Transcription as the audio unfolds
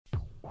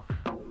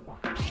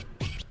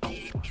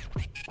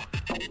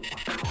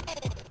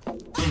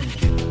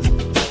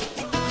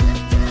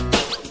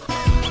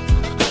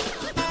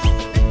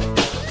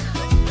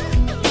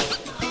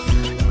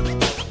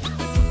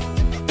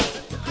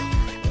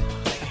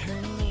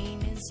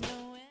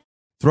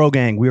Throw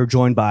gang, we are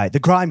joined by the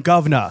grime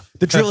governor.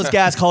 The drill is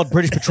gas called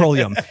British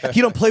Petroleum.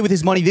 He don't play with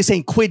his money. This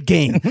ain't quid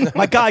game.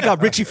 My guy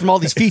got Richie from all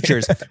these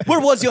features.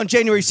 Where was he on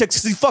January 6th?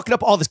 Because he's fucking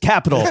up all this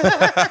capital.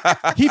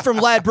 He from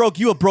lad broke,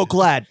 you a broke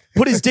lad.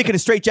 Put his dick in a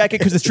straight jacket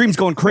because the stream's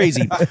going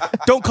crazy.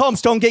 Don't call him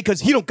Stonegate because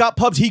he don't got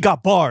pubs, he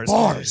got bars.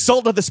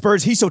 Sold to the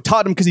Spurs, he so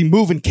Tottenham because he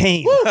moving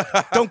Kane.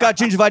 Don't got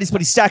gingivitis,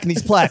 but he's stacking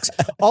these plaques.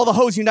 All the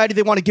hoes united,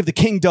 they want to give the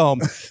kingdom.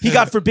 He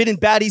got forbidden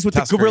baddies with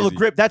the gorilla crazy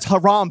grip. That's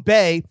Haram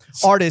Bey,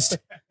 artist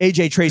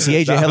AJ Tracey.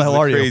 AJ, how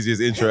are you?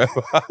 Craziest intro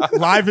ever.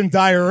 Live and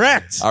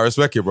direct. I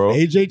respect you, bro.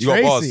 AJ Tracey. You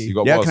got boss. You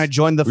got boss. Can I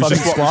join the fucking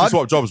squad? We should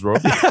swap jobs, bro.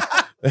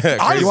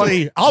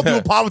 Honestly, I'll do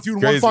a pod with you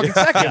in one fucking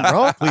second,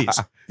 bro. Please.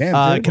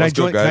 Damn, can I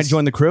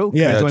join the crew?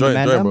 Yeah, can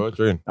I join, bro.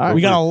 Join. All right,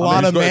 we got a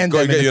lot of man.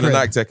 Got to get you in a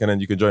Nike Tech and then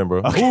you can join, bro.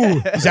 Okay.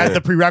 Ooh, is that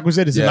the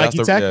prerequisite? Is it Nike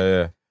Tech?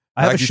 Yeah.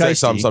 I have a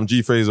shiesty. Some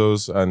G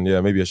Fazos and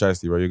maybe a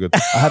shiesty, bro. You're good.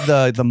 I have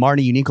the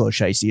Marnie Uniqlo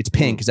shiesty. It's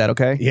pink. Is that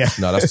okay? Yeah.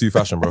 No, that's too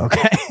fashion, bro.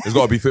 Okay. It's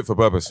got to be fit for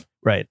purpose.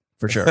 Right.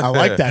 For sure. I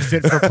like that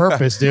fit for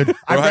purpose, dude.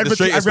 I read the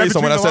straightest face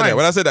on when I said that.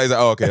 When I said that, he's like,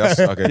 "Oh, okay, that's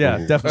okay." Yeah,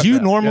 cool. definitely. Do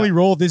you normally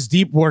roll this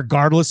deep,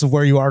 regardless of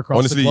where you are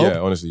across the globe?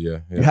 Honestly,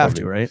 yeah. You have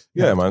to, right?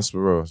 Yeah, man.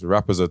 Bro,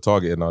 rappers are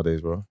targeted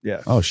nowadays, bro.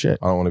 Yeah. Oh shit.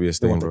 I don't want to be a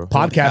stain, bro.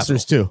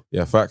 Podcasters too.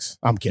 Yeah, facts.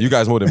 I'm kidding. You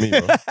guys more than me,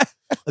 bro.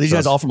 Are these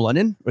guys all from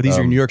London? Or these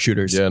are New York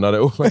shooters? Yeah, no,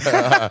 they're all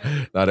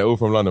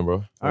from London,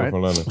 bro. All right.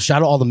 From London.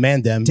 Shout out all the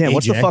man them. Damn, AJ.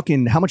 what's the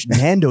fucking, how much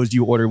Nando's do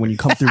you order when you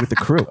come through with the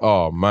crew?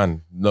 Oh,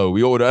 man. No,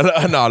 we order a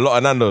lot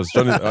of Nando's.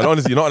 Johnny, and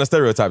honestly, not on a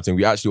stereotype thing.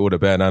 We actually order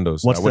bare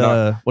Nando's. What's the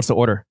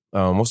order?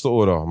 What's the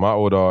order? My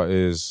order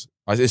is,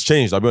 it's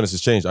changed. I'll be honest,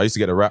 it's changed. I used to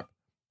get a wrap.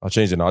 I'll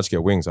change it now. I just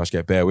get wings. I just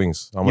get bare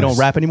wings. You don't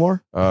rap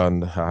anymore?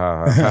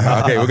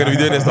 Okay, we're going to be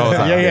doing this the whole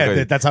time.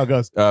 Yeah, that's how it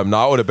goes. I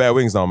order bare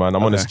wings now, man.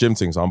 I'm on this gym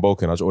thing, so I'm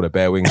bulking. I just order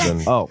bare wings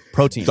and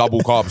protein.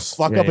 Double carbs.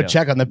 Fuck up a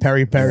check on the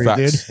peri,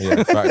 facts. dude.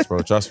 Yeah, facts, bro.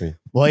 Trust me.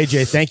 Well,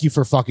 AJ, thank you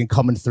for fucking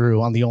coming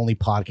through on the only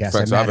podcast.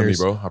 Thanks for having me,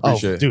 bro. I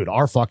appreciate it. Dude,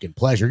 our fucking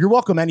pleasure. You're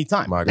welcome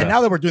anytime. And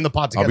now that we're doing the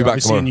pod together, I'll be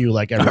seeing you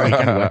like every week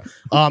anyway.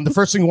 The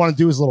first thing we want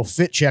to do is a little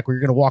fit check where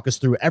you're going to walk us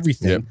through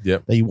everything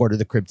that you ordered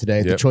the crib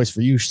today. The choice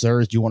for you,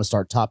 sir, is do you want to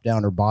start top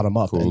down or bottom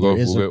up? Cool.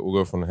 We'll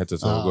go from head to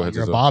toe. We'll go head to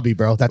toe. You're Bobby,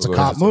 bro. That's a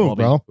cop move,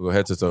 bro. We'll go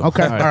head to toe.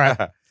 Okay, all right.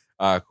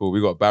 All right, cool.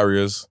 We got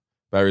barriers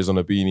on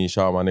the beanie.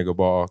 Shout out my nigga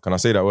Bar. Can I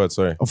say that word?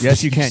 Sorry.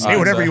 Yes, you can. Say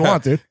whatever you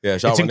want, dude. Yeah,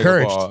 shout it's out my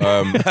encouraged.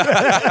 Nigga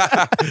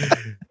Bar.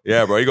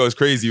 Yeah, bro. He goes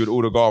crazy with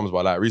all the garms,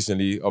 but like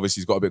recently,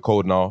 obviously, it's got a bit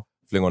cold now.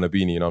 Fling on the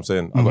beanie, you know what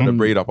I'm saying? I got the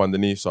braid up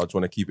underneath, so I just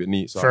want to keep it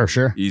neat. So for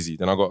sure. Easy.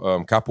 Then I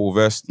got Capel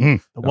vest.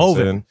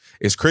 Woven.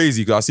 It's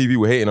crazy because I see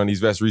people hating on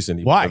these vests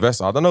recently. Why? The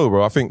vest, I don't know,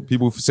 bro. I think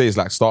people say it's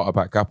like starter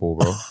pack Capel,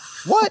 bro.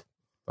 What?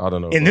 I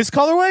don't know. In this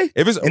colorway?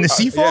 If it's in the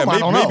seafoam, I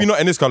don't know. Maybe not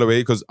in this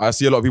colorway because I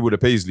see a lot of people with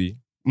the paisley.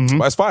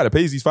 But it's fire. The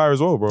paisley's fire as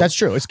well, bro. That's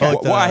true. It's kind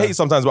what I hate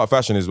sometimes about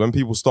fashion is when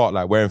people start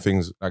like wearing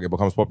things like it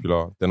becomes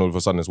popular, then all of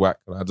a sudden it's whack.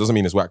 It doesn't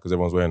mean it's whack because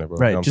everyone's wearing it, bro.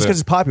 Right. You know Just because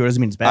it's popular doesn't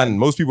mean it's bad. And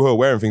most people who are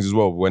wearing things as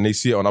well, when they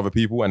see it on other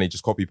people and they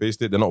just copy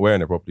paste it, they're not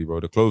wearing it properly, bro.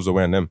 The clothes are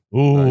wearing them.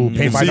 Ooh,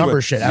 paint by number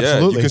shit.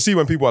 Absolutely. You can see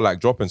when people are like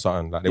dropping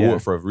something, like they wore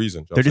it for a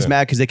reason. They're just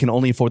mad because they can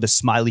only afford the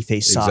smiley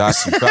face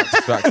socks. Exactly.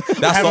 Facts.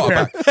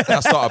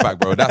 That's starter pack,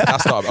 bro.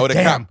 That's starter pack.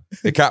 Oh,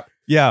 the cap.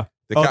 Yeah.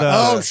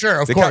 Sure,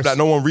 of the course. cap that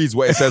no one reads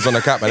what it says on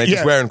the cap, and they're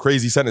just wearing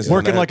crazy sentences.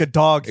 Working like a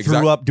dog,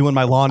 threw up, doing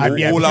my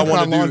laundry. All I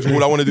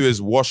want to do is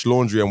wash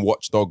laundry and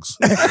watch dogs.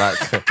 Like,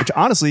 which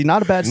honestly,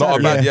 not a bad. Not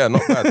a bad,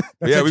 not bad.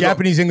 That's a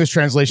Japanese English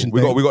translation.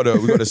 We got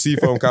the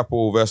seafoam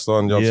Capel vest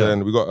on. You know what I'm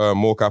saying? We got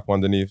more cap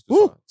underneath.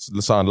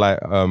 The sound light.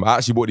 I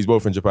actually bought these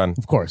both in Japan,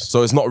 of course.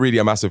 So it's not really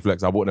a massive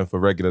flex. I bought them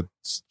for regular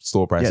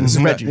store prices. Yeah, this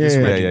is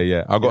Reggie.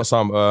 Yeah. I got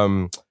some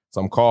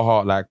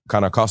Carhartt like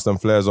kind of custom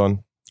flares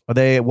on. Are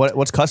they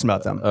what's custom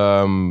about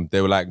them? They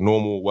were like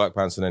normal work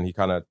pants, and then he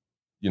kind of,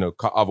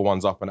 cut other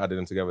ones up and added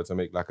them together to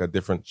make like a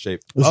different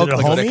shape. So they're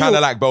kind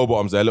of like bell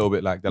bottoms. They're a little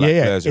bit like they're like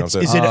flares. You know what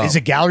I'm saying? Is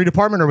it gallery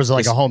department or was it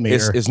like a homie?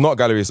 It's not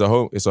gallery. It's a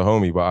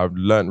homie. But I've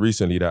learned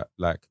recently that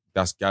like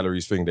that's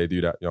gallery's thing. They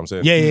do that. You know what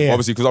I'm saying? Yeah.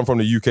 Obviously, because I'm from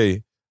the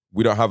UK,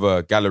 we don't have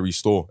a gallery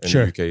store in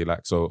the UK.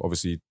 Like so,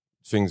 obviously.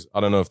 Things, I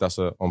don't know if that's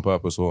on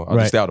purpose or I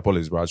just stay out of the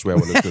politics, bro. I just wear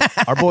what looks good.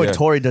 Our boy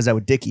Tori does that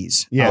with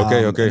Dickies. Yeah.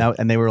 Okay.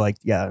 And they were like,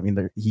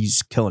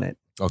 he's killing it.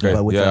 Okay.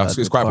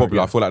 It's quite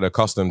popular. I feel like the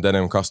custom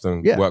denim,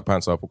 work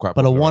pants are quite popular.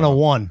 But a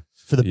 101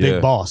 for the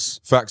big boss.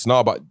 Facts.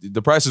 No, but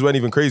the prices weren't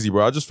even crazy,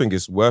 bro. I just think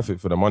it's worth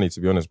it for the money,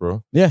 to be honest,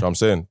 bro. Yeah. You know what I'm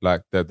saying?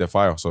 Like, they're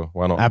fire, so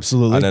why not?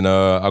 Absolutely. And then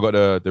I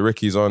got the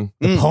Rickies on.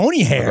 The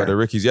pony hair. I got the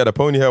Rickies. Yeah, the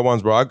pony hair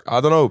ones, bro.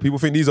 I don't know. People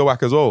think these are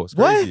whack as well. It's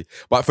crazy.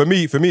 But for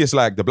me, it's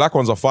like the black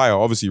ones are fire.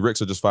 Obviously,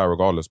 Ricks are just fire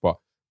regardless, but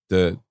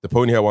the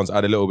pony hair ones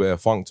add a little bit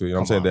of funk to it, you know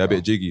what I'm saying? They're a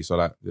bit jiggy, so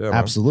like, yeah,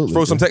 absolutely.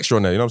 Throw some texture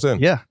on there, you know what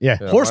I'm saying? Yeah.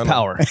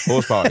 Horsepower.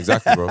 Horsepower,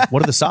 exactly, bro.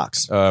 What are the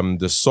socks?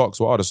 The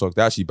socks, what are the socks?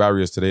 They're actually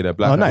barriers today. They're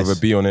black with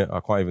a B on it.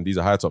 These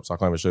are high tops, I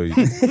can't even show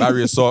you.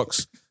 Barrier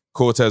socks,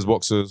 Cortez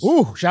boxers.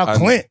 Ooh, shout out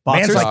Clint.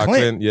 Man's like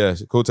Clint. Yeah,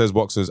 Cortez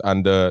boxers,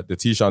 and the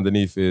t-shirt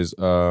underneath is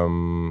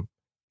human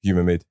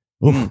made.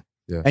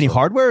 Yeah. Any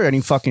hardware?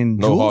 Any fucking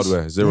No jewels?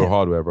 hardware. Zero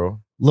hardware,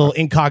 bro. Little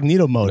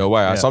incognito mode. No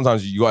way.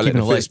 Sometimes you gotta let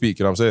the fit speak.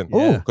 You know what I'm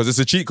saying? Because it's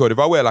a cheat code. If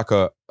I wear like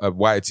a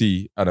white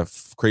tee and a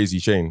crazy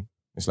chain,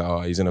 it's like,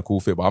 oh, he's in a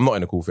cool fit, but I'm not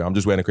in a cool fit. I'm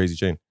just wearing a crazy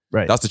chain.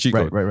 Right. That's the cheat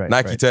code. Right.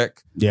 Nike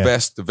Tech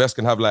vest. The vest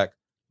can have like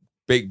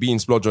baked bean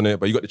splodge on it,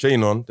 but you got the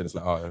chain on, then it's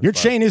like, oh. Your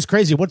chain is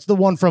crazy. What's the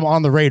one from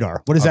On the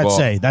Radar? What does that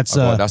say? That's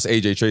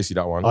AJ Tracey,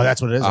 that one. Oh,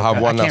 that's what it is. I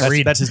have one. I can't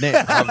read. That's his name.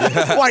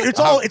 Why?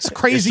 It's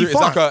crazy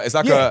fun. It's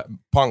like a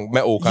punk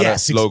metal kind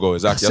of logo.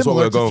 Exactly. That's what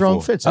we're going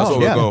for. Fits. That's what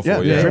we're going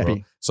for. Yeah.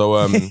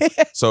 So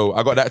so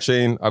I got that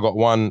chain. I got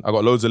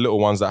loads of little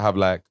ones that have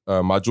like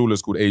my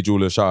jeweler's called A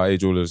Jewelers. Shout out A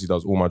Jewelers. He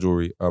does all my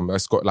jewelry.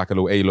 It's got like a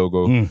little A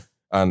logo.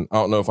 And I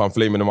don't know if I'm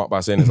flaming him up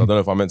by saying this. I don't know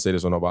if I meant to say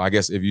this or not, but I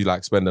guess if you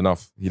like spend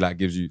enough, he like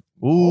gives you.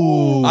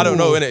 Ooh. I don't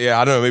know, innit?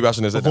 Yeah, I don't know. Maybe I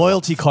shouldn't have said that.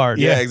 Loyalty card.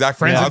 Yeah, exactly.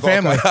 Friends and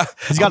family.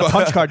 He's got a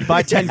punch card. You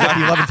buy 10, get the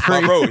 11th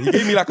free. Bro, he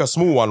gave me like a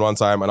small one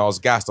time and I was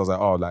gassed. I was like,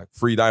 oh, like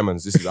 3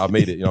 diamonds. I've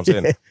made it. You know what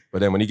I'm saying? But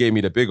then when he gave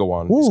me the bigger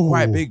one, it's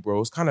quite big,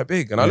 bro. It's kind of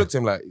big. And I looked at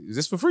him like, is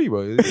this for free,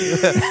 bro?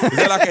 Is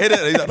there like a hidden?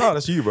 He's like, no,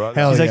 that's you, bro.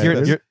 He's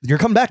like, you're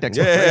coming back next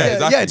month.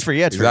 Exactly. Yeah, it's free.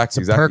 Yeah, it's free.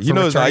 Exactly. He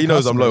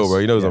knows I'm low, bro.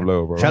 He knows I'm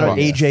low, bro. Shout out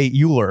AJ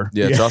Euler.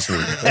 Yeah, trust me.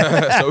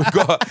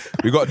 So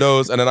we got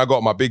those. And then I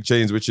got my big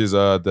chains, which is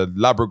the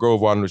Labrador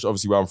Grove one, which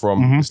obviously where I'm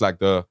from. It's like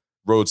the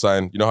road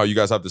sign. You know how you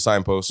guys have the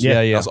signposts?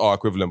 Yeah. That's our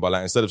equivalent. But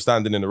like instead of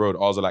standing in the road,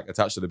 ours are like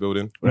attached to the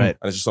building. Right.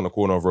 And it's just on the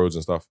corner of roads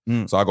and stuff.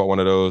 So I got one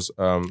of those.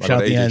 I got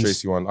the AJ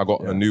Tracey one. I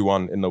got a new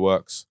one in the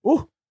works.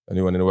 Ooh. A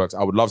new one in the works.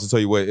 I would love to tell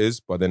you where it is,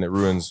 but then it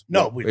ruins.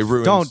 It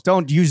ruins.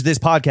 Don't use this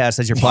podcast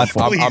as your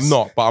platform. I'm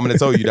not, but I'm going to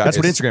tell you that. That's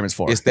what Instagram is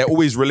for. They're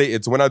always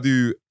related to when I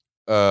do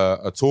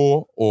a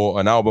tour or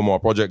an album or a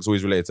project. It's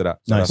always related to that.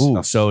 So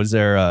nice. So is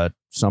there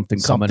something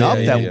coming up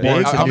that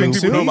I think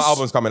people know my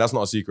album's coming. That's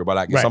not a secret, but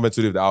like it's something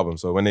to do with the album.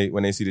 So when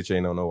they see the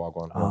chain, they'll know what I'm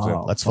going. You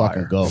know let's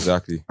fucking go.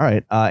 Exactly. All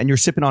right, and you're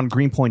sipping on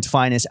Greenpoint's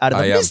finest out of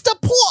the Mr.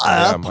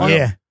 Plug.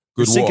 Yeah.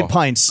 Good sinking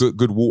pints.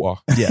 Good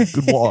water. Yeah,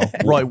 good water.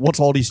 Right, what's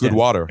all these? Good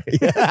water.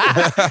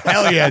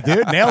 Hell yeah,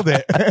 dude, nailed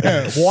it.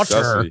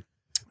 Water.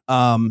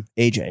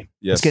 AJ,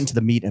 let's get into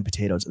the meat and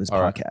potatoes of this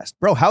podcast,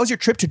 bro. How was your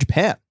trip to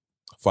Japan?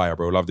 Fire,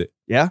 bro. Loved it.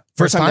 Yeah,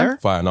 first time there?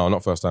 Fire. No,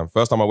 not first time.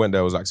 First time I went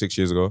there was like 6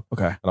 years ago.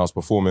 Okay, and I was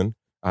performing.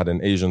 I had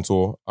an Asian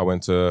tour. I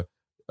went to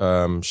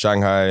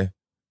Shanghai.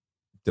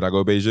 Did I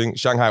go Beijing?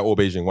 Shanghai or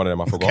Beijing? One of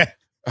them. I forgot.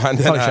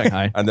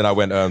 Okay. And then I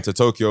went to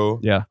Tokyo.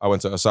 Yeah. I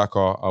went to Osaka.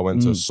 I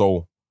went to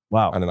Seoul.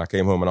 Wow. And then I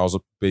came home and I was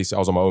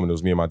on my own. And it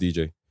was me and my DJ.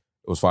 It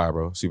was fire,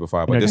 bro. Super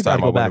fire. But this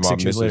time I went with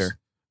my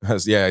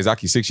missus. Yeah,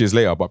 exactly. 6 years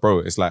later. But bro,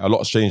 it's like a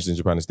lot's changed in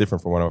Japan. It's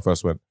different from when I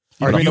first went.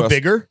 Are you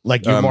bigger?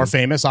 Like you're more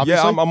famous,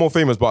 obviously? Yeah, I'm more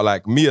famous. But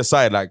like me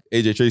aside, like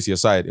AJ Tracey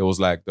aside, it was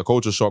like the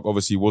culture shock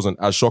obviously wasn't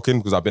as shocking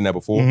because I've been there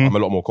before. I'm a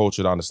lot more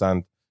cultured. I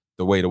understand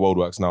the way the world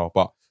works now.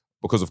 But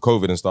because of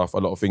COVID and stuff, a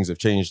lot of things have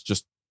changed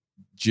just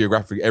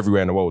geographically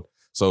everywhere in the world.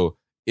 So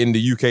in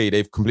the UK,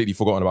 they've completely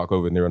forgotten about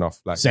COVID near enough.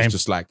 Like it's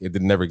just like it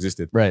never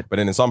existed. Right. But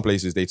then in some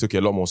places, they took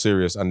it a lot more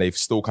serious and they've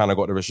still kind of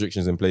got the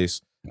restrictions in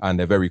place and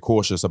they're very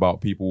cautious about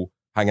people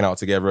hanging out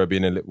together,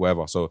 being in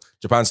whatever. So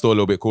Japan's still a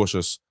little bit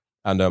cautious.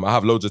 And I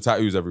have loads of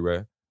tattoos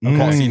everywhere. I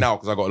can't see now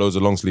because I got loads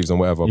of long sleeves and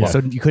whatever. Yeah. But so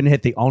you couldn't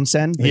hit the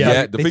onsen?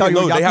 Yeah, the thing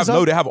is,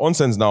 they have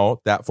onsens now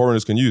that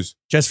foreigners can use.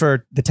 Just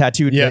for the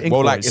tattooed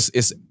well, like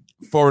it's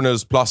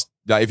foreigners plus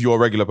like if you're a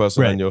regular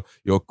person and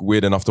you're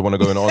weird enough to want to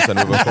go in an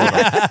onsen with a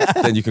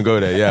foreigner, then you can go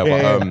there. Yeah,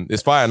 but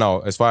it's fire now.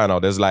 It's fire now.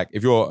 There's like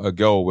if you're a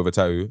girl with a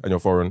tattoo and you're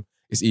foreign,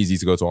 it's easy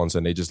to go to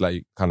onsen. They just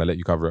like kind of let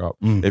you cover it up.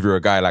 If you're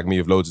a guy like me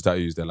with loads of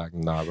tattoos, they're like,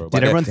 nah, bro.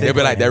 But they'll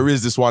be like, there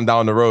is this one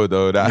down the road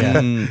though. That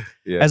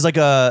as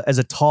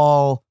a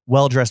tall,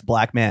 well-dressed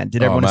black man,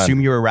 did everyone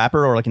assume you were a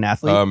rapper or like an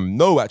athlete?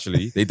 No,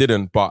 actually, they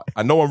didn't. But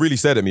no one really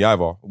stared at me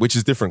either, which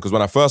is different because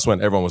when I first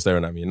went, everyone was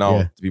staring at me.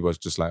 Now people are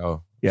just like,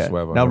 oh,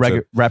 whatever. Now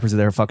rappers are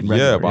there fucking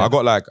regular. Yeah, but I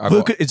got like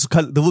it's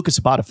the Lucas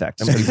Sabat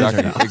effect.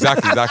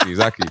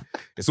 Exactly.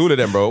 It's all of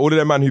them, bro. All of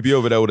them man who be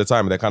over there all the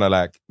time. They're kind of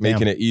like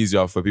making it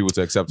easier for people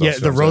to accept us. Yeah,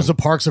 the Rosa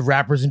Parks of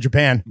rappers in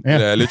Japan.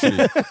 Yeah,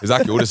 literally.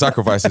 Exactly. All the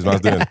sacrifices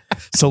man's doing.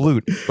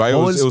 Salute. But it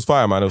was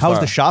fire, man. How was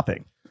the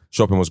shopping?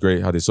 Shopping was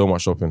great. I did so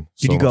much shopping.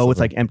 Did you go with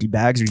like empty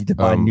bags or you did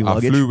buy new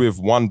luggage? I flew with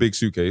one big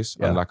suitcase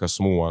and like a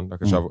small one, like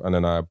a travel, and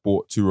then I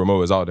bought 2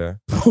 Ramoas out there.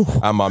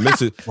 And my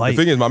missus, the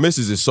thing is, my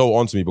missus is so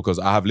onto me because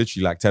I have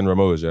literally like 10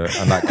 Ramoas,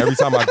 and like every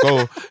time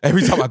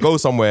I go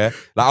somewhere,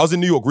 like I was in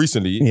New York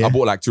recently, I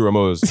bought like 2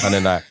 Ramoas, and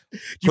then like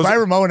you buy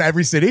Ramo in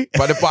every city,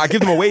 but I give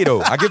them away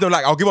though. I give them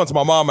like I'll give one to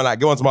my mom and like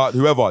give one to my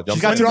whoever.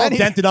 You got it all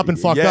dented up and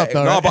fucked up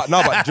though. No, but do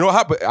you know what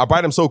happened? I buy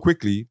them so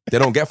quickly they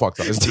don't get fucked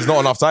up. There's not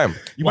enough time.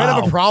 You might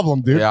have a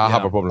problem, dude. Yeah, I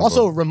have a problem.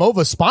 Also,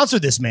 Ramova sponsor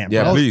this man,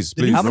 bro. Yeah, please.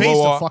 The new face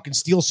of fucking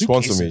steel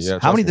suitcases. Sponsor me. Yeah,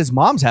 how many does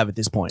Moms have at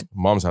this point?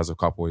 Moms has a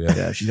couple.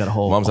 Yeah, she's got a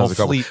whole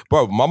fleet.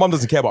 Bro, my mom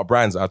doesn't care about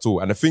brands at all,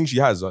 and the thing she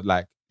has,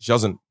 like she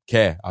doesn't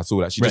care at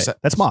all. Like she just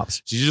that's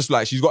moms. She's just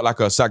like she's got like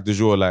a sac de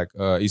jour like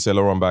Yves Saint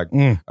Laurent bag,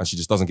 and she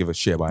just doesn't give a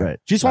shit about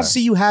it. She just wants to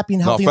see you happy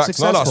and healthy and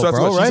successful. I swear to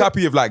God, right? she's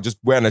happy with like just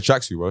wearing a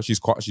tracksuit, bro. She's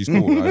cool.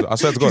 I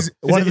swear to God.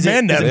 One of the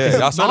men them.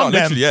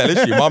 Yeah,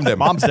 literally, mom them.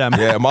 Mom's them.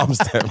 Yeah, mom's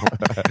them.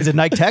 Is it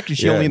Nike Tech? Is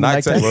she only in the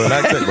Nike Tech?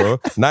 Nike Tech, bro.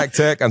 Nike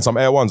Tech and some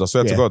Air Ones. I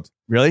swear to God.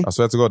 Really? I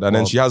swear to God. And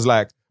then she has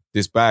like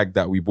this bag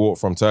that we bought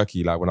from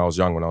Turkey, like when I was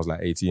young, when I was like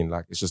 18.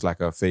 Like it's just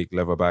like a fake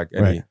leather bag.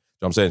 You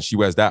know what I'm saying? She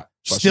wears that.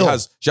 But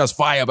she has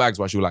fire bags,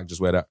 but she would like just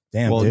wear that.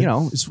 Damn, well, dude. you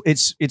know,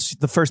 it's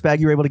the first bag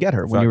you were able to get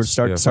her when you were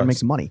starting to make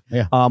some money.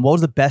 Yeah. What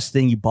was the best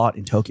thing you bought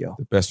in Tokyo?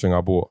 The best thing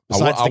I bought.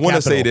 I want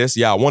to say this.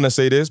 Yeah, I want to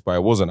say this, but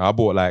it wasn't. I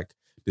bought like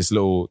this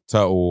little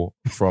turtle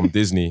from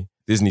Disney.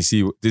 Disney Sea.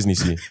 You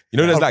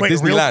know, there's like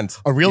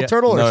Disneyland. A real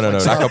turtle? No, like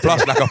a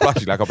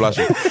plushie.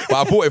 But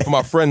I bought it for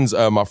my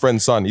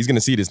friend's son. He's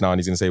gonna see this now and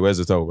he's gonna say, "Where's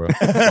the turtle, bro?"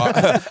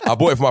 I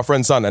bought it for my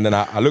friend's son, and then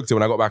I looked at it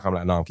when I got back. I'm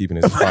like, "No, I'm keeping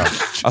this. It's fire."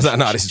 I was like,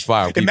 "No, this is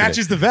fire." It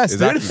matches the vest,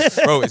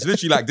 exactly. Bro. It's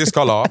literally like this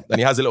color, and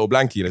he has a little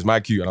blankie, and it's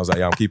mad cute. And I was like,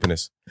 "Yeah, I'm keeping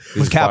this."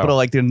 Was Capital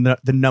like the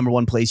number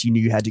one place you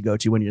knew you had to go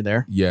to when you're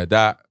there? Yeah,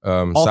 that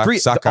all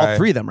three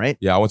of them, right?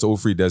 Yeah, I went to all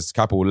three. There's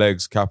Capital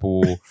Legs,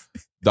 Capital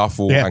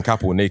Duffel, and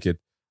Capital Naked.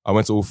 I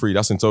went to all three.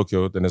 That's in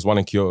Tokyo. Then there's one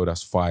in Kyoto.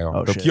 That's fire.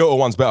 The Kyoto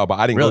one's better, but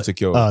I didn't go to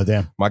Kyoto. Oh,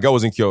 damn. My girl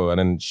was in Kyoto, and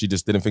then she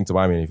just didn't think to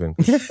buy me anything.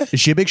 Is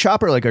she a big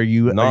shopper? Like, are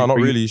you? No, not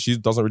really. She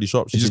doesn't really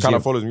shop. She just kind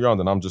of follows me around,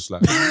 and I'm just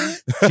like...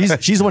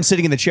 she's the one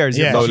sitting in the chairs.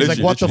 Yeah, no, she's like,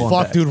 what the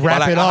fuck, dude?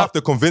 Wrap it up. I have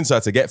to convince her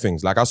to get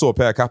things. Like, I saw a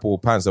pair of Capital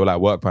pants. They were like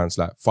work pants,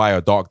 like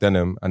fire, dark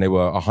denim, and they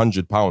were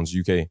 £100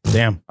 UK.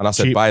 Damn. And I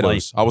said, buy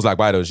those. I was like,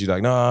 buy those. She's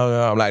like, no.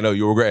 I'm like, no,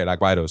 you'll regret it. Like,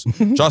 buy those.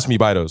 Trust me,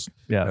 buy those.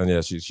 Yeah. And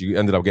yeah, she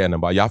ended up getting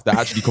them, but you have to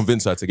actually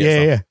convince her to get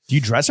some. Yeah. Do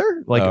you dress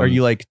her? Like, are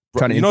you like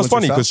trying to? You know, it's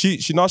funny because she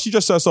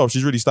just herself.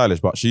 She's really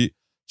stylish, but she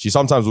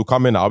sometimes will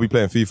come in. I'll be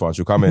playing FIFA and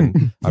she'll come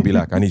in and be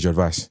like, I need your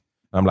advice.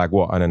 And I'm like,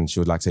 what? And then she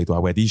would like say, do I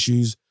wear these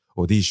shoes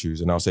or these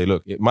shoes? And I'll say,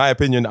 look, in my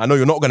opinion, I know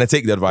you're not going to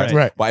take the advice,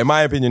 but in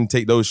my opinion,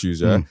 take those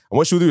shoes. Yeah. And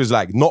what she'll do is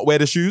like not wear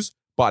the shoes,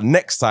 but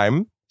next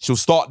time she'll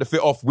start the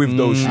fit off with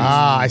those shoes.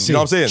 I see. You know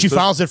what I'm saying? She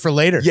files it for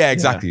later. Yeah,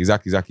 exactly.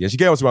 And she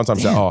came up to me one time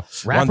and said, oh,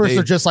 rappers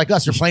are just like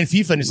us. You're playing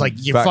FIFA and it's like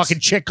your fucking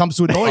chick comes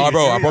to annoy you. Oh,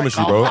 bro, I promise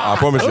you, bro. I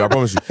promise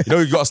you. You know,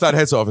 you got to stand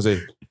headset off and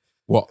say,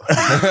 what?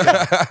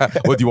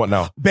 What do you want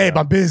now? Babe,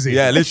 I'm busy.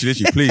 Yeah, literally.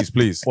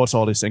 Please. What's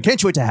all this thing?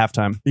 Can't you wait to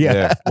halftime?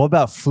 Yeah. What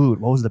about food?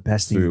 What was the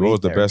best thing? What was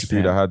the best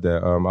food I had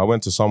there? I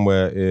went to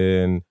somewhere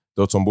in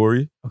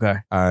Dotonbori. Okay.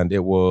 And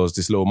it was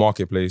this little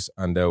marketplace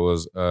and there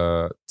was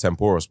a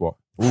tempura spot.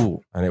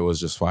 Ooh. And it was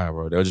just fire,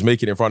 bro. They were just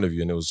making it in front of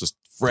you and it was just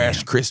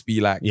fresh,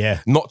 crispy, like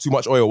not too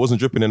much oil. It wasn't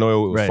dripping in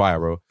oil. It was fire,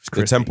 bro.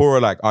 The tempura,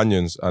 like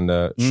onions and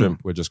the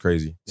shrimp were just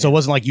crazy. So it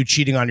wasn't like you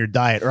cheating on your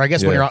diet, or I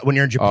guess when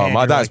you're in Japan.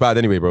 My diet's bad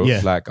anyway, bro.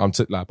 Yeah. Like I'm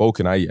like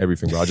bulking. I eat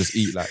everything, bro. I just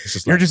eat like it's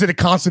just. You're just in a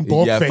constant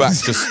bulk phase.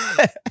 Facts, just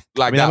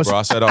like that, bro.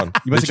 I said on.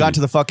 You must have gone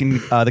to the fucking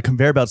the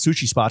conveyor belt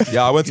sushi spot.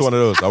 Yeah, I went to one of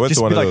those.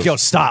 Just be like, yo,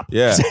 stop.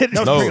 Yeah.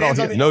 No,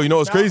 you know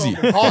what's crazy?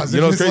 You know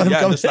what's crazy?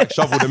 Yeah, just like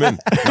shovel them in.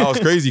 No, it's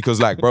crazy because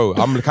like, bro,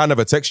 I'm kind of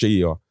a texture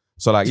eater.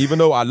 So like, even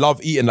though I love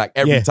eating like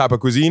every type of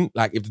cuisine,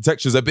 like if the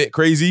texture's a bit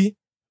crazy,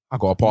 I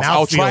gotta pass.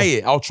 I'll try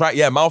it.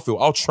 Yeah, mouthfeel.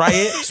 I'll try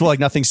it. So like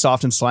nothing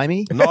soft and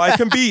slimy? No, it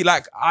can be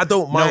like, I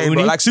don't mind.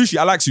 But like sushi,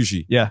 I like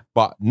sushi. Yeah.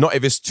 But not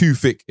if it's too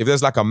thick. If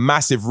there's like a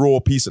massive raw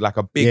piece, like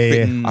a big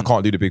thick, I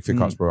can't do the big thick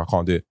cuts, bro. I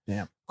can't do it.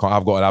 Yeah.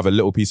 I've got to have a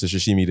little piece of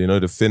sashimi. You know,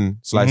 the thin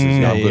slices.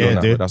 Yeah, I'm good on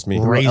that. Dude. That's me.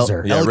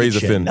 Razor. Razor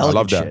thin. I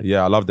love that.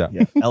 Yeah, I love that.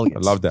 Yeah,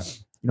 elegant. I love that.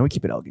 You know, we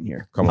keep it elegant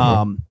here. Come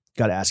on.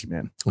 Gotta ask you,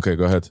 man. Okay,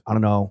 go ahead. I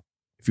don't know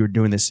if you were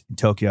doing this in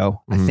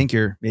Tokyo. I think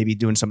you're maybe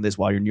doing some of this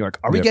while you're in New York.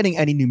 Are we getting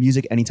any new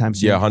music anytime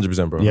soon? Yeah,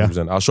 100%, bro.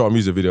 100%. I shot a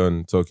music video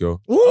in Tokyo.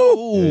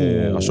 Ooh.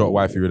 Yeah, I shot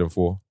Wifey Rhythm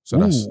 4.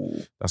 So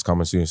that's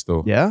coming soon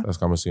still. Yeah? That's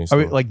coming soon Are still.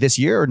 we, like this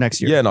year or next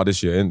year? Yeah, no,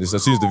 this year. And as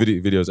soon as the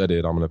video's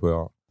edited, I'm going to put it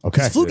out.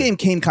 Okay. Flu game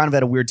came kind of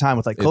at a weird time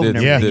with like COVID and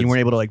everything. You weren't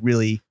able to like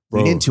really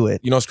lean into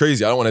it. You know, it's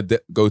crazy. I don't want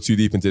to go too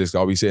deep into this.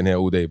 I'll be sitting here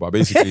all day. But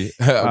basically,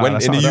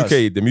 when in the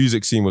UK, the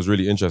music scene was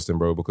really interesting,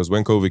 bro. Because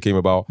when COVID came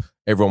about,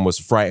 everyone was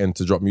frightened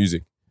to drop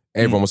music.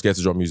 Everyone was scared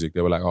to drop music.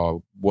 They were like,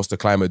 oh, what's the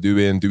climate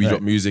doing? Do we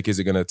drop music? Is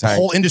it going to tank? The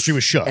whole industry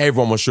was shook.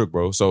 Everyone was shook,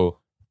 bro. So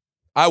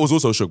I was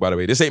also shook, by the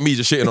way. This ain't me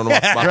just shitting on my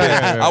peers.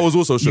 I was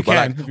also shook, but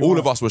like all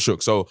of us were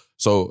shook. So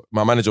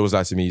my manager was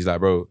like to me, he's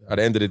like, bro, at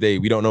the end of the day,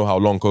 we don't know how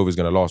long COVID is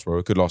going to last, bro.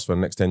 It could last for the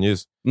next 10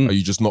 years. Are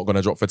you just not going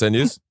to drop for 10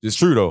 years? It's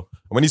true though.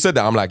 And when he said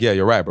that, I'm like, yeah,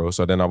 you're right, bro.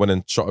 So then I went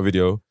and shot a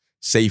video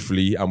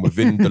safely and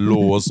within the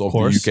laws of the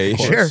UK.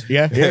 Sure.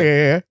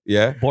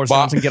 Yeah. Boris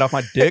Johnson, get off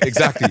my dick.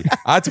 Exactly.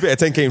 I had to pay a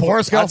 10K.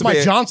 Boris got off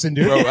my Johnson,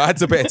 dude. Bro, I had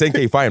to pay a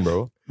 10K fine,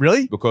 bro.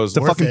 Really? Because the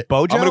fucking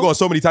Bojo? I'm gonna go on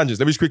so many tangents.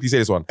 Let me just quickly say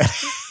this one.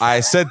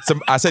 I said,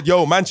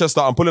 yo,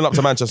 Manchester, I'm pulling up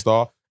to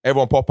Manchester.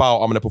 Everyone pop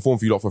out. I'm gonna perform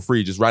for you lot for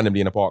free, just randomly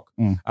in a park.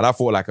 And I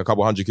thought like a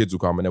couple hundred kids would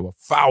come, and there were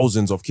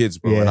thousands of kids,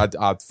 bro. And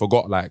I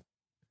forgot, like,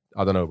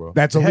 I don't know, bro.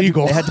 That's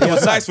illegal. It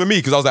was nice for me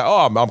because I was like,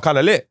 oh, I'm kind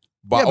of lit.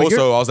 But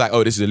also I was like,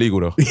 oh, this is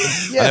illegal though.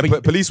 And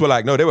then police were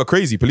like, no, they were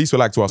crazy. Police were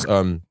like to us,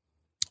 on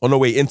the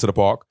way into the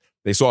park,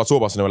 they saw our tour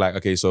bus and they were like,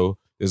 okay, so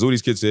there's all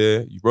these kids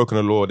here. You've broken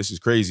the law. This is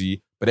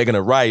crazy. But they're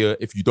gonna riot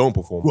if you don't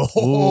perform.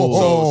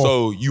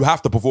 So you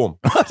have to perform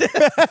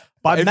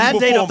by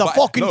mandate of the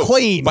fucking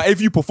queen. But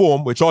if you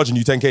perform, we're charging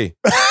you 10K.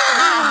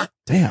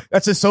 Damn,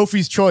 that's a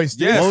Sophie's choice.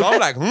 Dude. Yeah, so I'm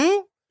like,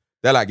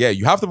 They're like, yeah,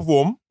 you have to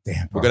perform.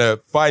 Damn, we're gonna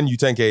fine you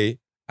 10K.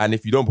 And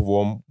if you don't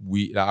perform,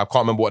 I can't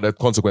remember what the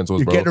consequence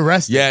was, bro. You're getting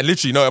arrested. Yeah,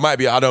 literally. No, it might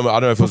be. I don't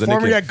know if it was a nickname.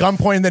 Performing at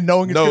gunpoint and then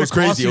knowing it's it was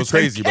crazy. It was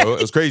crazy, 10K. bro.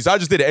 It was crazy. So I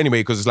just did it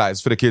anyway because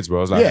it's for the kids, bro.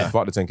 I was like,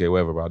 fuck the 10K,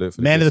 whatever, bro. I do it for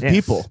the Man kids. of the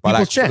people. But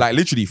like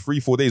literally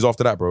 3-4 days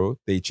after that, bro,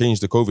 they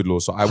changed the COVID law.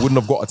 So I wouldn't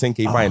have got a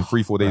 10K fine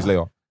 3-4 days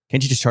later.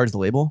 Can't you just charge the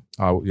label?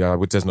 Yeah,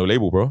 there's no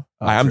label, bro.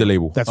 I am the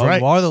label. That's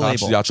right. You are the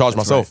label. I charge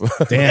myself.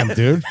 Right. Damn,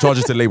 dude. Charge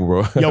it to the label,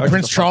 bro. Yo,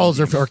 Prince Charles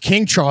or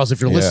King Charles,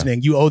 if you're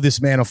listening, you owe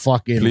this man a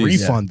fucking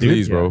refund, dude.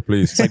 Please, bro,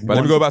 please. But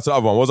let me go back to the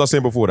other one. What was I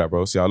saying before that,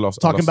 bro? See, I lost.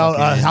 Talking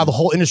about how the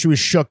whole industry was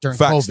shook during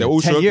Facts. COVID. They're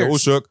all shook. They're all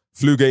shook.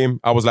 Flu game.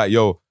 I was like,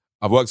 yo,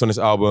 I've worked on this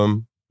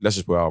album. Let's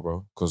just put it out,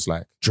 bro. Because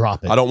like,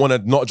 drop it. I don't want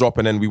to not drop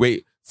and then we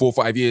wait 4 or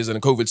 5 years and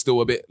COVID's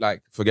still a bit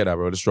like, forget that,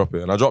 bro. Just drop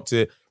it. And I dropped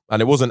it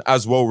and it wasn't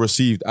as well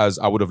received as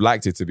I would have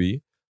liked it to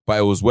be. But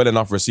it was well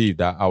enough received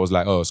that I was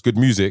like, oh, it's good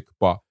music,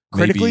 but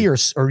critically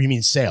or you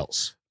mean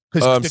sales?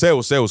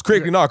 Sales.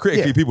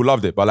 Critically, people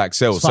loved it, but like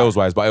sales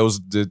wise. But it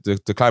was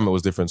the climate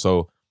was different,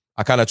 so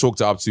I kind of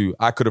chalked it up to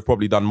I could have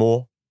probably done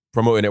more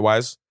promoting it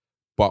wise,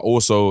 but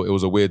also it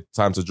was a weird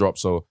time to drop,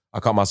 so I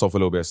cut myself a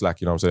little bit of slack.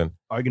 You know what I'm saying?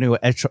 Are you gonna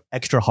go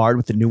extra hard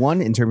with the new one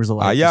in terms of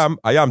like?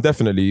 I am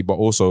definitely, but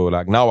also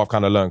like now I've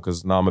kind of learned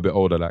because now I'm a bit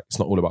older. Like it's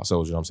not all about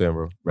sales. You know what I'm saying,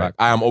 bro? Right. Like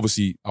I am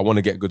obviously I want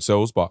to get good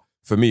sales, but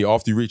for me,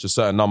 after you reach a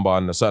certain number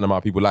and a certain amount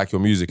of people like your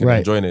music and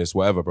enjoying it, it's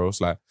whatever, bro.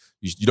 It's like,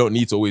 you don't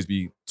need to always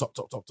be top,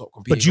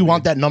 competing. But you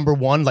want that number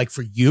one, like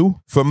for you?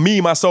 For me,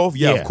 myself,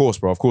 yeah, of course,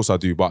 bro. Of course I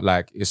do. But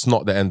like, it's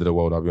not the end of the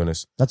world, I'll be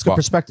honest. That's good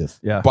perspective.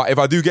 Yeah. But if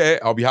I do get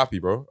it, I'll be happy,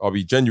 bro. I'll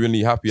be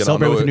genuinely happy. And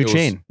celebrate with a new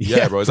chain.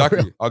 Yeah, bro,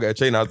 exactly. I'll get a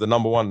chain as the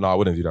number one. No, I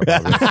wouldn't do that, bro.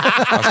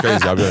 That's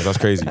crazy, I'll be honest. That's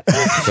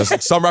crazy.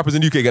 Some rappers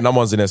in the UK get number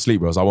ones in their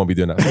sleep, bro, so I won't be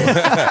doing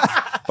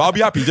that. But I'll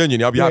be happy,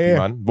 genuinely. I'll be happy,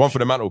 man. One for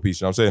the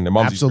mantelpiece, you know what I'm saying? The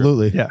mom's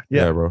absolutely.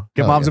 Yeah, bro.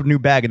 Get mom's a new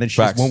bag and then she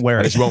just won't wear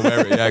it. And she won't wear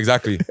it. Yeah,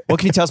 exactly. What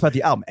can you tell us about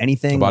the album?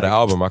 Anything? About the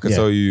album, I can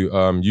tell you,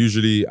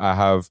 usually I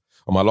have,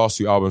 on my last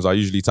 2 albums, I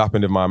usually tap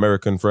in with my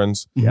American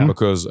friends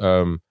because I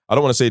don't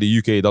want to say the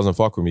UK doesn't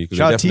fuck with me.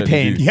 Shout out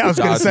T-Pain. Yeah, I was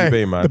going to say,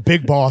 T-Pain, man. The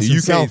big boss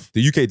himself.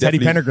 The UK Teddy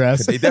definitely,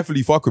 Pendergrass. They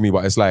definitely fuck with me,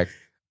 but it's like,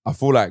 I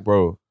feel like,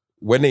 bro,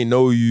 when they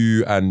know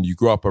you and you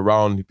grew up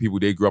around people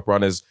they grew up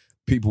around as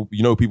people,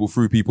 you know, people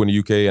through people in the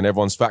UK and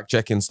everyone's fact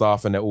checking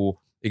stuff and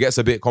it gets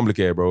a bit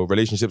complicated, bro.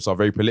 Relationships are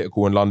very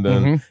political in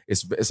London.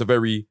 It's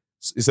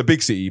a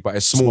big city, but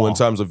it's small in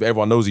terms of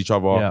everyone knows each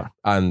other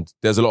and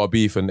there's a lot of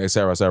beef and et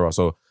cetera, et cetera.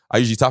 So I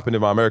usually tap into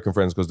my American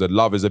friends because the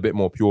love is a bit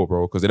more pure,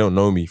 bro, because they don't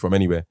know me from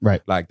anywhere.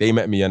 Right. Like they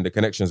met me and the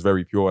connection is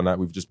very pure and that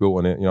we've just built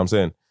on it. You know what I'm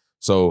saying?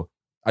 So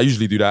I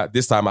usually do that.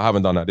 This time I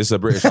haven't done that. This is a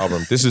British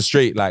album. This is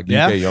straight like UK, you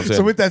know what I'm saying?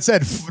 So with that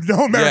said,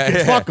 no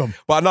Americans, fuck them.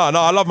 But no,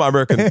 I love my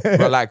American.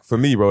 But like for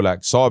me, bro,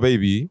 like Saw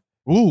Baby.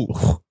 Ooh.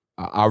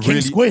 I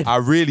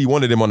really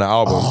wanted him on the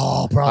album.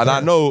 Oh, brother. And I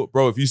know,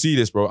 bro, if you see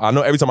this, bro, I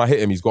know every time I hit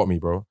him, he's got me,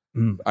 bro.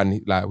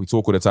 And like we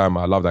talk all the time.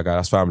 I love that guy.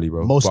 That's family,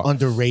 bro. Most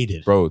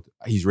underrated. Bro,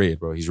 he's rated,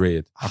 bro. He's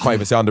rated. I can't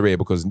even say underrated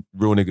because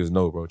real niggas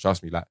know, bro.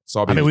 Trust me. Like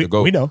Saw Baby's the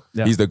GOAT. We know.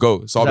 Yeah. He's the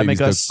GOAT. Saw Baby's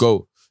the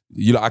GOAT.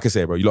 You lot, I can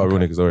say it, bro. You lot are real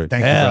niggas already.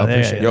 Thank you, bro.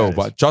 Appreciate it. Yo,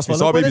 but trust me,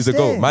 Saw Baby's the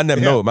GOAT. Man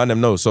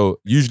them know. So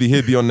usually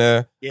he'll be on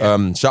there.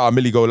 Shout out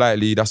Millie Go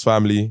Lightly. That's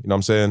family. You know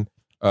what I'm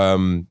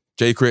saying?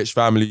 J. Critch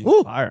family. You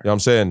know what I'm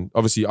saying?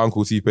 Obviously,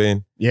 Uncle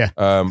T-Pain. Yeah.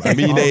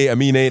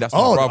 Amine, that's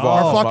my brother.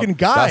 Our fucking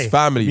guy. That's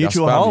family.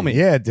 Mutual homie.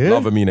 Yeah, dude.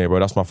 Love Amine, bro.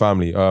 That's my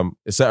family.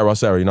 Et cetera,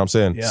 you know what I'm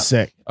saying? Yeah.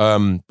 Sick.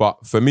 But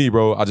for me,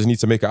 bro, I just need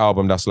to make an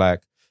album that's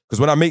like, because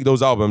when I make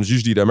those albums,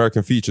 usually the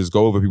American features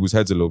go over people's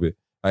heads a little bit.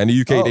 And in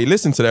the UK, they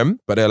listen to them,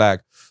 but they're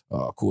like,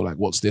 oh, cool, like,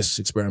 what's this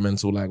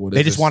experimental? Like, what is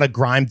They just this? want a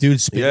grime dude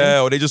spinning.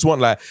 Yeah, or they just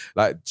want like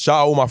shout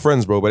out all my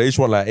friends, bro, but they just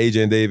want like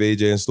AJ and Dave,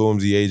 AJ and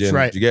Stormzy, AJ and,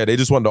 right. You get it? They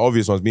just want the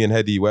obvious ones, me and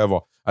Heady, whatever.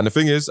 And the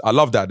thing is, I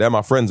love that. They're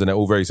my friends and they're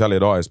all very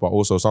talented artists, but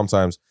also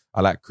sometimes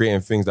I like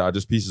creating things that are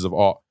just pieces of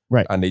art.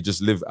 Right. And they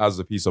just live as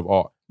a piece of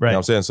art. Right. You know what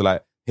I'm saying? So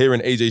like hearing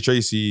AJ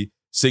Tracey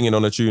singing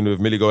on a tune with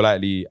Millie Go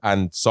Lightly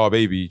and Saw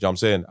Baby, you know what I'm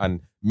saying?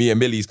 And me and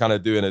Millie's kind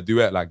of doing a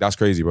duet, like that's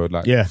crazy, bro.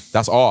 Like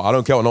that's art. I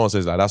don't care what no one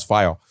says, like that's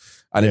fire.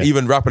 And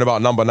even rapping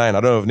about number 9, I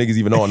don't know if niggas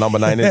even know what number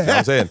 9 is, you know what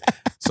I'm saying?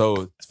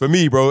 So for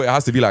me, bro, it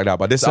has to be like that.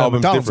 But this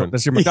album's different.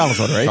 That's your McDonald's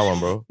one, right? Come on,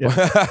 bro.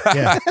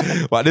 Yeah.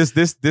 But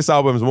this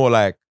album's more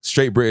like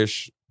straight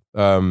British,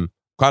 kind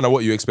of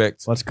what you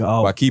expect. Let's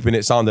go. By keeping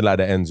it sounding like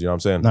the ends, you know what I'm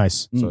saying?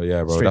 Nice. So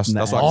yeah, bro. Straight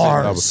That's what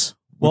I say.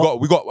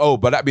 We got,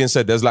 but that being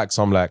said, there's like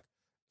some like,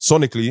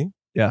 sonically,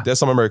 there's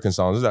some American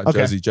sounds. There's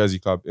like Jersey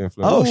Club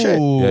influence. Oh,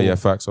 shit. Yeah,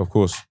 facts, of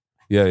course.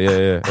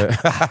 Yeah.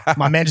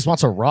 My man just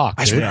wants a rock.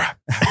 I do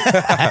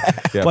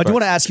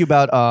want to ask you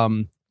about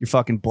your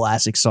fucking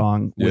blasting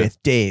song with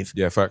Dave.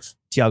 Yeah, facts.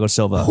 Thiago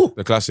Silva.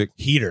 The classic.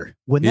 Heater.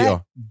 When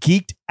that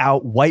geeked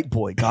out white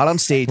boy got on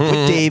stage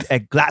with Dave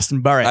at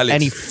Glastonbury Alex.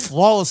 and he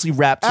flawlessly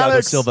rapped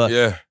Thiago Silva.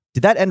 Yeah.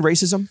 Did that end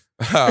racism?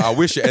 I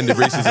wish it ended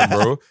racism,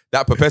 bro.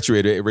 That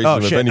perpetuated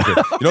racism, if anything.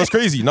 You know, it's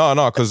crazy. No,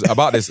 because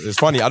about this, it's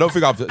funny. I don't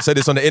think I've said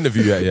this on the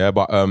interview yet, yeah,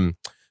 but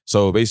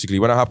so basically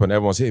when it happened,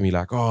 everyone's hitting me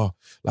like, oh,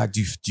 like,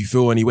 do you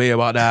feel any way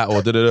about that?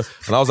 Or da-da-da.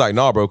 And I was like,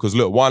 nah, bro, because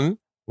look,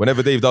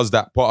 whenever Dave does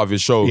that part of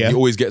his show, he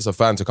always gets a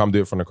fan to come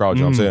do it from the crowd,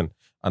 you know what I'm saying?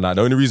 And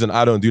the only reason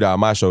I don't do that at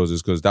my shows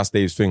is because that's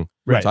Dave's thing.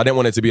 Right. So I didn't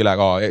want it to be like,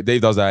 oh,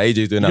 Dave does that,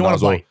 AJ's doing that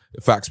as well.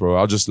 Facts, bro.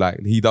 I was just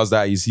like, he does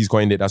that, he's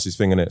coined it, that's his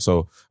thing in it.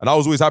 So, and I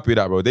was always happy with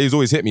that, bro. Dave's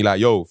always hit me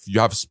like, yo, if you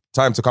have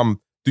time to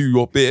come do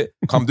your bit,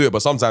 come do it.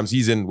 But sometimes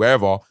he's in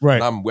wherever,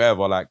 and I'm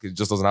wherever, like, it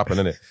just doesn't happen,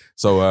 innit?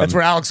 So that's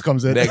where Alex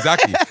comes in. Yeah,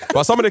 exactly.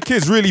 But some of the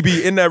kids really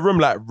be in their room,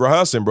 like,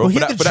 rehearsing, bro. Well, for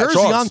that chance.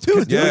 On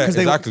too, dude. Yeah,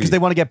 because they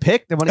want to get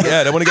picked. They want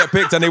to get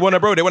picked, and they want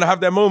to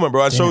have their moment,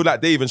 bro. And show like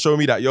Dave and show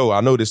me that, yo,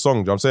 I know this song,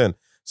 you know what I'm saying?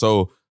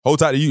 So hold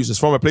tight to you. It's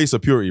from a place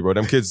of purity, bro.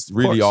 Them kids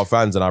really are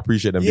fans, and I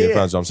appreciate them being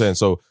fans, you know what I'm saying?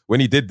 So when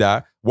he did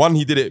that, one,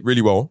 he did it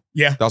really well.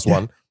 Yeah. That's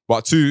one.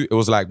 But two, it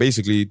was like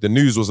basically the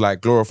news was like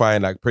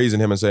glorifying, like praising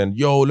him and saying,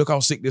 yo, look how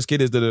sick this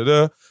kid is,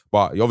 da-da-da.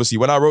 But obviously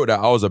when I wrote that,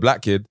 I was a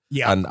black kid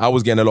and I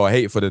was getting a lot of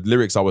hate for the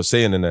lyrics I was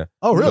saying in there.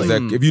 Oh, really?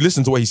 Like, if you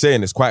listen to what he's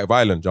saying, it's quite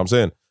violent, you know what I'm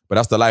saying? But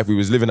that's the life we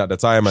was living at the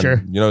time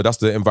and, you know, that's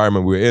the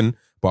environment we were in.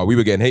 But we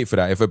were getting hate for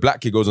that. If a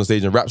black kid goes on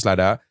stage and raps like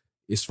that,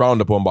 it's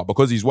frowned upon. But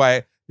because he's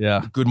white,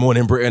 Good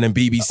Morning Britain and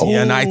BBC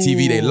and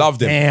ITV, they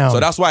loved him. Damn. So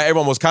that's why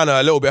everyone was kind of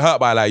a little bit hurt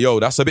by like, yo,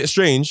 that's a bit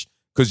strange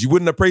because you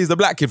wouldn't have praised the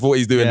black kid for what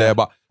he's doing there.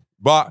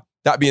 But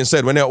that being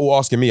said, when they're all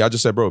asking me, I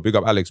just said, bro, big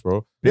up Alex,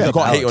 bro. You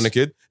can't hate on the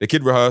kid. The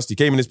kid rehearsed. He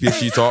came in his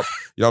PSG top.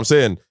 You know what I'm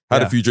saying?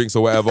 Had a few drinks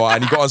or whatever.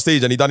 And he got on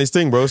stage and he done his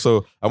thing, bro.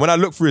 So, and when I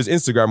looked through his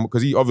Instagram,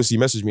 because he obviously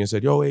messaged me and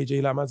said, yo,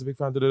 AJ, like, man's a big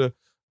fan. Da-da-da.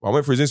 I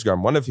went through his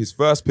Instagram. One of his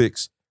first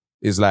pics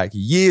is like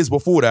years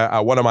before that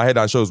at one of my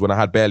headline shows when I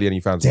had barely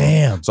any fans.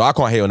 Damn. So I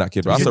can't hate on that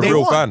kid, bro. That's a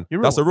real fan.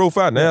 That's a real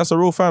fan. Yeah, that's a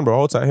real fan, bro.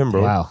 Hold tight him,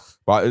 bro. Wow.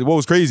 But what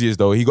was crazy is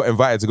though, he got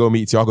invited to go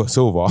meet Thiago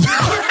Silva.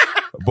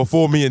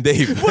 Before me and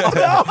Dave.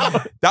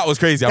 That was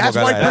crazy. I'm not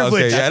gonna lie. That was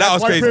crazy. That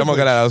was crazy. I'm not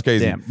gonna lie. That was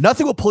crazy. Damn.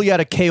 Nothing will pull you out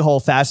of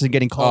K-hole faster than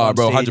getting called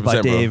on stage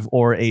by Dave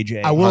or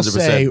AJ. I will 100%.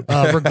 Say,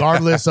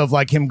 regardless of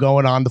like him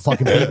going on the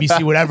fucking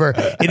BBC, whatever,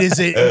 it is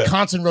a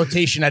constant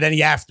rotation at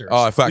any after.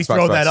 Oh, facts, we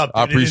throw that up.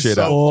 I appreciate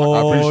that.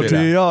 I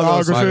appreciate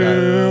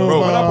that.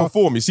 Bro, when I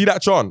perform, you see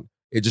that chant?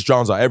 It just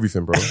drowns out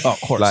everything, bro. Oh,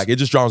 of course. Like, it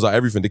just drowns out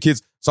everything. The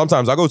kids,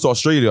 sometimes I go to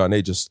Australia and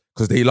they just,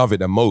 because they love it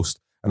the most.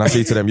 And I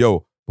say to them,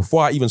 yo,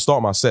 before I even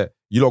start my set,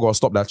 you lot gotta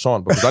stop that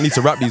chant because I need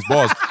to rap these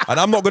bars. And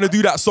I'm not gonna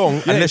do that song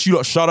unless you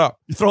lot shut up.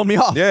 You throw me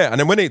off. Yeah, and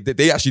then when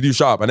they actually do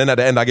shut up, and then at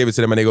the end I give it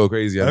to them and they go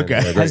crazy.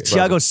 Okay. Has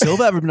Thiago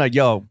Silva ever been like,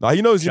 yo? Nah,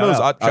 he knows.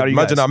 I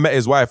imagine I met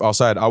his wife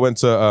outside. I went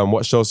to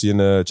watch Chelsea in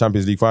the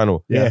Champions League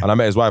final. Yeah. And I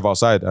met his wife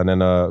outside. And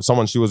then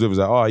someone she was with was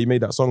like, oh, he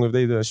made that song with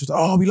Dave. She was like,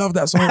 oh, we love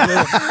that song. I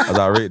was like,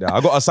 I rate that. I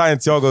got a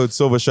signed Thiago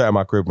Silva shirt in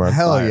my crib, man.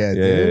 Hell yeah,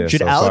 dude.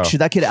 Should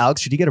that kid Alex,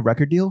 should he get a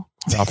record deal?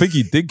 I think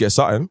he did get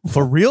something.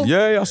 For real?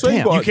 Yeah, I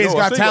swear UK's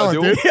got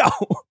talent, dude.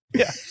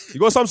 Yeah. You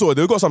got some sort of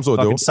deal.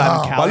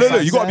 But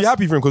look, you got to be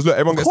happy for him because look,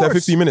 everyone gets their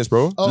 15 minutes,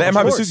 bro. Let him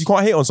have his 50. You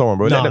can't hate on someone,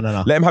 bro.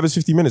 Let him have his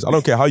 50 minutes. I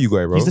don't care how you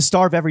go, bro. He's the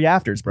star of every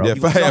afters, bro. Yeah,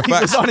 he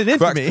was on it in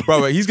for me.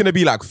 Bro, he's going to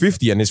be like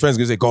 50 and his friends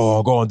going to say,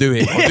 go on, do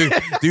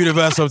it. Do the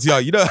verse of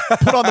Thiago. You know?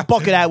 Put on the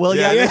bucket hat, will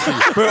you?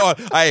 Put it on.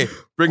 Hey,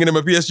 bringing him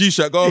a PSG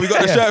shirt. Go on, we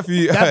got the shirt for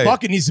you. That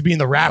bucket needs to be in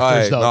the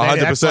rafters, though.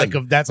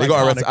 100%. That's like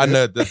and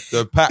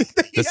the pack,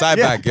 the side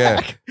bag,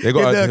 yeah. They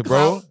got a,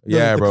 bro.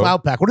 Yeah, bro. The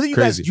cloud pack. What do you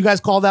guys, do you guys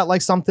call that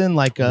like something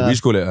like? We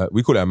call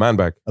it a man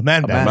bag. A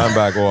man bag. A man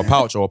bag or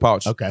a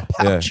pouch. Okay.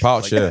 Yeah,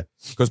 pouch, yeah.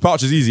 Because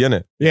pouch is easy, isn't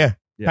it? Yeah.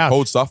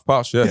 Hold stuff,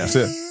 pouch, that's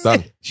it.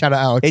 Done. Shout out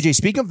Alex. AJ,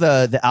 speak of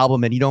the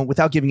album and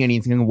without giving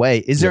anything away,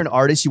 is there an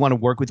artist you want to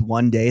work with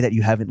one day that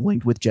you haven't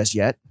linked with just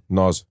yet?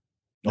 Nas?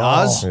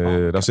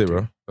 Yeah, that's it,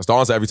 bro. That's the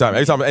answer every time.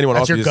 Every time anyone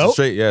asks me this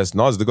straight, yes,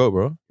 Nas is the GOAT,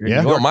 bro.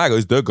 Yeah. Not my GOAT,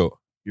 he's the GOAT.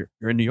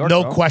 You're in New York,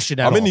 no question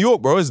at all. I'm in New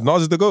York, bro. Nas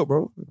is the GOAT,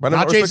 bro. Man,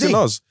 not Jay-Z.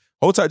 Nas.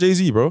 Hold tight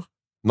Jay-Z, bro.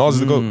 Nas is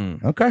the GOAT.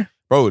 Okay.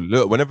 Bro,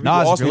 look, whenever people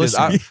ask me this,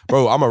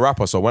 bro, I'm a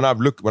rapper, so when I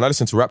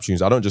listen to rap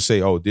tunes, I don't just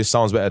say, oh, this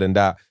sounds better than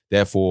that,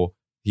 therefore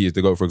he is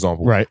the GOAT, for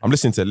example. Right. I'm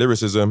listening to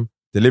lyricism,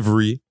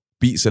 delivery,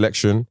 beat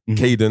selection,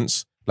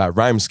 cadence, like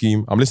rhyme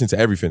scheme. I'm listening to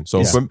everything.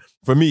 So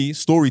for me,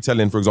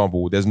 storytelling, for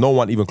example, there's no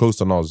one even close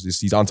to Nas.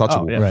 He's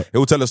untouchable. Oh, yeah. Right.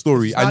 He'll tell a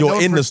story and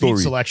you're in the story.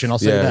 Beat selection, I'll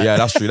say that. Yeah,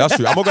 that's true.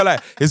 I'm not gonna lie.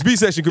 His beat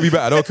selection could be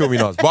better. Don't kill me,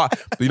 Nas. But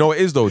you know what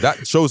it is though?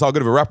 That shows how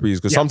good of a rapper he is.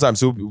 Because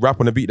sometimes he'll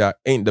rap on a beat that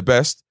ain't the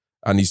best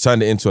and he's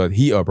turned it into a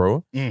heater,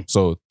 bro.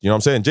 So, you know what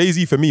I'm saying?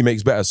 Jay-Z for me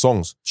makes better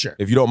songs. Sure.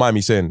 If you don't mind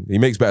me saying, he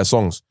makes better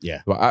songs.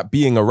 Yeah. But at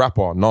being a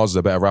rapper, Nas is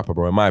a better rapper,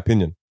 bro, in my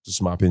opinion.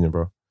 Just my opinion,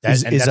 bro.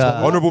 That's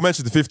honorable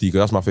mention to 50, because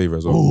that's my favorite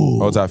as well.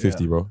 I was at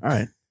 50, bro. All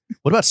right.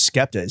 What about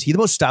Skepta? Is he the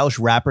most stylish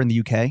rapper in the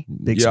UK?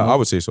 Big Smoke? I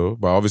would say so.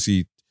 But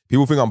obviously,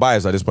 people think I'm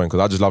biased at this point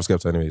because I just love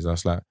Skepta anyways.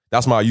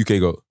 That's my UK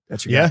GOAT.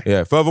 That's your guy.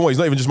 Yeah. Furthermore, he's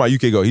not even just my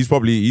UK GOAT.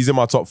 He's in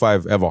my top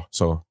 5 ever.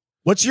 So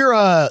What's your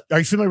are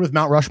you familiar with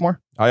Mount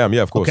Rushmore? I am,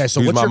 yeah, of course. Okay,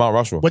 so who's what's your Mount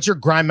Rushmore? What's your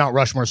grime Mount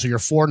Rushmore? So you're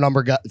four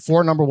number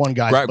one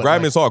guys.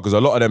 Grime is hard because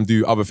a lot of them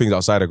do other things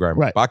outside of grime.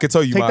 Right. But I can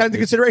tell you, take that into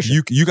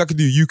consideration. You guys can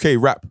do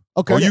UK rap.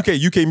 Okay. Or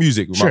UK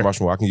music with Sure. Mount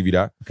Rushmore. I can give you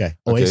that. Okay.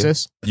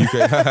 Oasis.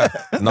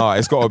 UK. Nah,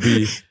 it's got to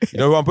be. You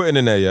know who I'm putting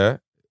in there? Yeah,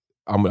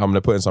 I'm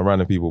gonna put in some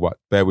random people, but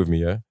bear with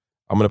me. Yeah,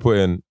 I'm gonna put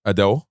in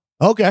Adele.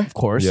 Okay. Of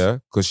course. Yeah,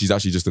 because she's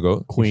actually just a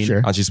goat. Queen.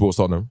 Sure. And she supports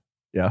Tottenham.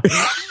 Yeah.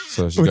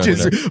 So she's Which going in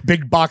is there.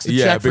 big box to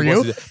check for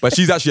you. But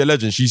she's actually a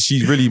legend.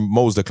 She really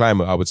molds the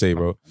climate, I would say,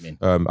 bro.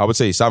 I would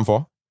say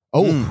Sampha.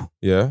 Oh.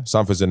 Yeah,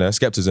 Sampha's in there.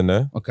 Skepta's in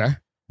there. Okay.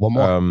 One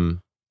more.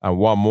 And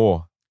one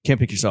more. Can't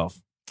pick yourself.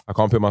 I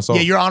can't pick myself.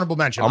 Yeah, you're honorable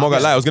mention. I'm not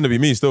gonna lie, it was gonna be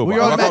me still.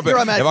 Well, But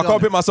if I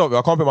can't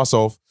pick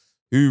myself,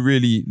 who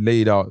really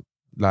laid out?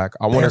 Like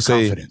I want to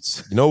say,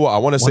 confidence. you know what? I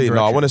want to say.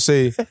 No, I want to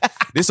say.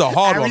 This is a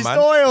hard one, man.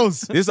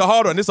 Styles. This is a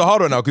hard one. This is a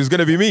hard one now because it's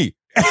gonna be me.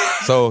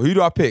 So who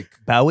do I pick?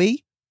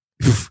 Bowie.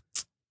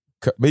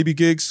 Maybe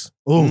Gigs.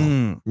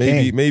 Ooh.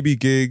 Maybe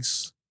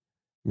Gigs.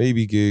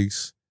 Maybe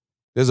Gigs.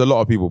 There's a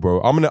lot of people,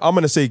 bro. I'm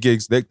gonna say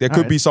Gigs. There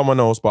could be someone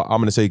else, but I'm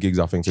gonna say Gigs.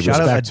 I think.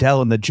 Shout out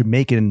Adele and the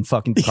Jamaican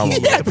fucking. Come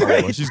on,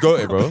 bro. She's got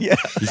it, bro. Yeah.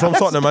 She's from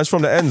Tottenham, man. She's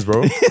from the ends,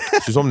 bro.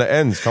 She's from the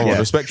ends. Come on,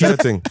 respect to the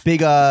thing.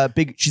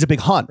 Big. She's a big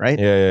hunt, right?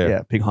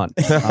 Yeah. Big hunt.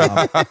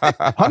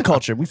 Hunt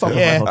culture. We fuck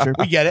with hunt culture.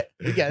 We get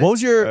it. What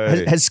was your?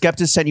 Has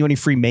Skepta sent you any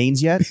free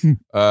mains yet?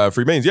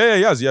 Free mains.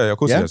 Yeah. Of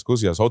course he has. Of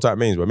course he has. Whole time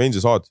mains, but mains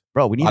is hard.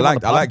 Bro, we need. I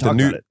like the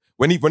new.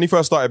 When he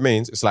first started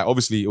mains, it's like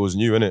obviously it was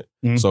new, innit?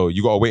 So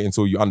you gotta wait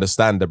until you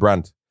understand the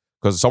brand.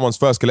 Because someone's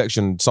first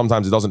collection,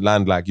 sometimes it doesn't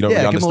land like you don't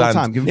really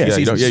understand. Give him time.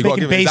 You got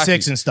to give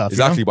basics and stuff.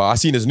 Exactly, you know? but I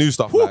seen his new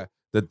stuff like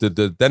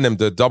the denim,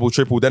 the double,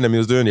 triple denim he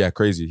was doing. Yeah,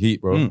 crazy heat,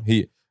 bro.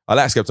 Heat. I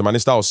like Skepta, man.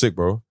 His style's sick,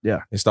 bro.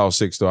 Yeah, his style's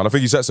sick still, and I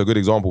think he sets a good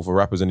example for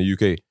rappers in the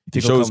UK.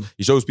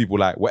 He shows people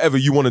like whatever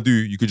you want to do,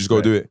 you could just go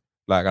do it.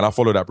 Like, and I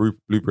follow that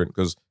blueprint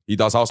because he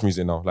does house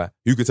music now. Like,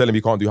 who could tell him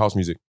he can't do house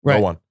music? Right.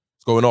 No one.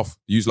 It's going off.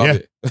 You love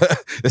it.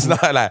 It's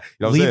not like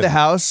you know leave the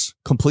house,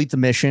 complete the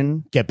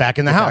mission, get back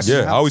in the house.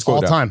 Yeah, I always quote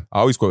all that. Time. I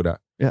always quote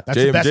that. Yeah, that's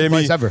the best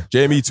advice ever.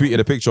 Jamie tweeted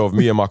a picture of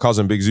me and my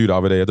cousin Big Zoo the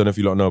other day. I don't know if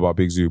you lot know about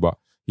Big Zoo, but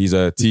he's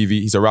a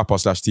rapper /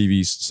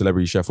 TV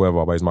celebrity chef,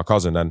 whatever. But he's my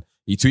cousin, and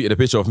he tweeted a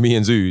picture of me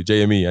and Zoo,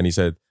 JME, and he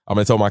said, "I'm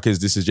gonna tell my kids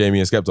this is Jamie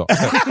and Skepta."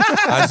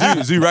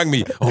 And Zoo rang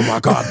me. Oh my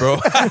god, bro!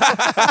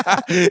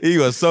 He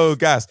was so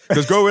gassed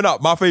because growing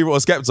up, my favorite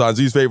was Skepta and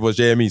Zoo's favorite was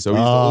JME. So we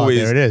used to always,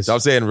 there it is. I'm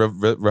saying,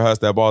 rehearse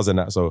their bars and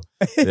that. So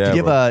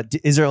yeah,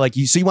 is there like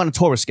so you want to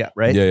tour with Skep,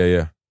 right?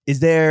 Yeah. Is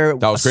there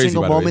a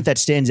single moment that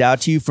stands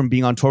out to you from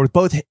being on tour with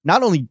both,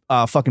 not only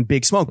fucking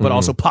Big Smoke, but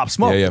also Pop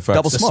Smoke? Yeah,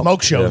 double the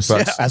smoke shows,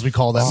 as we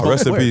call them.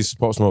 Rest in peace,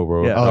 Pop Smoke,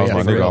 bro. Yeah. That was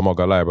my nigga. I'm not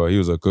gonna lie, bro. He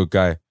was a good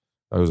guy.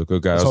 That was a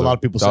good guy. That's what a lot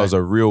of people say. That was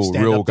a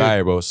real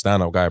guy, bro.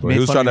 Stand-up guy, bro. He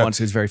was trying to.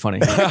 He was very funny.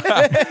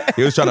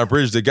 He was trying to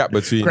bridge the gap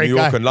between New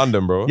York and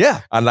London, bro.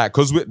 Yeah, and like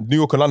because New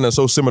York and London are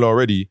so similar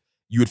already,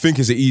 you would think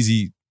it's an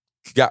easy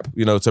gap,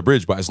 to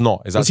bridge, but it's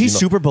not. It's was he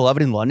super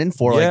beloved in London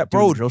for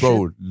bro,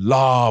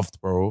 loved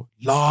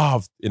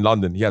in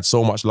London. He had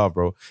so much love,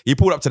 bro. He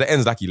pulled up to the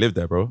ends like he lived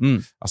there, bro.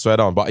 I swear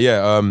down. But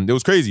yeah, it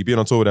was crazy being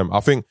on tour with them.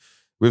 I think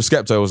with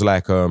Skepta, it was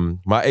like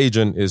my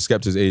agent is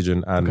Skepta's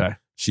agent, and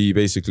she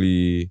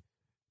basically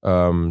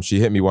she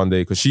hit me one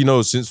day because she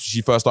knows since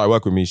she first started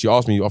working with me. She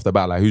asked me off the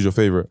bat like, "Who's your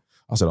favorite?"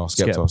 I said, "Oh,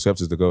 Skepta.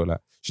 Skepta's the goat." Like,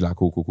 she's like,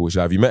 "Cool." She's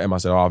like, "Have you met him?" I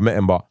said, "Oh, I've met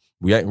him, but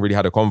we ain't really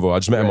had a convo. I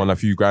just met him on a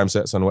few grime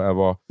sets and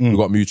whatever. We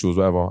got mutuals,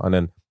 whatever." And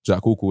then she's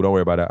like, cool, don't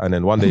worry about that. And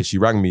then one day she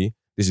rang me,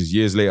 this is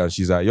years later, and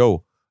she's like,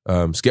 "Yo,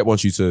 Skep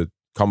wants you to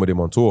come with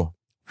him on tour."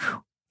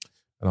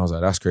 And I was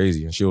like, "That's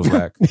crazy." And she was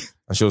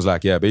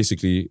like, "Yeah,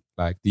 basically,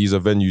 like these are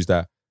venues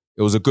that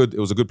it was a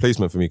good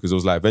placement for me because it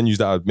was like venues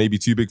that are maybe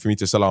too big for me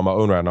to sell out on my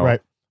own right now.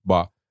 Right.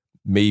 But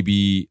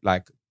maybe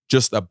like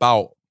just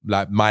about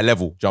like my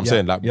level. Do you know what I'm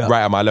saying? Like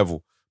right at my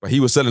level. But he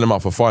was selling them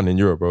out for fun in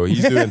Europe, bro.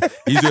 He's doing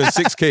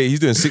 6K. He's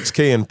doing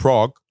 6K in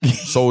Prague,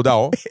 sold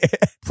out.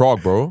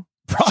 Prague, bro.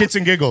 Shits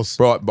and giggles.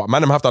 Bro, but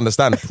man, have to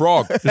understand,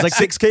 Prague. There's like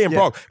 6K in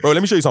Prague. Bro,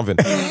 let me show you something.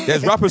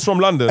 There's rappers from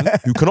London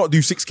who cannot do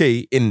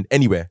 6K in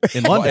anywhere.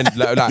 In London?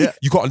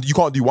 You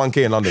can't do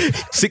 1K in London.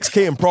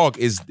 6K in Prague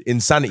is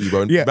insanity,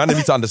 bro. Yeah. Man,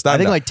 need to understand I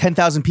think like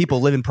 10,000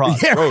 people live in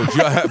Prague. Yeah. Bro, do you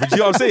know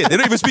what I'm saying? They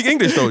don't even speak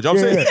English, though. Do you know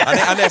what I'm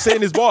saying? And they're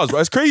saying his bars, bro.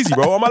 It's crazy,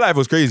 bro. All my life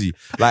was crazy.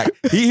 Like,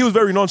 he was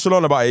very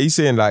nonchalant about it. He's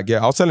saying like,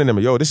 I was telling him,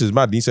 "Yo, this is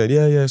mad." And he said,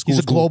 yeah, it's cool. He's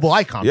a global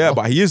icon. Yeah,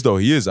 bro. But he is, though.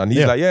 He is. And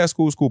he's like, yeah, it's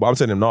cool. But I'm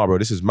telling him, "Nah, bro,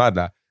 this is mad.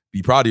 Like,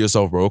 be proud of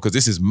yourself, bro, because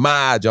this is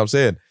mad." You know what I'm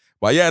saying?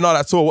 But yeah, no,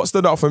 that tour, what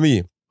stood out for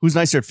me? Who's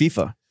nicer at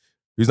FIFA?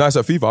 Who's nice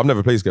at FIFA? I've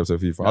never played Skepta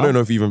at FIFA. No. I don't know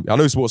if I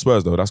know he supports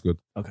Spurs though, that's good.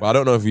 Okay. But I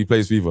don't know if he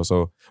plays FIFA.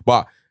 So,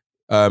 but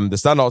the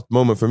standout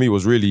moment for me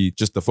was really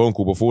just the phone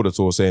call before the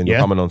tour saying you're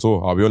coming on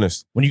tour. I'll be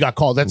honest. When you got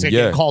called, that's it,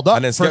 getting called up.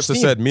 And then Skepta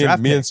said, me and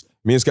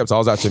Skepta, I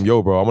was like to him,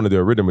 "Yo, bro, I want to do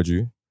a rhythm with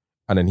you."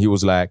 And then he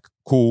was like,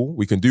 "Cool,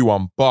 we can do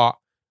one, but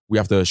we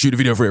have to shoot a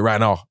video for it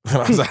right now." And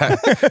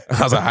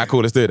I was like,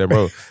 "Cool, let's do it then,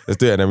 bro. Let's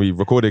do it." And then we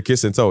recorded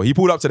Kiss and Tell. He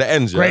pulled up to the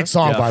ends, Great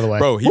song, by the way.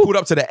 Bro, he pulled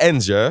up to the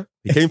ends, yeah.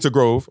 He came to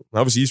Grove.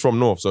 Obviously, he's from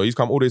North, so he's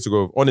come all the way to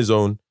Grove on his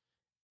own.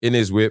 in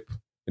his whip,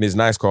 in his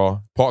nice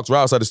car, parks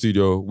right outside the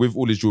studio with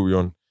all his jewelry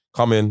on,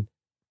 come in,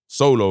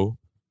 solo,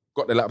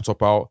 got the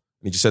laptop out,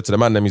 and he just said to the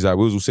man, he's like,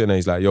 we was all sitting there,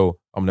 he's like, yo,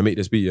 I'm gonna make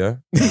this beat, yeah?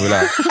 And we're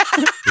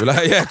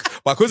like, yeah.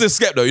 But because it's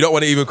Skep though, you don't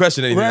want to even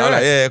question anything. Right. I'm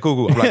like, yeah,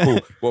 cool. I'm like, cool.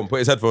 Boom, put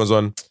his headphones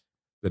on.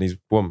 Then he's,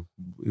 boom,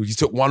 he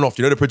took one off.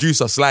 You know the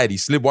producer slide, he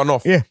slid one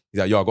off. Yeah. He's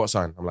like, yo, I got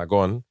something. I'm like, go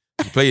on.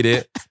 He played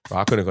it, but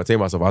I couldn't contain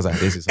myself. I was like,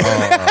 this is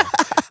hard.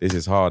 This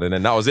is hard. And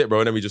then that was it, bro.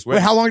 And then we just went.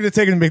 Wait, how long did it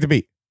take him to make the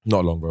beat?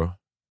 Not long, bro.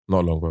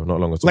 Not long at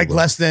all. Like bro.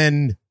 less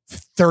than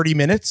 30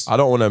 minutes? I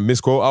don't want to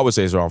misquote. I would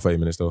say it's around 30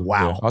 minutes though.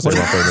 Wow. Yeah, I'll say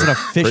around 30 minutes. He's an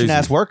efficient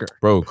ass worker.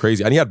 Bro,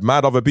 crazy. And he had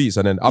mad other beats.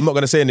 And then I'm not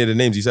going to say any of the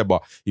names he said,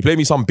 but he played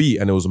me some beat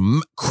and it was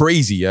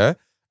crazy, yeah? And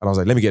I was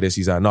like, let me get this.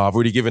 He's like, no, I've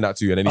already given that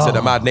to you. And then he said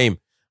a mad name.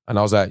 And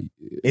I was like,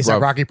 is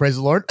that Rocky Praise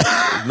the Lord?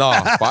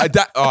 Nah, but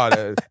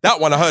that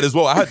one I heard as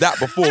well. I heard that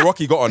before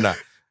Rocky got on that.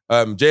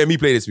 JME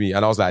played it to me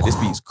and I was like, this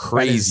beat's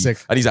crazy.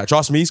 And he's like,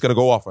 trust me, it's going to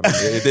go off. And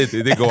it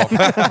did go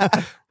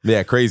off.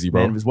 Yeah, crazy,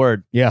 bro. Man of his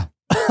word. Yeah.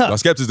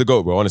 Skepta is the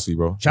GOAT, bro, honestly,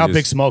 bro. Shout out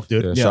Big Smoke,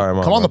 dude. Yeah. Shout him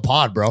out, come on the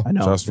pod, bro. I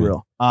know, for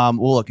real.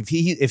 Well, look, if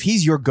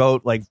he's your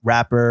GOAT, like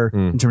rapper,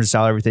 in terms of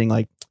style, everything,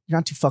 like, you're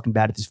not too fucking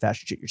bad at this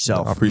fashion shit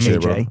yourself. I appreciate AJ.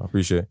 it, bro. I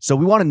appreciate it. So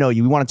we want to know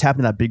you. We want to tap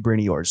into that big brain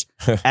of yours.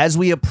 As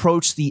we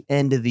approach the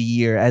end of the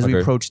year, as we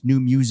approach new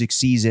music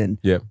season,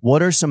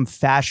 what are some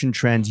fashion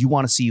trends you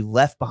want to see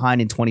left behind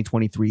in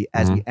 2023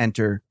 as we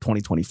enter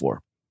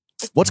 2024?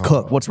 What's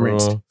cooked? What's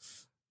rinsed?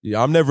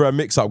 Yeah, I'm never a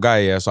mix-up guy,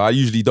 yeah, so I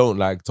usually don't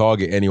like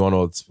target anyone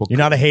or... You're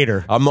not a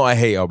hater. I'm not a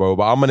hater, bro,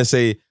 but I'm going to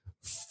say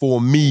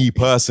for me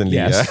personally,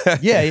 yeah?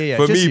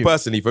 For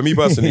me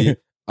personally,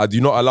 I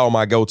do not allow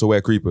my girl to wear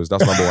creepers.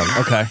 That's number one.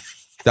 Okay.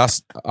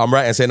 I'm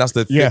right in saying that's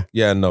the thing.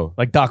 Yeah, no.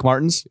 Like Doc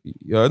Martens?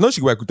 No,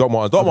 she can wear Doc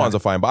Martens. Doc Martens are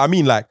fine, but I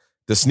mean like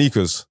the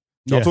sneakers.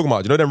 You know what I'm talking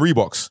about? You know them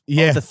Reeboks?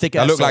 Yeah. The thick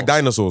that look like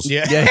dinosaurs.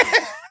 Yeah.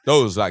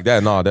 Those like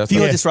that, nah.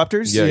 Fila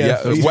Disruptors?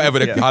 Yeah. Whatever.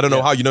 I don't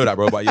know how you know that,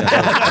 bro, but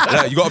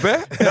yeah. You got a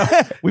pair? No.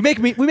 We make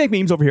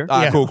memes over here.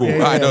 Cool.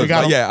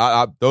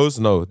 Those,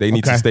 no, they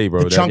need to stay,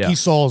 bro. The chunky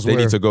soles they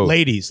need to go.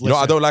 Ladies, you know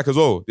what I don't like as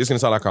well? This is going to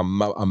sound like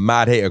I'm a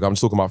mad hater. I'm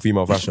just talking about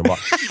female fashion, but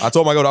I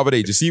told my girl the other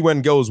day, do you see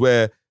when girls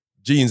wear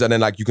jeans and then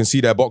like you can see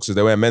their boxers,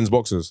 they wear men's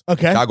boxers?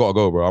 Okay. That gotta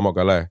go, bro. I'm not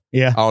gonna lie.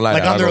 Yeah. I don't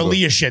like that. Like under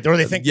Aaliyah shit, or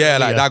they think like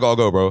that gotta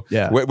go, bro.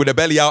 Yeah. With the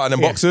belly out and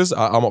then boxers,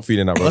 I'm not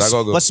feeling that, bro. That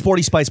gotta go. Less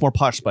sporty spice, more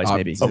posh spice,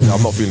 maybe. I'm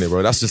not feeling it,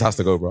 bro. That just has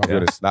to go, bro. I'll be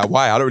honest. Like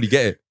why? I don't really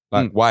get it.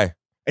 Like why?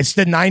 It's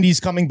the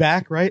 90s coming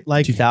back, right?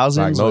 Like 2000s?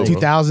 Like, no,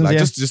 2000s, like,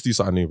 just do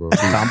something new, bro.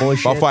 Tomboy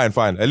shit. But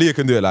fine. Aaliyah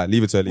can do it, like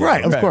leave it to Aaliyah.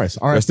 Right, of course.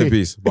 Rest in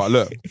peace. But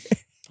look,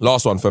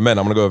 last one for men.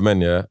 I'm gonna go with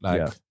men, yeah?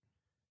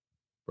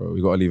 Bro,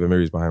 we gotta leave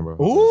Amiris behind,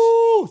 bro.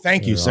 Ooh,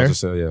 thank you, sir.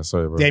 Sorry,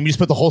 bro. Damn, you just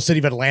put the whole city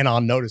of Atlanta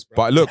on notice, bro.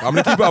 But look, I'm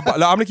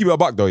gonna keep it a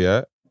buck though,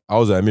 yeah? I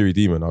was an Amiri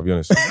demon, I'll be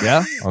honest.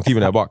 Yeah? I'm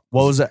keeping it a buck.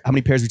 What was that? How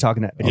many pairs are we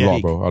talking at? A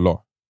lot, bro. A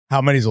lot.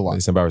 How many's a lot?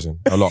 It's embarrassing.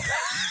 A lot.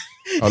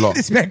 A lot.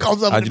 This man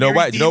calls up. And you know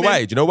why? Do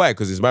you know why?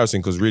 Because it's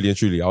embarrassing. Because really and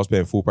truly, I was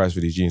paying full price for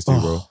these jeans too,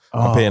 bro.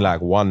 I'm paying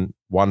like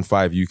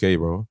 1.15 UK,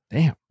 bro.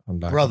 Damn, I'm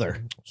like,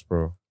 brother,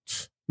 bro.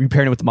 Were you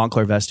pairing it with the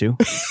Montclair vest too?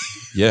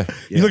 Yeah.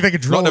 You look like a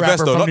drill rapper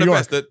vest, though. from Not New the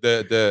York.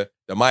 vest.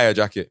 The Maya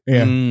jacket.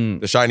 Yeah.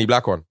 The shiny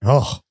black one.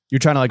 Oh, you're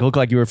trying to like look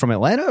like you were from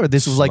Atlanta, or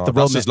this was like the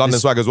real. That's just London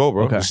swag as well,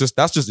 bro. Okay.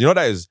 That's just you know what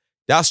that is.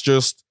 That's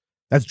drill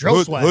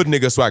swag. Hood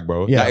nigga swag,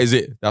 bro. Yeah. That is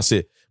it. That's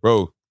it,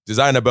 bro.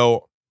 Designer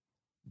belt,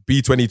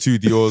 B22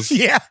 Dior's.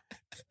 Yeah.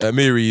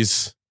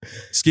 Amiris,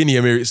 skinny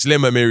Amiris,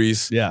 slim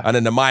Amiris. Yeah. And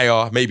then the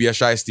Maya, maybe a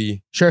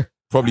shiesty. Sure.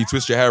 Probably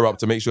twist your hair up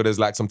to make sure there's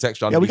like some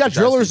texture. Yeah, we got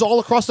drillers all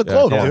across the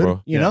globe, dude.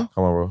 Bro. You know?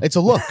 Come on, bro. It's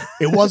a look.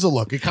 It was a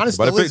look. It kind of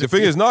still is. The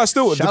thing is, no, it's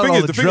still, the thing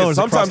is,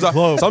 sometimes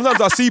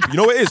I see, you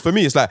know what it is for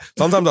me? It's like,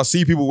 sometimes I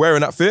see people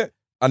wearing that fit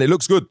and it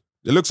looks good.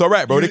 It looks all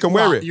right, bro. They can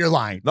wear it. You're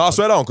lying. No, I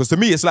swear down. Because to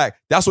me, it's like,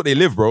 that's what they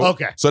live, bro.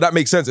 Okay. So that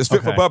makes sense. It's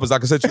fit for purpose,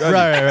 like I said to you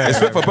earlier. Right. It's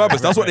fit for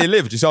purpose. That's what they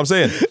live. Do you see what I'm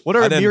saying? What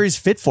are Amiris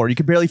fit for? You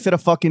could barely fit a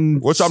fucking...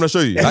 Which I'm going to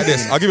show you. Like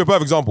this. I'll give you a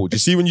perfect example. Do you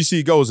see when you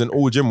see girls in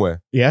all gym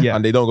wear? Yeah.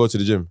 And they don't go to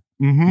the gym?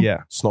 Mm-hmm.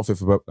 Yeah. It's not fit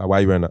for purpose. Like, why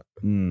are you wearing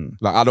that?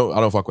 Like, I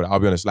don't fuck with it. I'll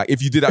be honest. Like,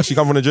 if you did actually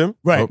come from the gym,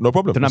 right. no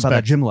problem. They're not about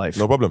that gym life.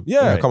 No problem.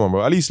 Yeah, come on,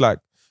 bro. At least like,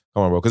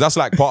 come on, bro. Because that's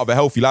like part of a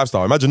healthy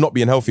lifestyle. Imagine not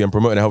being healthy and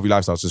promoting a healthy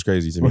lifestyle. It's just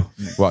crazy to me.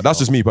 Well, that's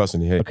just me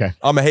personally. Hey, okay.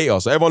 I'm a hater.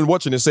 So everyone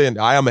watching is saying,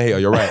 I am a hater.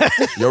 You're right.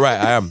 You're right.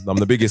 I am. I'm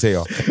the biggest hater.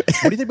 What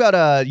do you think about,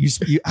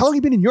 how long have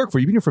you been in New York for?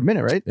 You've been here for a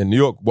minute, right? In New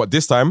York, what,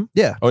 this time?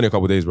 Yeah. Only a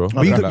couple of days, bro.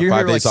 Okay. You're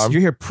 5 days time.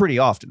 You're here pretty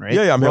often, right?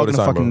 Yeah, I'm here all the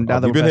time, bro.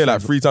 We've been here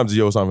like 3 times a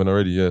year or something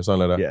already. Yeah,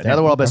 something like that. Yeah, now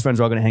that we're all best friends,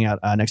 we're all going to hang out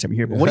next time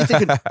you're here. But what do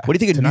you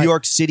think of New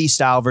York City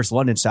style versus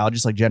London style,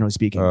 just like generally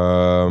speaking?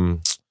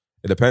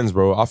 It depends,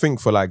 bro. I think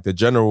for like the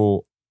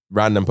general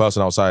random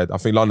person outside, I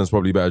think London's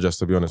probably better, just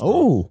to be honest.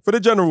 Oh, for the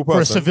general person,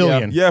 for a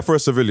civilian, yeah, for a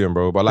civilian,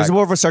 bro. But like, there's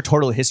more of a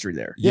sartorial history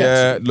there.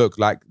 Yeah, look,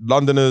 like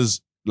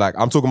Londoners, like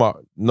I'm talking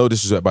about, no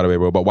disrespect by the way,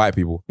 bro, but white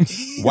people,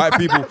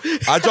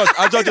 I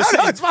judge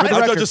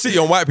a city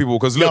on white people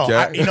because look,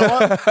 you know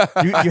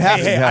what, you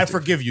have to. I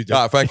forgive you, dude.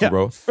 Thank you,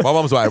 bro. My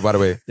mom's white, by the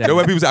way. You know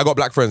when people say I got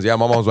black friends, yeah,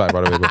 my mom's white,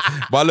 by the way, bro.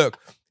 But look,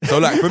 So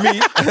like for me,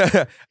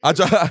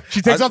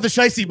 she takes off the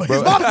shiesty, but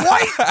his mom's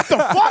white. What the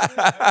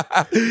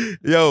fuck?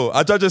 Yo,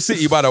 I judge a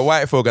city by the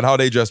white folk and how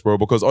they dress, bro.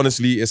 Because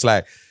honestly, it's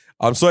like,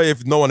 I'm sorry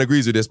if no one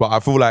agrees with this, but I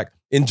feel like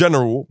in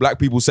general, black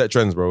people set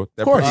trends, bro.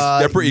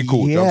 They're pretty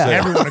cool. You know what I'm saying?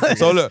 Everyone agrees.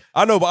 So look,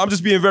 I know, but I'm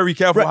just being very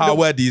careful how I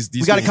wear these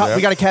we got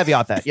to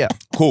caveat that. Yeah.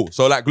 Cool.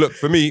 So like, look,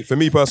 for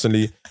me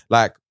personally,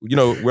 like, you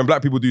know, when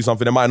black people do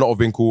something, it might not have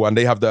been cool and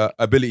they have the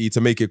ability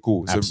to make it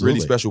cool. It's a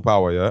really special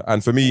power, yeah?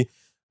 And for me,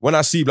 when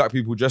I see black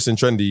people dressing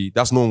trendy,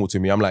 that's normal to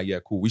me. I'm like, yeah,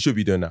 cool. We should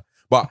be doing that.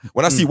 But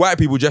when I see white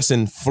people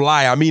dressing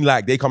fly, I mean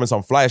like they come in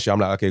some fly shit. I'm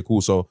like, okay, cool.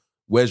 So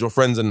where's your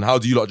friends and how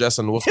do you lot dress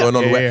and what's going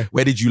on?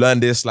 Where did you learn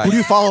this? Like, who do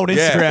you follow on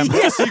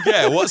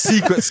Instagram? What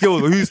secret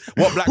skills?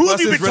 What black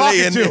person's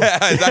relating?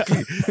 Yeah,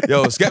 exactly.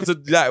 Yo, skeptic.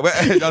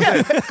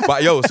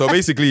 But yo, so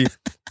basically,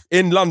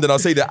 in London, I'll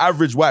say the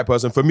average white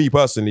person, for me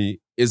personally,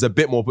 is a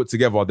bit more put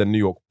together than New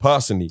York,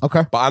 personally.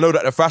 Okay. But I know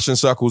that the fashion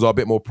circles are a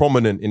bit more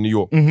prominent in New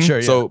York. Mm-hmm. Sure,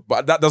 yeah. So,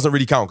 but that doesn't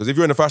really count, because if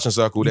you're in a fashion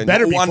circle, then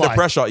you're under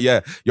pressure. Yeah,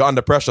 you're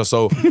under pressure.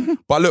 So,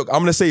 but look, I'm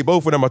going to say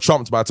both of them are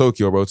trumped by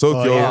Tokyo, bro.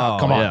 Tokyo,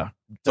 come on. Yeah.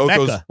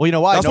 Tokyo's, well, you know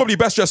why? That's probably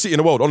best dressed city in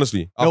the world,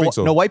 honestly. I think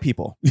so. No white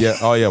people. Yeah.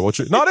 Oh, yeah. Well,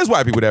 true. No, there's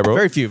white people there, bro.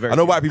 Very few. I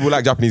know white people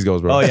like Japanese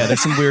girls, bro. Oh, yeah. There's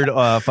some weird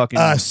fucking...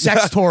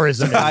 sex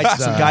tourism.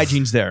 some guy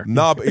jeans there.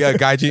 No, but yeah,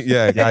 guy jeans.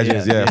 Yeah, guy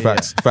jeans. Yeah,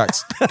 facts.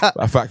 Fact.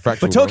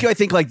 But Tokyo, I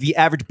think, like, the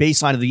average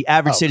baseline of the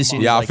average citizen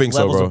yeah, is, I think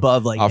so, bro.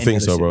 Above, like, I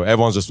think so, bro.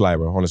 Everyone's just fly,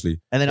 bro,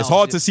 honestly. And then it's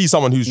hard to see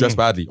someone who's dressed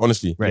badly,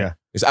 honestly. Right. Yeah.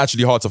 It's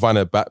actually hard to find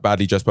a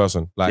badly dressed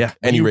person. Like,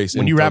 any race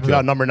when you rap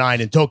about number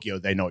 9 in Tokyo,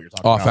 they know what you're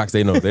talking about. Oh, facts.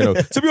 They know.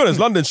 To be honest,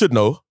 London should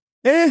know.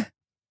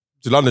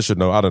 London should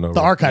know. I don't know.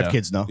 The archive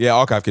kids know. Yeah,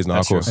 archive kids know,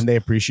 of course. And they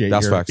appreciate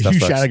that's your, facts. That's you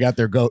facts. shouting out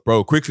their goat.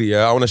 Bro, quickly,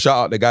 yeah. I want to shout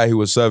out the guy who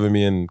was serving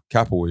me in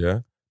Capel,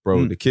 yeah.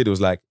 Bro, the kid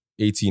was like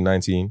 18,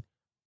 19.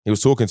 He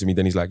was talking to me.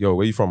 Then he's like, yo,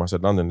 where you from? I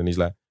said, London. And he's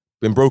like,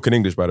 in broken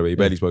English, by the way. He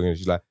barely spoke English.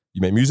 He's like,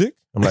 you make music?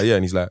 I'm like, yeah.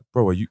 And he's like,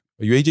 bro, are you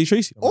AJ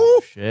Tracey?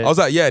 Oh, shit. I was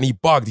like, yeah. And he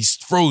bugged. He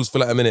froze for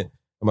like a minute.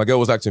 And my girl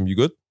was like to him, you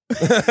good?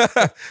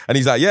 And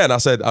he's like, yeah. And I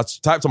said, I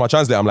typed on my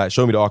translator, I'm like,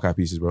 show me the archive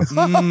pieces, bro.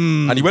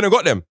 And he went and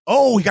got them.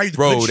 Oh, he got you the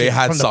bro, they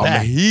had some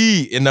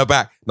heat in the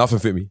back. Nothing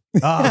fit me.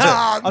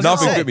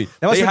 Nothing fit me.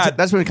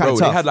 That's when it kind of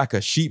tough. They had like a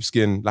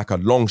sheepskin, like a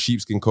long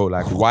sheepskin coat,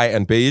 like white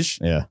and beige.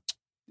 Yeah.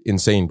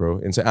 Insane, bro.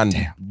 Insane. And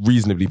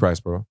reasonably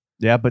priced, bro.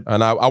 Yeah, but...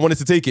 And I wanted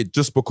to take it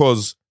just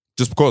because.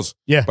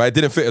 Yeah. But it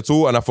didn't fit at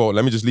all. And I thought,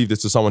 let me just leave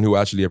this to someone who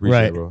actually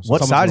appreciates it, bro. So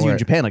what size are you in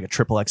Japan? Like a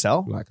triple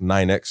XL? Like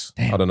 9X.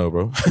 Damn. I don't know,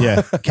 bro.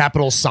 Yeah.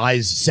 Capital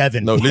size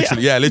 7. No,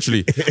 literally. Yeah,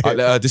 literally.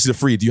 This is a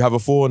 3. Do you have a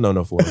 4?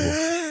 No, 4. Do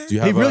you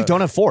have they really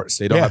don't have 4s.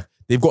 They don't have.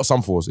 They've got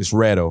some 4s. It's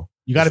rare, though.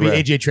 You got to be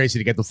AJ Tracey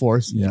to get the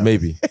 4s. Yeah.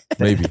 Maybe.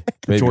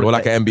 Or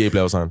like an NBA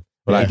player or something.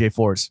 Or like AJ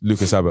 4s.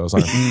 Lucas Abbott or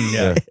something.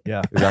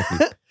 Yeah.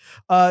 Exactly.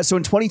 So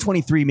in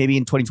 2023, maybe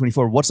in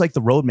 2024, what's like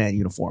the Roadman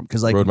uniform?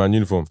 Because like Roadman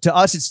uniform. To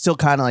us, it's still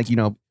kind of like, you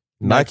know,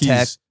 Nike's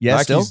tech.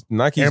 Yeah,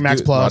 Nike's Air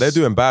Max Plus. No, they're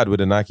doing bad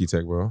with the Nike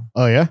tech, bro.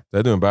 Oh yeah,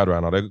 they're doing bad right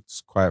now. They're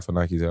quiet for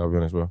Nike tech. I'll be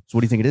honest, bro. So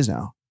what do you think it is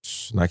now?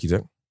 Nike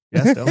tech.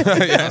 Yeah, still.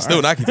 Yeah,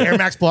 still Nike tech. Air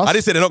Max Plus. I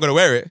didn't say they're not gonna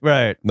wear it.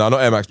 Right. No, not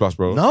Air Max Plus,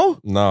 bro.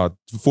 No.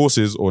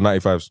 Forces or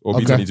 95s or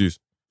B22s.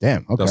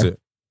 Damn. Okay. That's it.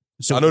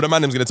 So I know the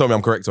man is gonna tell me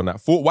I'm correct on that.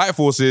 White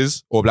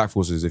Forces or black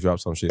Forces if you have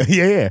some shit.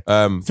 Yeah.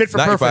 Fit for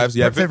 95s. Purpose.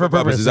 Yeah, fit for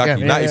purpose.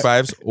 Exactly.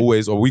 95s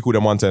always, or we call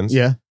them 110s.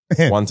 Yeah.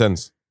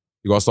 110s.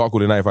 You gotta start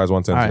calling 95s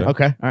 110s. All right, yeah?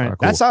 okay. All right.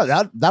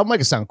 Cool. That'll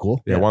make it sound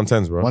cool. Yeah,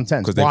 110s, bro.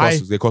 110s.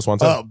 Because they cost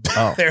 110.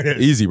 Oh, there it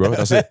is. Easy, bro.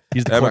 That's it.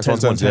 He's the Air Max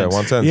 110s. Yeah,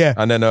 110s. Yeah.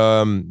 And then,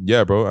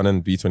 bro. And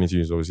then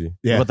B22s, obviously.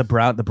 Yeah. What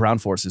about the brown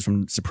forces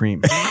from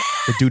Supreme?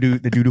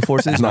 the doo-doo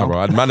forces? Nah,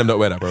 bro. Man, them don't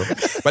wear that, bro.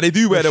 But they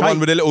do wear the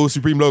one with the little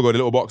Supreme logo, the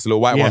little box, the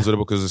little white ones,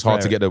 because it's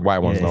hard to get the white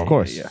ones now. Of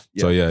course. Yeah.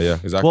 So, yeah,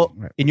 exactly. Well,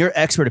 in your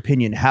expert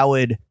opinion, how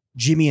would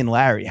Jimmy and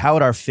Larry, how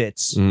would our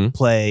fits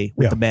play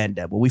with the man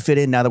deb? Will we fit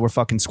in now that we're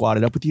fucking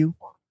squatted up with you?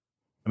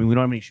 I mean, we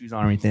don't have any shoes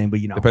on or anything, but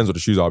you know. Depends what the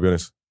shoes are, I'll be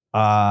honest.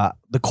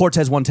 The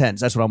Cortez 110s,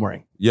 that's what I'm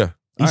wearing. Yeah.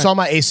 You saw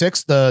my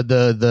A6,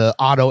 the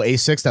Auto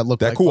A6 that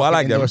looked They're like cool. I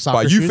like them.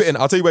 But you fit in,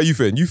 I'll tell you where you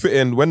fit in. You fit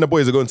in when the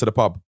boys are going to the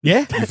pub. Yeah.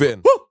 You fit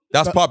in.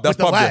 That's pub. That's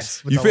pub.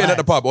 You fit in at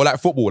the pub or like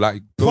football.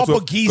 Like go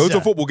to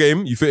a football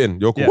game, you fit in.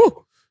 You're cool.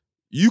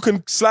 Yeah. You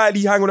can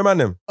slightly hang with a man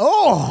them.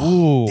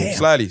 Oh.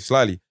 Slightly.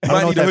 You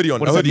might need a hoodie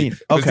on. A hoodie.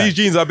 Because these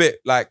jeans are a bit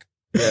like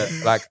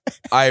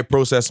I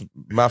process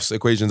maths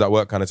equations at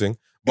work kind of thing.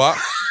 But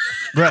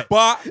right.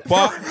 But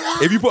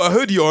if you put a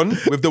hoodie on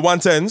with the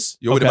 110s,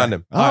 you're with the man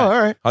them. Oh, all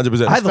right.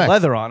 100%. I had the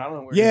leather on. I don't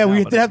know where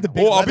we did have the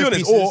big Or I'll be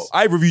honest, or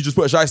either of you just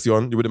put a shiesty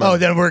on, you're with the man. Oh,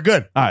 then we're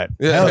good. All right.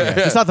 Yeah.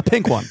 It's not the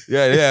pink one.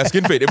 Yeah,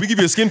 skin fade. If we give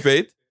you a skin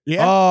fade,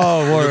 yeah.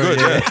 Oh, word. You're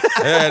good,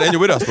 yeah, then you're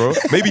with us, bro.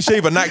 Maybe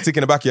shave a Nike tick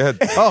in the back of your head.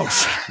 Oh,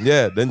 shit.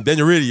 Yeah, then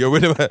you're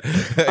with the man.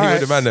 You're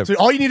with the man then. So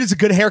all you need is a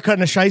good haircut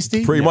and a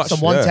shiesty. Pretty much. Some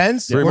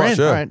 110s. Pretty much,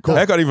 yeah. All right, cool.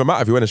 Haircut don't even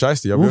matter if you're wearing a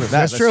shiesty.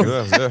 That's true.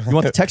 You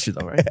want the texture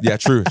though, right? Yeah,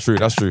 true.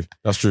 That's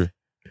true.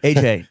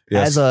 AJ,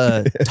 as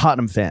a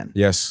Tottenham fan,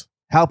 yes.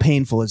 how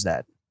painful is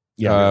that?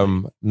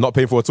 Not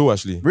painful at all,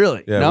 actually.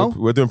 Really? Yeah, no?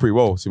 we're doing pretty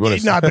well, to be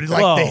honest. No, but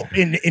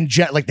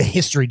like like the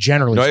history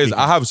generally. No, it is.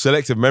 I have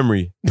selective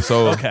memory.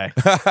 So okay.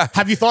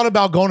 Have you thought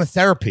about going to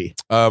therapy?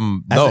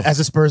 No. As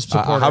a Spurs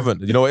supporter? I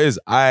haven't. You know what it is?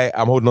 I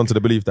am holding on to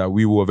the belief that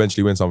we will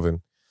eventually win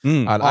something.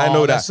 And I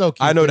know that. So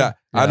cute, I know that.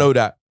 I know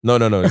that. No.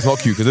 It's not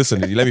cute because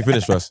listen, let me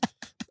finish first.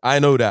 I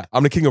know that.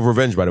 I'm the king of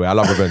revenge, by the way. I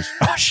love revenge.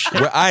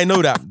 I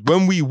know that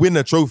when we win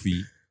a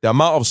trophy, the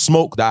amount of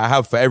smoke that I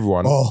have for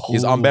everyone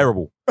is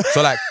unbearable.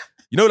 So like,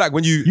 you know, like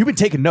when you've been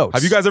taking notes.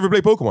 Have you guys ever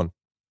played Pokemon?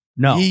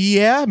 No.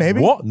 Yeah,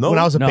 maybe. What? No. When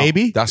I was a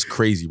baby? That's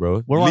crazy,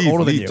 bro. We're a lot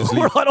older than you.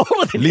 We're a lot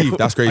older than you. Leave.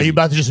 That's crazy. Are you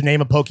about to just name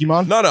a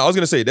Pokemon? No. I was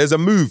going to say, there's a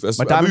move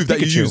that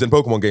you use in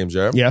Pokemon games,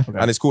 yeah? Yeah. Okay.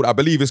 And it's called, I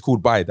believe it's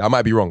called Bide. I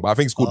might be wrong, but I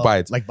think it's called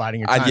Bide. Like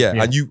biding your time.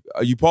 And you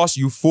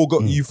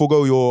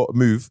forgo your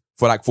move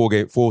for like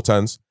 4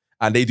 turns,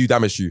 and they do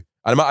damage to you.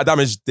 And the amount of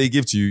damage they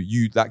give to you,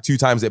 you like 2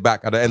 times it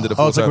back at the end of the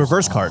 4 turns. It's like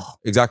reverse card.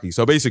 Exactly.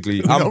 So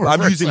basically,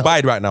 I'm using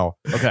Bide right now.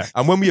 Okay.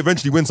 And when we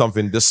eventually win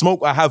something, the smoke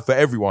I have for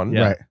everyone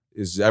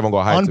is everyone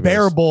got to hide.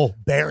 Unbearable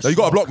bear. No, you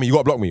got to block me. You got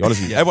to block me.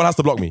 Honestly, everyone has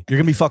to block me. You're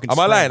gonna be fucking. Am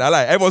I lying? I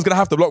lie. Everyone's gonna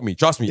have to block me.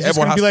 Trust me.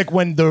 Everyone gonna be like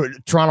when the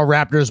Toronto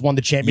Raptors won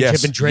the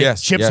championship and Drake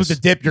chips with the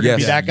dip. You're gonna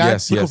be that guy.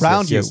 Look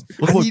around you.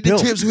 I need the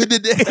chips with the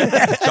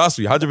dip. Trust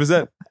me,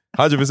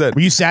 100%.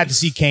 Were you sad to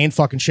see Kane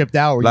fucking shipped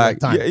out? Or like,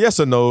 yes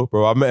and no,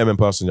 bro. I met him in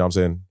person. You know what I'm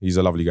saying? He's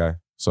a lovely guy.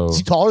 So is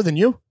he taller than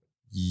you?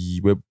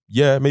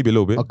 Yeah, maybe a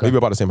little bit. Okay. Maybe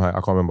about the same height.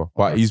 I can't remember.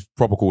 But he's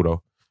proper cool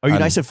though. Are you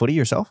nice at footy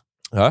yourself?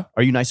 Huh?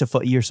 Are you nice at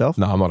footy yourself?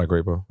 No, I'm not that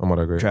great, bro. I'm not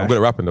that great. Trash. I'm good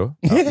at rapping though.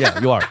 Yeah,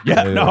 you are.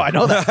 Yeah, no, I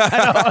know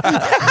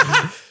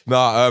that.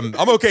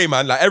 I'm okay,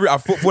 man. Like I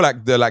feel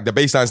like the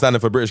baseline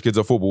standard for British kids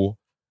of football,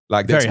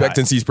 like the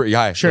expectancy is pretty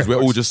high. Sure. Because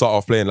we're all just start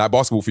off playing like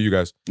basketball for you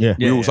guys. Yeah.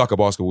 We all suck at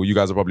basketball. You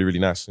guys are probably really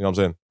nice. You know what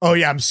I'm saying? Oh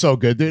yeah, I'm so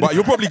good, dude. But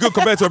you're probably good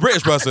compared to a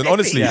British person,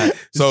 honestly. Yeah.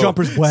 So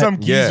jumper's wet. Some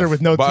geezer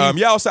with no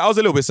teeth. I was a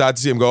little bit sad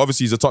to see him go.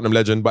 Obviously, he's a Tottenham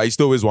legend, but he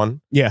still is one.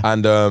 Yeah.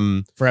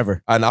 And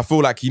forever. And I feel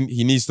like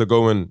he needs to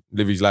go and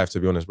live his life, to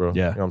be honest, bro.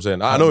 Yeah. You know what I'm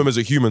saying? I know him as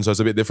a human, so it's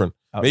a bit different.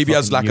 Maybe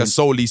as like a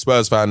solely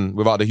Spurs fan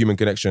without the human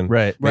connection.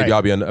 Right. Maybe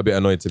I'll be a bit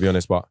annoyed, to be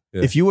honest. But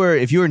yeah. If you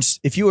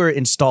were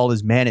installed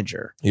as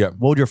manager,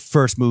 what would your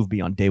first move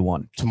be on day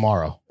one?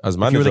 Tomorrow. As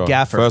manager, if you were the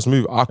gaffer. First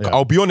move.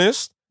 I'll be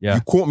honest. Yeah.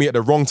 You caught me at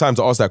the wrong time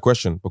to ask that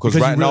question because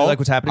right now, like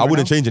what's happening I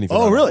wouldn't change anything.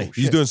 Oh, really?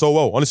 He's doing so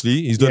well. Honestly,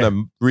 he's doing a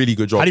really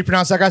good job. How do you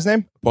pronounce that guy's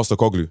name?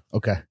 Postecoglou.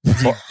 Okay.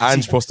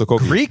 Ange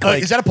Postecoglou. Greek?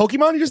 Is that a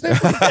Pokemon you just named?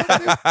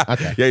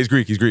 Okay. Yeah, he's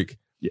Greek.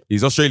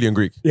 He's Australian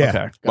Greek. Yeah.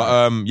 Okay.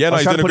 But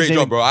he's doing a great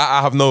job, bro.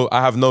 I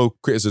have no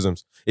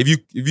criticisms. If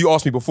you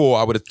asked me before,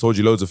 I would have told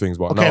you loads of things.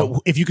 But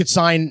no. If you could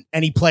sign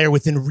any player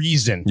within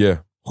reason,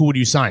 who would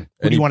you sign?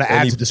 Who do you want to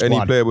add to the squad?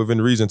 Any player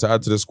within reason to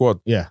add to the squad.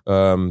 Yeah.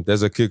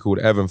 There's a kid called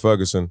Evan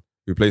Ferguson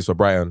who plays for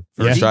Brighton,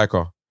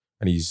 striker,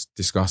 and he's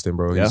disgusting,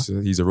 bro. Yeah.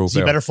 He's a real player. Is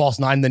he better false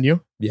 9 than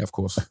you? Yeah, of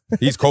course.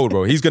 He's cold,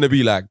 bro. He's gonna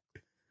be like.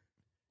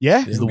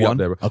 Yeah, he's the one.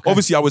 There, okay.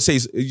 Obviously, I would say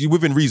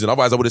within reason.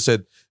 Otherwise, I would have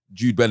said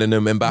Jude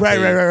Bellingham, Mbappe,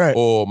 right.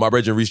 or my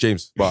brethren Reece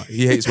James. But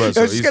he hates Spurs.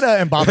 So he's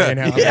gonna Mbappe in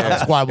here.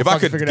 Yeah. If I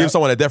could give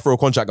someone a death row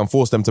contract and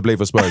force them to play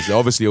for Spurs,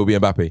 obviously it will be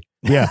Mbappe.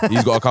 Yeah,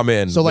 he's got to come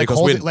in. So like,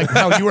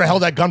 how you were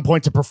held at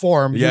gunpoint to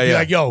perform. You'd be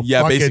like, yo,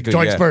 basically,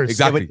 join Spurs.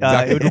 Exactly.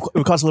 It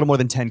would cost a little more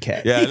than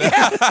 10K.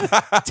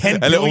 Yeah,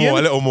 10 a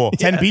little more.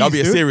 10 B's. That'll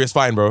be a serious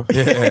fine, bro.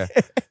 Yeah.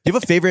 Do you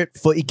have a favorite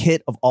footy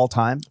kit of all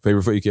time?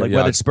 Favorite footy kit, like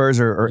whether it's Spurs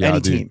or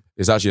any team.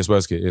 It's actually a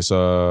Spurs kit. It's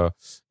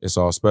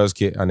our Spurs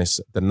kit and it's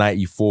the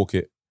 94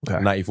 kit. Okay.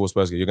 94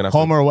 Spurs kit. You're gonna have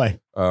home or away?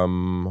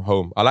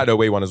 Home. I like the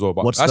away one as well.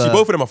 But both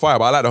of them are fire,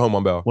 but I like the home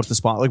one better. What's the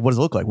sponsor? Like, what does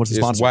it look like? What's the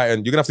sponsor? It's white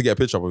and you're gonna have to get a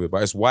picture of it,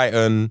 but it's white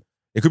and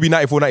it could be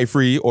 94,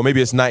 93, or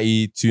maybe it's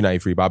 92,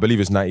 93, but I believe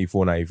it's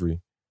 94, 93.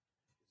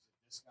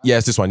 Yeah,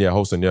 it's this one. Yeah,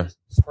 Holston. Yeah.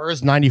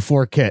 Spurs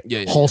 94 kit.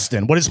 Yeah.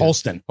 Holston. What is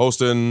Holston?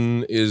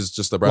 Holston is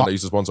just a brand that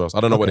used to sponsor us. I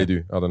don't know what they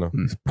do. I don't know.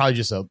 Probably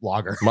just a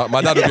lager. My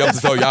dad would be able to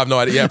tell you. I have no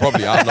idea. Yeah,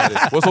 probably. I have no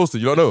idea. What's Holston?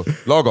 You don't know?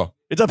 Lager.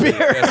 It's up here.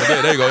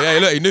 Yeah, there you go. Yeah,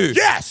 look, he knew.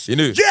 Yes. He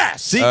knew.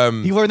 Yes. See,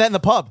 you learned that in the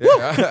pub.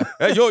 Yeah.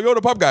 Hey, you're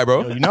the pub guy,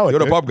 bro. You know it. You're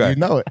the pub guy. You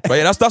know it. But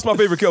yeah, that's my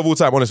favorite kit of all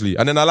time, honestly.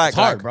 And then I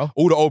like, bro.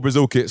 all the old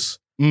Brazil kits.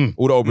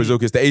 All the old Brazil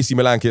kits, the AC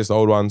Milan kits, the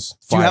old ones.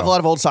 Do you have a lot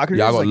of old soccer?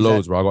 Yeah, I got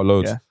loads, bro. I got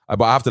loads. Yeah.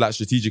 But I have to like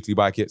strategically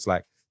buy kits,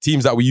 like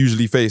teams that we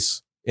usually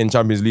face in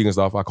Champions League and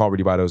stuff. I can't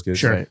really buy those kits.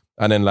 Sure. Right.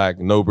 And then like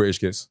no British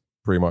kits,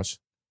 pretty much.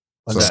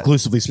 So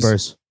exclusively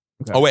Spurs.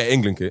 Okay. Oh wait,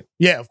 England kit.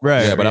 Yeah,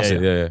 right. Yeah, but that's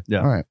it. Yeah.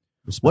 All right.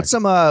 Respect. What's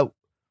some?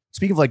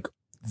 Speaking of like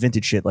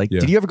vintage shit, like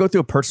did you ever go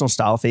through a personal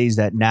style phase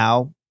that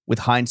now, with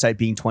hindsight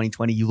being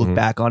 2020, you look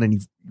back on and you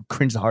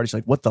cringe the hardest?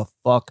 Like, what the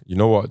fuck? You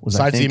know what?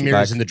 Besides the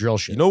mirrors and the drill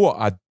shit. You know what?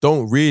 I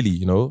don't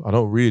really. I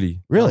don't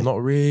really. Really?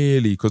 Not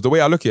really. Because the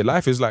way I look at it,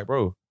 life is like,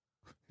 bro,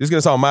 this is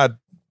gonna sound mad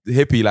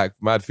hippie, like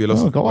mad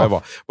philosophy,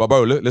 whatever. But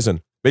bro,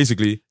 listen.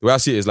 Basically, the way I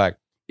see it is like,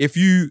 if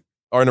you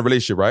are in a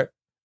relationship, right,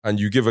 and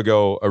you give a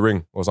girl a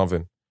ring or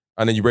something,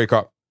 and then you break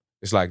up,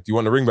 it's like, do you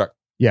want the ring back?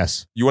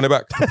 Yes. You want it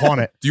back? Upon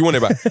it. Do you want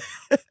it back?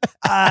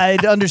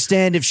 I'd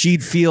understand if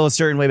she'd feel a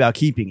certain way about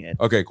keeping it.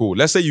 Okay, cool.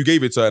 Let's say you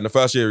gave it to her in the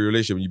first year of your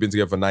relationship and you've been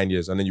together for 9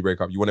 years and then you break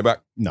up. You want it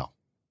back? No.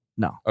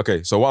 No.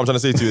 Okay, so what I'm trying to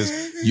say to you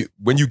is,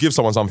 when you give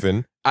someone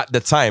something, at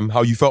the time,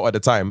 how you felt at the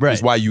time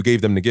is why you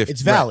gave them the gift.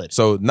 It's valid. Right.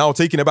 So now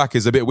taking it back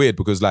is a bit weird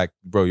because, like,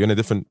 bro, you're in a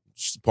different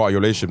part of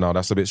your relationship now.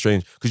 That's a bit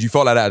strange because you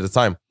felt like that at the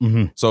time.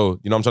 Mm-hmm. So,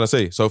 you know what I'm trying to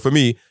say? So for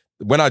me,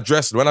 when I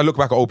look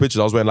back at old pictures,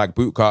 I was wearing like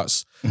boot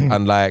cuts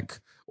and like,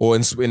 or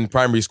in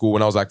primary school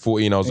when I was like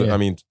 14,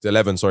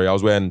 11, sorry, I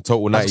was wearing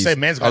total 90s. I was saying,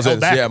 man's got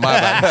held back. Yeah, my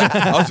bad.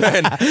 I was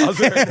wearing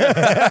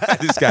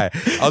this guy.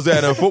 I was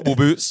wearing football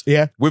boots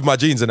with my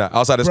jeans in that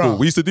outside of school.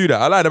 We used to do that.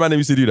 I like the man that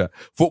used to do that.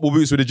 Football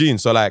boots with the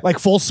jeans. So like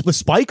full with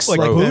spikes? Like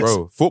boots?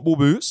 Bro, football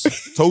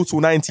boots,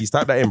 total 90s.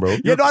 Type that in, bro.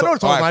 Yeah, no, I know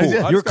it's all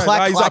 90s.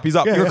 You're He's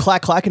up. You're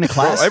clack in a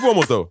class? Bro, everyone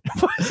was though.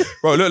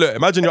 Bro, look,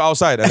 imagine you're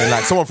outside and then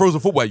like someone throws a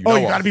football at you. Oh,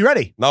 you gotta be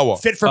ready. Now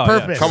what? Fit for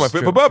purpose. Come on,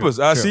 fit for purpose.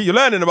 See, you're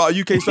learning about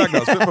UK swag now.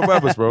 It's fit for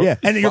purpose, bro. Yeah,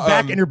 and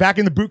you're back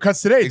in the boot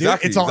cuts today, dude.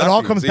 Exactly, It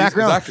all comes back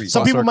around. Exactly.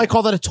 Some people might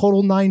call that a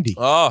total 90.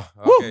 Oh,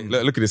 okay.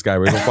 Look at this guy,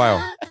 bro. He's on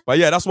fire. But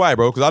yeah, that's why,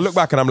 bro. Because I look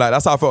back and I'm like,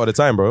 that's how I felt at the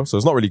time, bro. So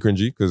it's not really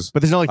cringy because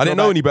there's no like I didn't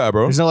know any better,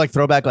 bro. There's no like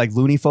throwback like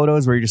loony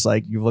photos where you're just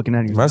like you're looking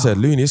at it. Man said,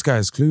 Looney, this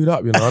guy's clued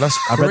up, you know. That's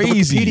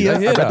crazy. I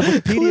read the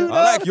Wikipedia.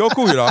 I like you're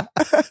cool, you know.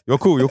 You're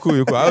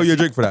cool. I owe you a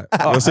drink for that.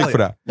 You're sick for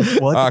that.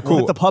 Well, cool. We'll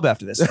hit the pub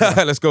after this.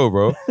 Let's go,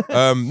 bro.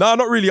 Nah,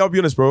 not really. I'll be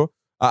honest, bro.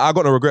 I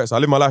got no regrets. I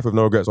live my life with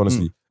no regrets,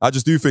 honestly. I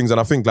just do things and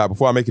I think like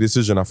before I make a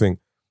decision, I think,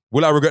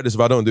 will I regret this if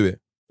I don't do it?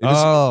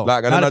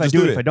 Like, and then I just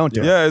do it if I don't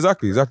do it. Yeah,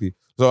 exactly.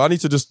 So I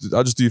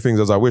just do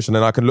things as I wish, and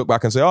then I can look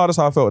back and say, oh, that's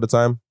how I felt at the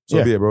time.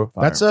 So be it, bro.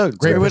 That's a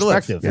great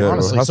perspective,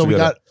 honestly. Bro. So we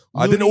got.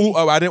 I didn't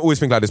always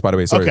think like this, by the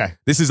way. Sorry. Okay.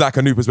 This is like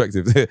a new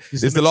perspective.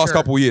 It's the last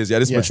couple of years. Yeah,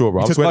 this is mature,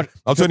 bro.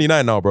 I'm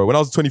 29 now, bro. When I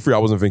was 23, I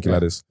wasn't thinking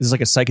like this. This is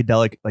like a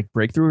psychedelic like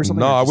breakthrough or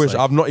something? No, I wish.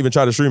 I've not even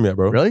tried a shroom yet,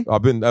 bro. Really?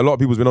 A lot of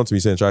people's been on to me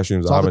saying try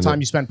shrooms. So all the time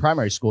you spent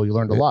primary school, you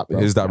learned a lot, bro.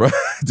 Is that, bro?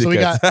 So we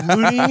got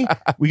Looney,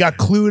 we got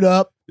Clued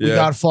Up, we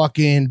got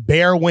fucking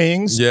Bear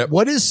Wings. Yeah.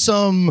 What is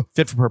some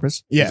fit for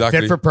purpose? Yeah,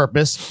 exactly. Fit for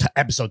purpose.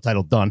 Episode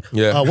title done.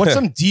 Yeah. What's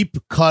some deep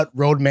cut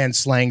roadman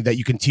slang that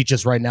you can teach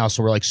us right now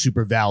so we're like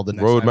super valid the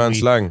next roadman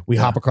slang. We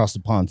hop across the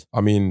pond.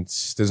 I mean,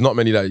 there's not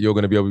many that you're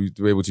going to be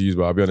able to use,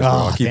 but I'll be honest, bro.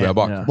 I'll keep it a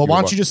buck. Yeah. Well,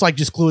 why don't you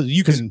just clue it?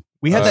 You can.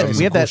 We had that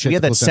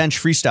Sench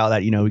freestyle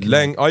that, you know.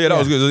 Leng. Oh yeah, that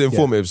was good. It was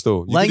informative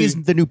still. Leng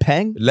is the new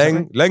Peng?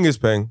 Leng is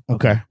Peng.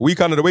 Okay. We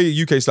kind of, the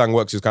way UK slang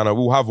works is kind of,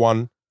 we'll have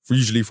one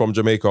usually from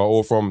Jamaica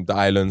or from the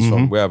islands,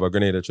 from wherever,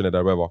 Grenada,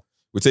 Trinidad, wherever.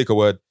 We take a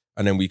word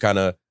and then we kind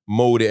of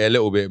mold it a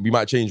little bit. We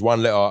might change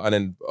one letter and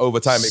then over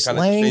time it kind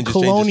of changes.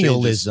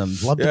 Colonialism.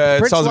 Yeah,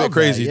 it sounds a bit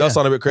crazy. It does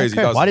sound a bit crazy.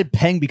 Okay. Why did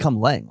Peng become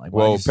Leng? Like,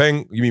 well,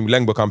 Peng, you mean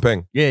Leng become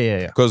Peng?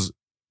 Yeah. Because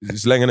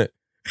it's Leng,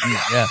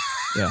 innit?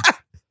 Yeah.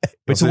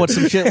 But so what's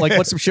some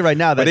shit right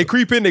now that but they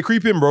creep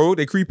in, bro.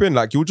 They creep in.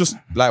 Like you'll just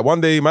like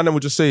one day, man, will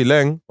just say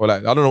Leng, or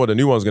like I don't know what the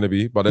new one's gonna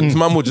be, but then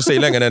man will just say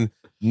Leng, and then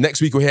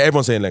next week we'll hear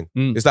everyone saying Leng.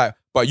 It's like,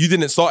 but you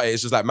didn't start it.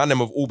 It's just like man, them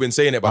have all been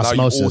saying it, but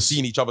now you've all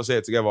seen each other say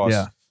it together.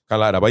 Yeah. Kind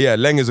of like that. But yeah,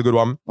 Leng is a good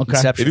one.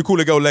 Okay. If you call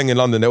a girl Leng in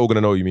London, they're all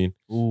gonna know what you mean.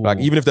 Ooh. Like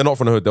even if they're not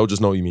from the hood, they'll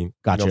just know what you mean.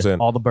 Gotcha. You know what I'm saying?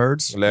 All the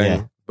birds?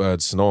 Leng,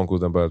 birds. No one calls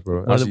them birds,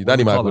 bro. Actually,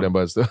 Danny might call them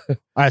birds though. All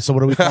right, so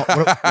what do we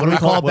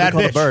call bad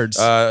bitch? Birds?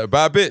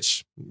 Bad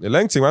bitch.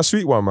 Leng ting, man.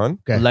 Sweet one, man.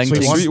 Okay.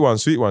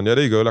 Sweet one. Yeah,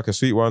 there you go. Like a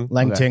sweet one.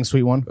 Leng ting,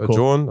 sweet one. A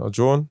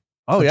John.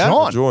 Oh yeah.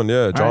 John,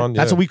 yeah. John.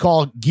 That's what we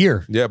call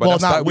gear. Yeah,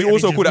 but we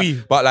also call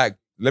that. But like,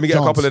 let me get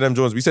a couple of them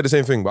Johns. We said the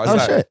same thing, but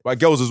it's like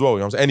girls as well. You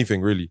know what I'm saying?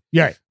 Anything really.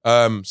 Yeah.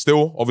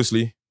 Still,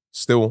 obviously,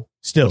 still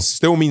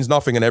means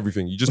nothing and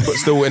everything. You just put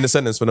still in the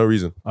sentence for no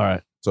reason. All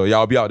right. So yeah,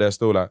 I'll be out there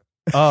still like.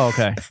 Oh,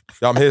 okay.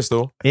 Yeah, I'm here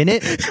still. In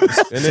it?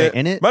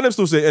 In it? Man, I'm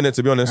still say in it,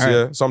 to be honest. Right.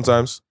 Yeah,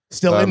 sometimes.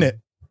 Still in it.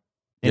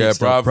 Yeah,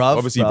 bruv.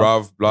 Obviously,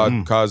 bruv.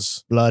 Blood,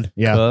 cuz. Blood.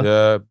 Yeah.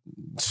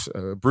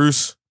 Yeah.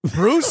 Bruce.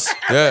 Bruce?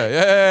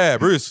 Yeah,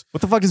 Bruce.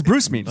 What the fuck does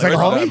Bruce mean? It's like a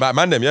homie?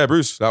 Man, them, yeah,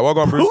 Bruce. Like,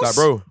 welcome, Bruce. Like,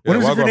 bro. What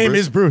if your name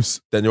is Bruce?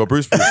 Then you're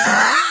Bruce.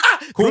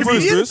 Cool,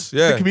 Bruce.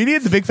 Yeah. The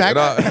comedian, the big fat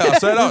guy? I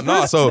said out.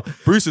 Nah, so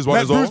Bruce is one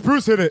as well.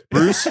 Bruce hit it.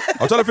 Bruce.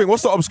 I'm trying to think,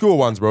 what's the obscure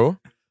ones, bro?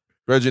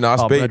 Reggie,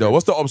 that's bait though.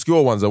 What's the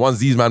obscure ones? The ones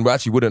these man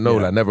actually wouldn't know,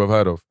 like never have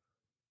heard of.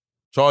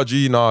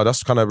 Chargy, nah,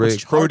 that's kind of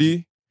great.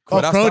 Crody.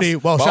 Crody.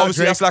 Well,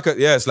 obviously that's like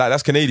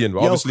that's Canadian. But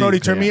obviously,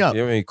 Crody, turn me up.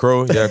 You know what I mean?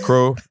 Crow. Yeah,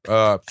 Crow.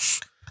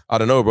 I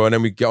don't know, bro. And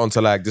then we get on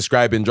to like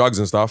describing drugs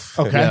and stuff.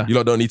 Okay. Yeah. You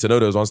lot don't need to know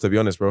those ones, to be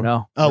honest, bro.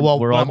 No. Well,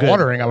 we're all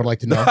ordering. I would like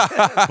to know.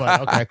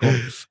 But okay, cool.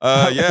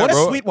 Yeah, what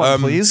bro. A sweet one,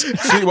 please.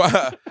 Sweet one.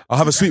 I'll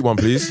have a sweet one,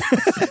 please.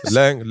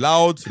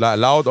 Loud,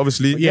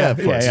 obviously. Yeah.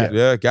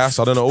 Gas.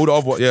 I don't know. All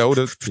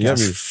the. You get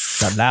me?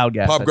 That loud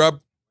gas. Pub grab.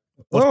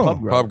 What's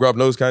pub grab? Pub grab,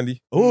 nose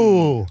candy.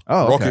 Ooh.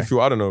 Oh, rocket fuel.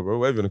 I don't know, bro.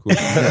 Whatever you want to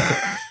call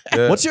it.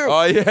 Yeah. What's your?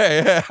 Oh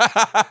yeah.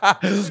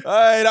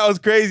 Hey, that was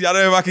crazy. I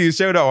don't know if I can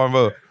show that one,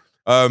 bro.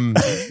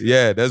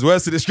 Yeah, there's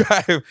words to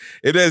describe.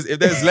 If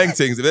there's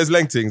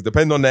lengthings,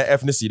 depending on their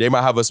ethnicity, they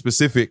might have a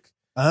specific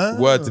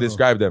word to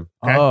describe them.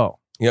 Okay. Oh.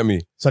 You get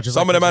me? Such as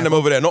some of the man them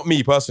over there, not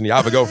me personally, I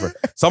have a girlfriend.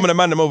 Some of the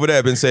man them over there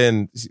have been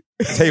saying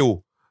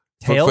tail.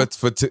 For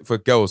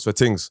girls, for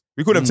tings.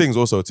 We call them tings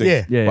also,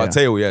 tings. Yeah. But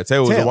tail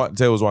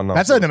is one now.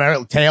 That's an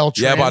American tail.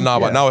 Yeah, but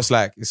now it's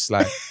like,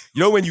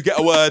 you know when you get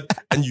a word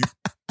and you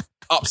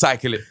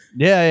upcycle it.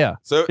 Yeah.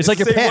 So it's like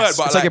your pants.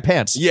 It's like your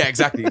pants. Yeah,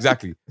 exactly.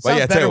 But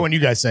yeah, better when you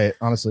guys say it,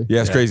 honestly.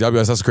 Yeah, it's crazy. I'll be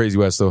honest, that's a crazy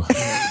word still.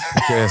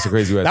 Yeah, it's a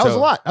crazy word. That was a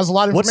lot. That was a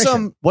lot of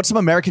information. What's some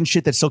American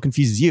shit that still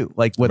confuses you?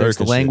 Like whether it's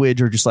the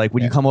language or just like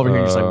when you come over here,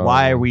 you're just like,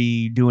 why are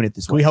we doing it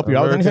this way? Can we help you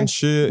out with anything?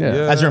 Shit,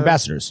 As your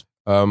ambassadors.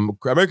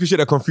 American shit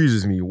that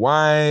confuses me.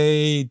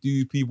 Why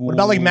do people... What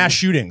about like mass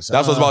shootings?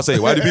 That's what I was about to say.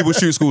 Why do people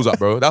shoot schools up,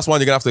 bro? That's one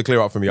you're going to have to clear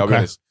up for me. I'll be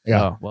honest.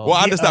 Yeah. Well,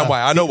 I understand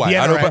why. I know why.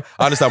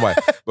 I understand why.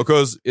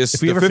 Because it's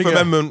the Fifth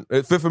Amendment.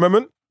 Fifth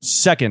Amendment?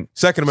 Second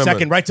Amendment.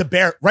 Second, right to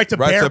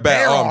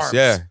bear arms.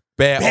 Yeah.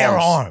 Bear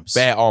arms.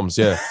 Bear arms,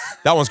 yeah.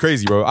 That one's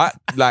crazy, bro.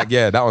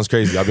 That one's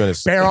crazy, I'll be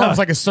honest. Bear arms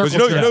like a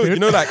circle. You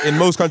know, like in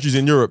most countries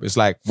in Europe, it's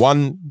like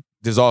one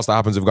disaster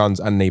happens with guns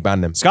and they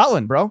ban them.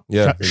 Scotland, bro.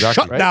 Yeah,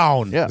 exactly. Shut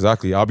down. Yeah.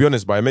 Exactly. I'll be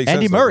honest, but it makes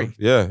Andy sense. Murray.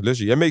 Though, yeah,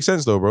 literally. It makes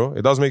sense though, bro.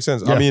 It does make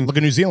sense. Yeah, I mean, look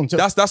at New Zealand too.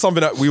 That's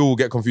something that we all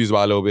get confused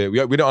about a little bit.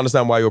 We don't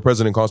understand why your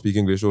president can't speak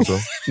English also.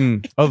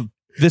 Of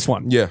this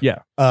one. Yeah. Yeah.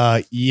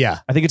 I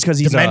think it's because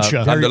he's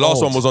dementia. And the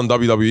last one was on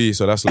WWE,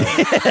 so that's like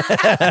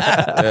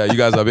yeah, you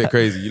guys are a bit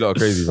crazy. You lot are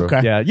crazy, bro.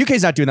 Okay. Yeah,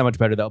 UK's not doing that much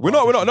better though. We're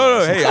not.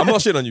 No. Hey, I'm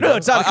not shitting on you. No,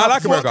 it's not. I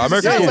like America.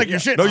 America sounds cool. like you're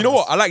shitting. No, you know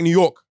what? I like New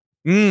York.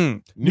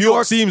 New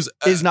York seems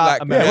is not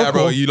like, America.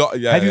 Yeah,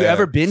 bro. Have you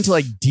ever been to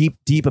like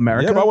deep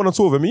America? Yeah, but I went on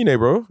tour with Amine,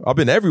 bro. I've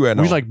been everywhere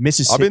now. We like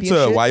Mississippi. I've been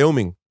to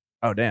Wyoming.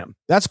 Oh damn,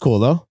 that's cool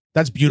though.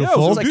 That's beautiful.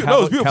 Yeah, it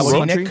was beautiful, bro.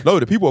 country? No,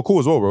 the people are cool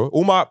as well, bro.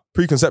 All my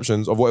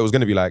preconceptions of what it was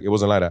going to be like, it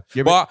wasn't like that.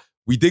 Yeah, but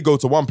we did go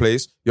to one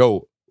place.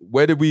 Yo,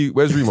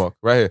 where's Remark?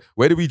 Right here.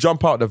 Where did we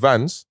jump out the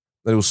vans?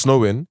 And it was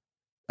snowing,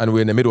 and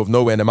we're in the middle of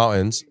nowhere in the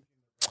mountains.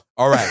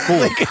 All right,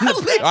 cool.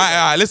 all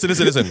right.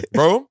 Listen,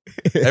 bro.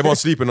 Everyone's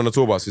sleeping on the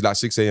tour bus. It's like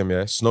 6 a.m.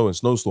 Yeah,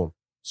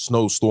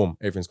 snowstorm.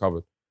 Everything's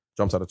covered.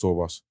 Jumped out the tour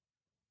bus.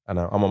 And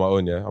I'm on my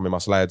own, yeah. I'm in my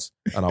slides.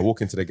 And I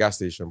walk into the gas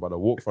station. But I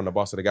walk from the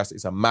bus to the gas station.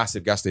 It's a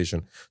massive gas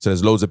station. So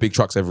there's loads of big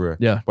trucks everywhere.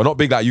 Yeah. But not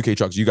big like UK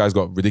trucks. You guys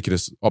got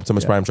ridiculous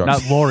Optimus Prime trucks.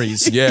 Not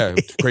lorries. Yeah,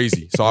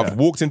 crazy. So I've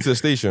walked into the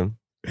station.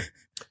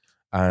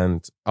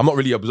 And I'm not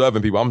really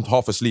observing people. I'm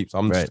half asleep. So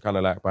I'm just kind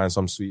of like buying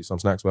some sweets, some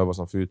snacks, whatever,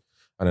 some food.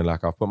 And then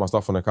like I've put my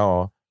stuff on the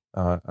counter.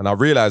 And I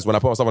realized when I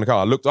put my stuff on the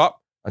counter, I looked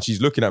up and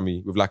she's looking at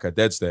me with like a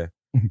dead stare.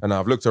 And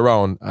I've looked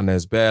around and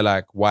there's bare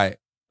like white,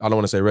 I don't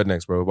want to say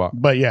rednecks, bro,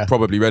 but yeah,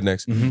 probably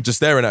rednecks, just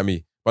staring at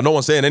me, but no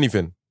one's saying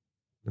anything.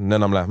 And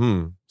then I'm like,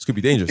 this could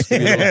be dangerous.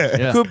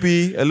 Could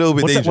be a little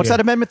bit dangerous. What's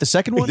that amendment? The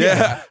second one?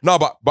 Yeah. No,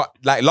 but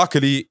like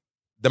luckily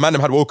the man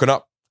them had woken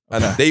up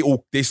and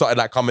they started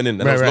like coming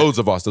in and there was loads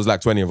of us. There was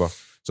like 20 of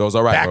us. So it was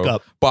all right, Back bro.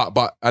 up.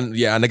 But and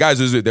the guys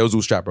they was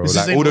all strapped, bro. This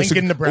like is in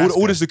Lincoln, Nebraska.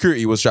 all the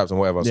security was strapped and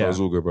whatever. So it was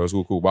all good, bro. It was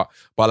all cool. But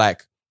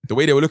like the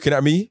way they were looking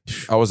at me,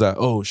 I was like,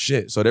 oh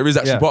shit. So there is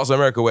actually parts of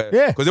America where,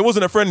 because it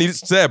wasn't a friendly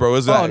stare, bro. It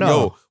was like,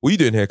 yo, what are you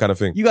doing here kind of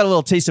thing. You got a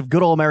little taste of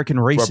good old American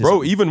racism.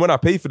 Bro, even when I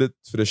paid for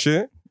the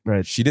shit,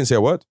 she didn't say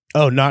a word.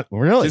 Oh, not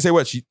really? She didn't say a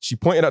word. She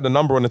pointed at the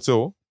number on the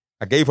till.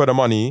 I gave her the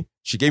money.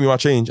 She gave me my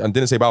change and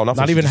didn't say about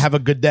nothing. Not even have a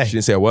good day. She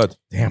didn't say a word.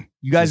 Damn.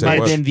 You guys might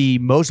have been the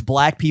most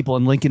black people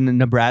in Lincoln,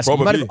 Nebraska.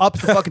 Probably. You might have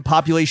upped the fucking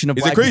population of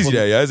black people. Is it crazy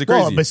there? Yeah, is it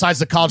crazy? Well, besides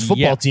the college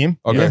football team.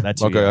 Okay,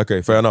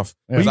 okay, fair enough.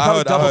 Yeah.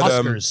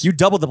 You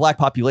doubled the black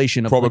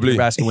population of Lincoln,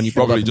 Nebraska when you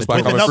probably just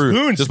by coming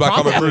through. Just by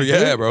coming through,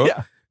 yeah, bro.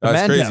 Yeah.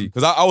 That's crazy.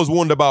 Because I was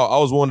warned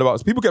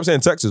about. People kept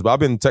saying Texas, but I've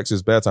been in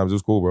Texas bare times. It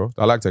was cool, bro.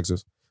 I like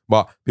Texas.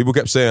 But people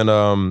kept saying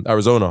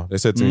Arizona. They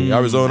said to me,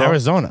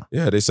 Arizona.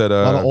 Yeah, they said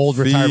a lot of old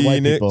retired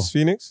white people.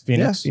 Phoenix.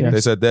 Yeah. They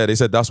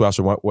said that's where I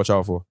should watch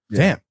out for.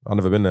 Damn. I've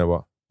never been there,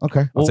 but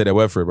okay. I'll take their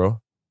word for it,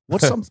 bro.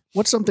 What's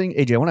something,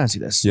 AJ, I want to ask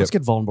you this. Let's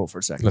get vulnerable for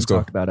a second. Let's go.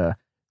 Talked about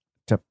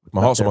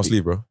my heart's on my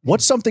sleeve, bro.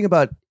 What's something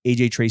about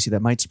AJ Tracey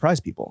that might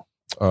surprise people?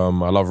 I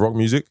love rock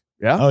music.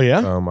 Yeah. Oh yeah.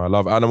 I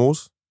love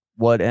animals.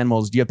 What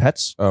animals? Do you have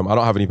pets? I don't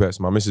have any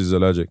pets. My missus is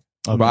allergic.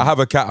 Okay. But I have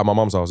a cat at my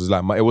mom's house. It's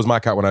like it was my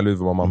cat when I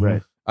lived with my mom.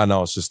 Right. And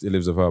now it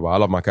lives with her. But I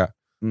love my cat.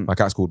 My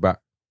cat's called Bat.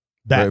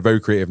 Very, very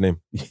creative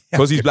name.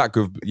 Because he's black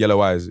with yellow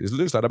eyes. It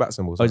looks like the bat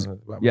symbol.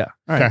 Yeah.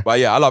 All right. But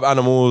yeah, I love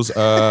animals.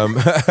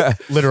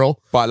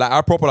 Literal. But like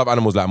I proper love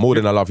animals like more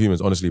than I love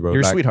humans, honestly, bro.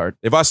 You're like, a sweetheart.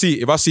 If I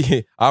see,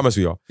 I'm a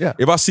sweetheart. Yeah.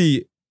 If I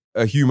see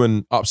a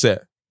human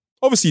upset,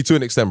 obviously to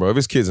an extent, bro. If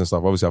it's kids and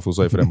stuff, obviously I feel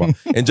sorry for them. But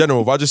in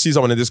general, if I just see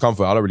someone in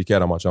discomfort, I don't really care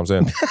that much. You know what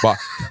I'm saying. But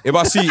if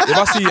I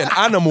see an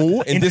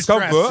animal in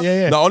discomfort,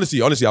 no,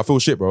 honestly, I feel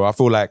shit, bro. I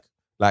feel like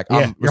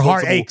your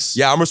heart aches.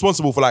 Yeah, I'm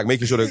responsible for like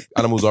making sure the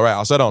animal's all right.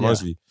 I'll say that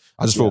honestly.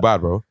 I just feel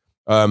bad, bro.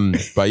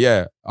 But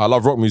yeah, I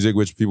love rock music,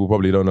 which people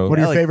probably don't know. What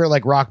are your favorite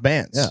like rock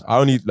bands? Yeah, I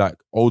only like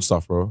old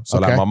stuff, bro. So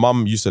like my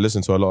mum used to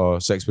listen to a lot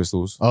of Sex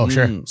Pistols. Oh,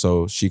 sure.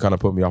 So she kind of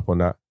put me up on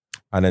that.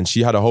 And then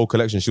she had a whole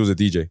collection. She was a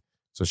DJ.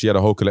 So she had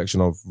a whole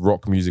collection of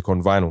rock music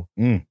on vinyl,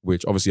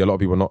 which obviously a lot of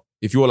people not.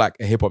 If you're like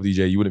a hip hop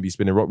DJ, you wouldn't be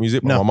spinning rock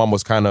music. But my mum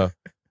was kind of,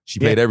 she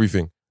played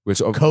everything,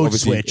 which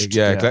obviously, switched.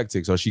 Yeah,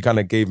 eclectic. So she kind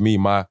of gave me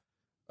my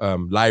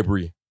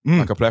library,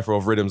 like a plethora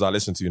of rhythms I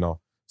listen to now.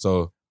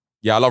 So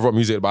Yeah, I love rock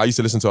music, but I used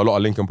to listen to a lot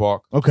of Linkin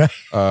Park. Okay.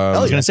 I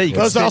was gonna say you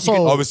also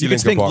obviously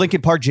Linkin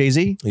Park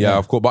Jay-Z. Yeah,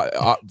 of course. But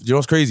you know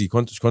what's crazy?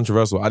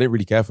 Controversial. I didn't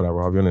really care for that,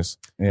 bro. I'll be honest.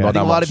 Yeah. I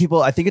think a lot of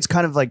people. I think it's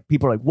kind of like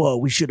people are like, "Whoa,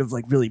 we should have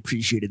like really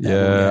appreciated that."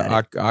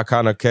 Yeah, I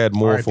kind of cared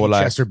more R.I.P. for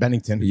like Chester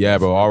Bennington. Yeah,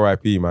 bro.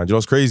 R.I.P. Man. You know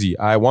what's crazy?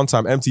 One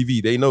time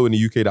MTV. They know in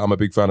the UK that I'm a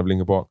big fan of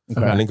Linkin Park.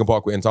 Okay. And Linkin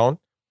Park were in town,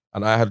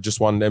 and I had just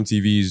won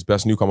MTV's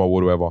Best Newcomer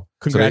Award or whatever.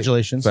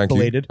 Congratulations, thank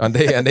belated. You. And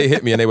they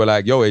hit me and they were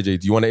like, "Yo, AJ,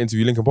 do you want to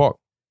interview Linkin Park?"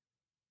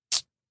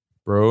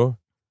 Bro,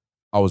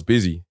 I was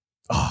busy.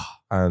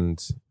 And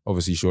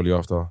obviously shortly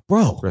after,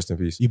 bro, rest in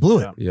peace. You blew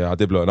it. Yeah, I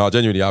did blow it. No,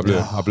 genuinely, I blew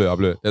it. I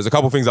blew it. There's a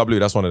couple things I blew.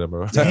 That's one of them,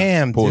 bro.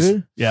 Damn,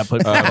 dude. Yeah,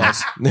 put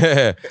pause.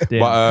 Yeah.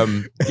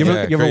 Damn. But you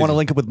ever want to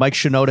link up with Mike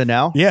Shinoda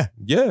now? Yeah.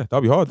 Yeah,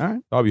 that'd be hard. All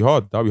right. That'd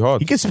be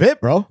hard. He can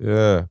spit, bro.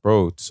 Yeah,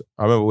 bro.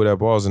 I remember with their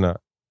bars and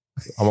that.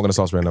 I'm not gonna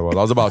start spraying that bars.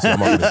 I was about to. I'm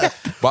not gonna.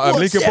 But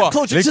Linkin Park,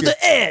 closer to the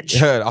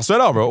edge. Yeah, I swear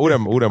down, bro. All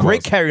them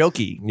great bars.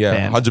 karaoke.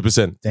 Yeah,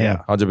 100%. Damn,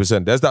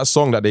 100%. There's that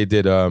song that they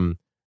did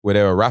where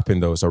they were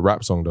rapping though. It's a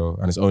rap song though,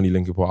 and it's only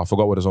Linkin Park. I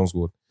forgot what the song's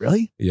called.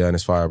 Really? Yeah, and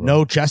it's fire, bro.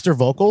 No Chester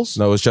vocals?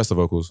 No, it's Chester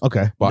vocals.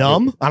 Okay. But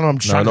Numb? I don't know. I'm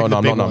just trying to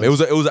not Numb. It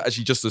was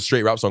actually just a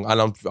straight rap song, and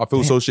I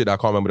feel so shit that I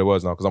can't remember the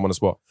words now because I'm on the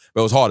spot.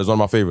 But it was hard. It's one of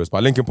my favorites.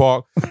 But Linkin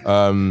Park,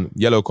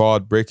 Yellow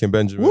Card, Breaking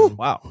Benjamin. Woo.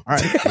 Wow. All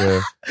right. Yeah.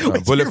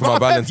 Bullet for My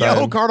Valentine.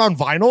 Yellow Card on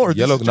vinyl or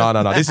Yellow?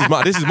 No. These are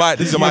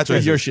my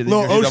choices. Your shit.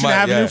 Little Ocean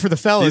Avenue for the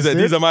fellas.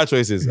 These are my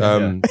choices.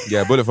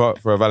 Yeah. Bullet for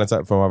My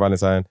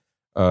Valentine.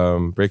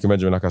 Breaking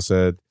Benjamin, like I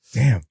said.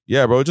 Damn.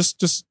 Yeah, bro.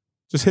 Just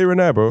here and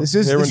there, bro. This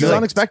is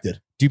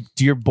unexpected. Do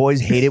your boys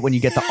hate it when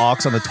you get the aux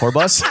on the tour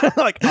bus?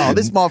 Like, oh,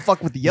 this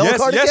motherfucker with the yellow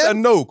card Yes again?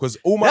 and no, because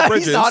all my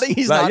friends. He's nodding.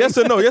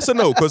 Yes and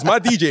no, because my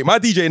DJ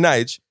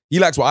Nige, he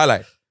likes what I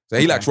like. So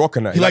he likes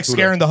rocking that. He likes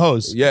scaring the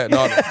hose. Yeah,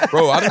 no,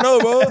 bro. I don't know,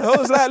 bro.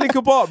 Hose like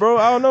Linkin Park, bro.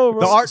 I don't know,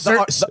 bro.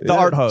 The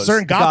art hose.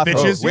 Certain goth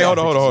bitches. Wait, hold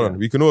on.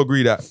 We can all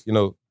agree that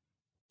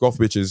goth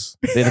bitches.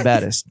 They're the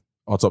baddest.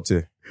 Are top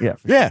tier. Yeah.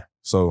 Yeah.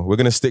 So we're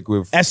gonna stick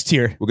with S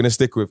tier. We're gonna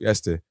stick with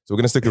S tier. So we're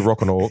gonna stick with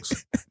rock on the aux.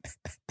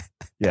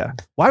 Yeah.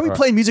 Why are we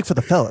playing music for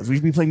the fellas? We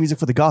should be playing music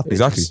for the goth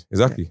bitches.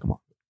 Exactly. Yeah, come on.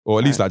 Or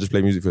at least like just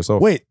play music for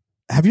yourself. Wait,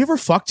 have you ever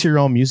fucked to your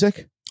own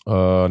music?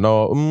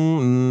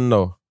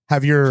 No.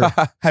 Have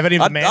any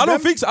of the man? I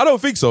don't think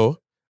so.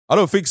 But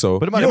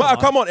it might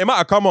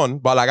have come on,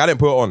 but like I didn't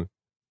put it on.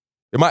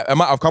 It might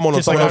have come on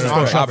Just someone like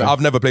else's phone.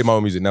 I've never played my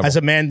own music. Never. Has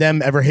a man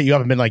them ever hit you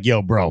up and been like,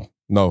 "Yo, bro,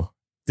 no,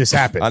 this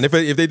happened"? And if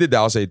they did that,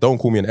 I'll say, "Don't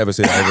call me and ever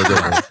say that ever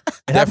again, bro."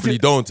 Definitely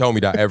don't tell me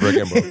that ever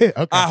again, bro.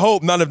 Okay. I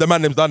hope none of the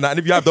man them's done that. And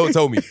if you have, don't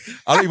tell me.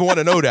 I don't even want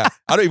to know that.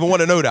 I'll be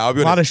honest.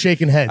 A lot of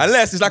shaking heads.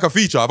 Unless it's like a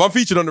feature. If I'm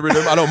featured on the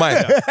rhythm, I don't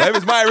mind. But if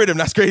it's my rhythm,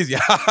 that's crazy.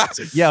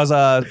 Yeah, I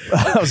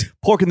was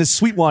porking this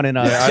sweet one and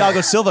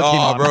Thiago Silva came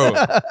on. Bro.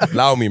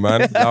 Allow me,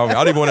 man. I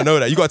don't even want to know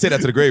that. You got to take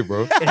that to the grave,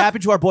 bro. It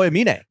happened to our boy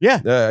Amine.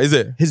 Yeah. Is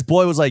it? His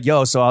boy was like,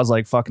 yo, so I was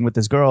like fucking with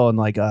this girl and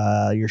like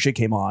your shit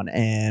came on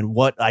and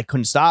I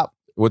couldn't stop.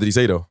 What did he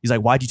say though? He's like,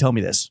 why'd you tell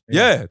me this?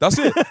 Yeah, that's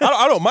it.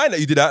 I don't mind that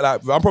you did that.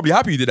 Like, I'm probably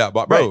happy you did that,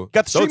 but bro,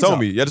 right. don't tell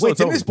me. Yeah, just don't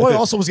tell me. This boy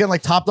also was getting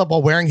like topped up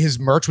while wearing his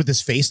merch with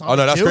his face on. Oh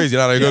no, that's crazy.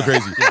 No, you go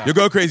crazy. You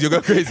go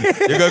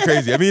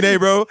crazy. I mean, hey,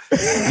 bro,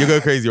 you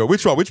go crazy. Bro.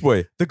 Which one? Which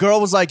boy? The girl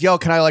was like, yo,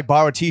 can I like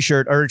borrow a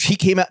t-shirt? Or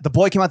the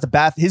boy came out the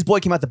bath. His boy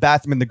came out the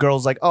bathroom and the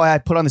girl's like, oh, I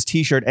put on this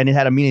t-shirt and it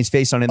had Amine's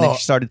face on it. And then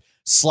she started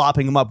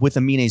slopping him up with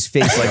Amine's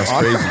face. Like,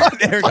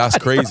 that's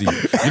crazy. That's crazy.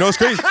 You know what's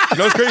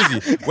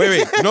crazy?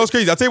 Wait. You know what's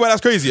crazy? I'll tell you why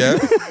that's crazy, yeah?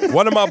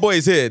 One of my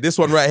boys here, this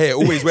one right here,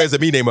 always wears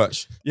Amine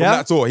merch. From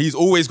that tour. He's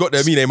always got the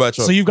Amine merch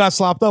on. So you got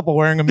slopped up while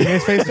wearing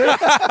Amine's face too?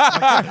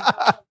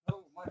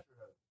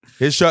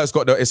 His shirt's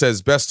got it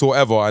says best tour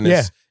ever, and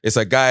it's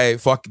a guy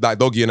fuck like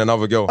doggy and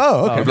another girl.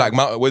 Oh, okay.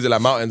 With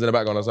like mountains in the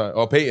background or something.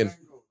 Or painting.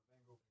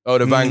 Oh,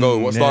 the Van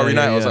Gogh. Starry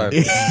Night or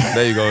something.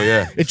 There you go,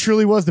 yeah. It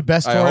truly was the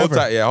best tour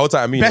ever. Hold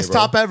tight, Amine. Best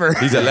top ever.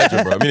 He's a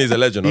legend, bro. I mean, he's a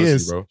legend,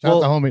 honestly, bro. Shout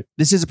out to homie.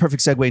 This is a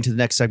perfect segue into the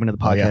next segment of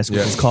the podcast,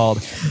 which is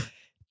called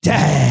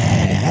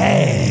Dead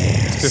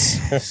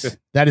Ass.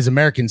 That is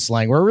American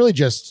slang. We're really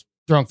just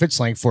drunk fit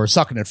slang for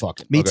sucking and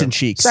fucking. Meats and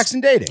cheeks. Sex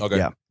and dating. Okay.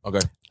 Yeah. Okay.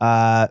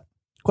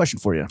 Question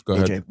for you, Go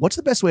AJ. ahead. What's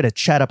the best way to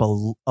chat up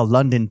a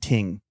London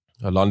ting?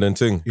 A London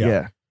ting?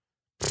 Yeah.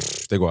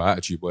 They got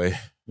attitude, boy.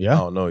 Yeah. I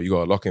don't know. You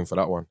got to lock in for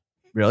that one.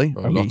 Really?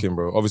 Lock in,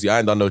 bro. Obviously, I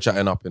ain't done no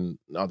chatting up in,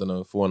 I don't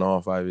know,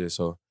 4.5, 5 years,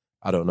 so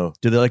I don't know.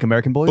 Do they like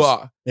American boys?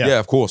 But, yeah,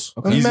 of course.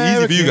 Okay.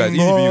 Easy for you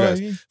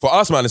guys. For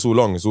us, man, it's all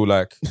long. It's all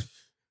like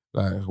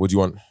what do you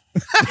want?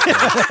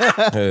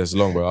 Yeah, it's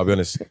long, bro. I'll be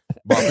honest.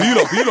 But for you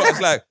lot,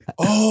 it's like,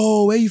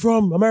 oh, where you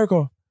from?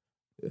 America.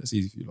 Yeah, it's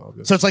easy for you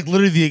lot. So it's like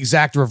literally the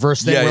exact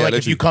reverse thing. Where like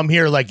if you come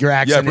here, like your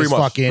accent is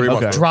fucking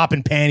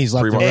dropping panties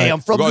left and right. Hey,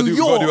 I'm from New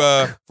York.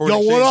 Yo,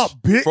 what up,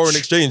 bitch? Foreign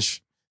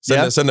exchange.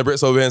 Send the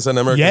Brits over here and send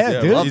the Americans. Yeah,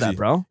 dude. Love that,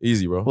 bro.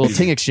 Easy, bro. Little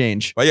ting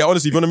exchange. But yeah,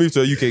 honestly, if you want to move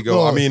to a UK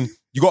girl, I mean,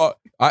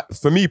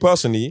 for me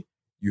personally,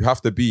 you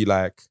have to be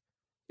like,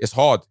 it's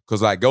hard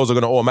because like girls are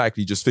going to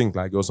automatically just think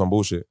like you're some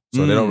bullshit.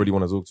 So they don't really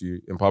want to talk to you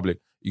in public.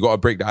 You got to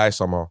break the ice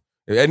somehow.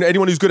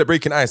 Anyone who's good at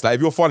breaking ice, like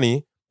if you're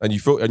funny and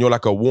you're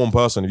like a warm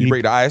person. If you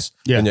break the ice,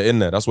 then you're in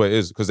there. That's what it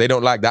is. Because they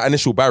don't like that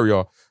initial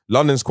barrier.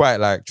 London's quite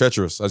like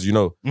treacherous, as you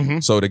know.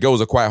 So the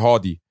girls are quite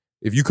hardy.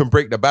 If you can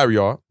break the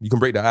barrier, you can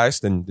break the ice,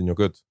 then you're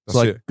good. That's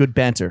like it. Good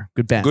banter.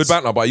 Good banter. Good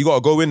banter, but you got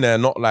to go in there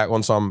not like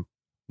on some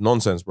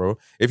nonsense, bro.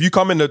 If you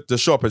come in the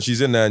shop and she's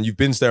in there and you've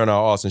been staring at her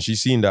ass and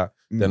she's seen that,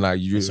 then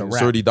like it's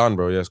already done,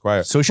 bro. Yeah, it's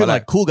quiet. So we should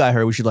like cool guy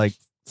her. We should like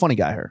funny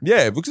guy her.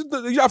 Yeah, because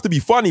you have to be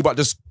funny, but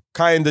just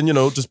kind and,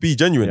 just be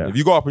genuine. Yeah. If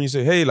you go up and you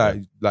say, hey,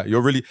 like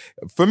you're really...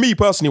 For me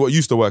personally, what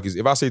used to work is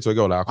if I say to a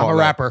girl, like, I can't... I'm a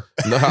rapper.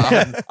 No,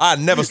 I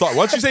never start.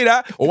 Once you say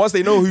that, or once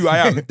they know who I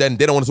am, then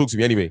they don't want to talk to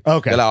me anyway.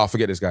 Okay. They're like, oh,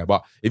 forget this guy.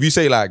 But if you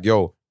say like,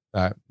 yo,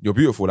 you're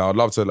beautiful, like, I'd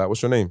love to, like,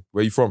 what's your name?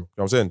 Where you from? You know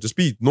what I'm saying? Just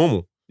be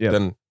normal. Yeah.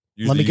 Then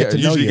usually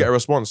get a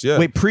response. Yeah.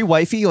 Wait,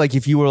 pre-wifey, like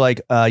if you were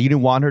like, you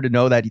didn't want her to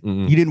know that,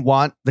 you didn't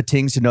want the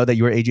Tings to know that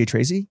you were AJ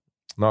Tracey?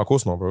 No, of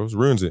course not, bro. It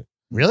ruins it.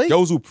 Really?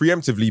 Girls will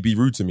preemptively be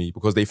rude to me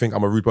because they think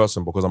I'm a rude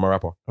person because I'm a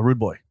rapper. A rude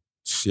boy.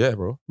 Yeah,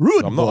 bro.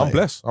 Rude I'm boy. not. I'm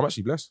blessed. I'm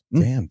actually blessed.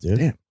 Damn, dude.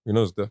 Damn. Who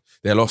knows?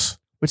 Their loss.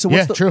 Wait, so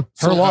what's true.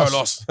 Her loss. Her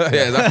loss.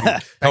 Yeah,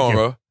 exactly. Come on,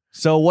 bro.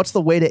 So what's the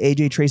way to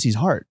AJ Tracey's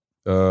heart?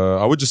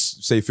 I would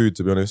just say food,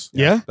 to be honest.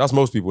 Yeah? That's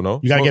most people know.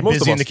 You gotta get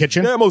busy in the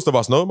kitchen? Yeah, most of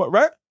us know,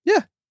 right?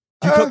 Yeah.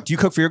 Do you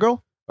cook for your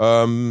girl?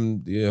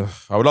 Yeah,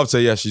 I would love to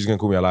say yes. She's gonna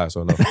call me a liar,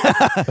 so no.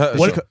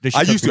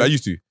 I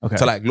used to. Okay.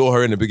 To like lure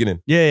her in the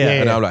beginning.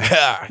 Yeah. And I'm like,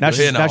 now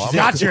she's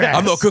got your ass.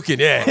 I'm not cooking.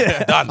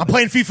 Yeah, done. I'm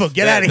playing FIFA.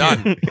 Get out of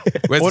here. Done.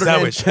 Where's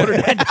the sandwich?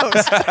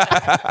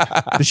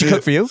 Does she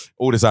cook for you?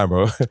 All the time,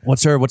 bro.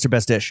 What's her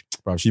best dish?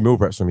 Bro, she meal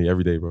preps for me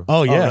every day, bro.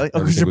 Oh yeah. Really?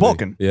 Because you're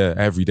bulking. Yeah,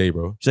 every day,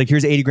 bro. She's like,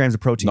 here's 80 grams of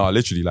protein. No,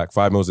 literally, like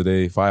 5 meals a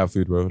day, fire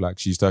food, bro. Like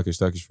she's Turkish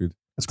food.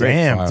 That's great.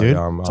 Damn, dude.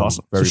 That's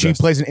awesome. So she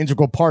plays an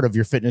integral part of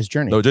your fitness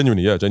journey. No,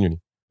 genuinely.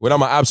 When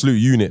I'm an absolute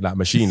unit, like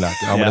machine, like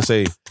I'm gonna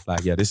say,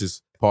 like, yeah, this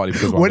is partly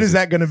because. When is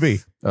that gonna be?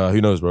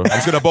 Who knows, bro? I'm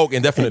just gonna bulk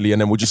indefinitely,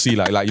 and then we'll just see,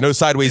 like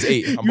sideways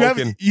 8. I'm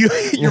bulking. Your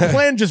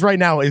plan just right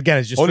now again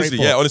is just honestly,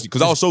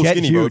 because I was so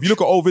skinny, bro. If you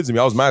look at old vids of me,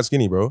 I was mad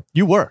skinny, bro.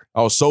 You were.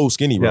 I was so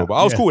skinny, bro. But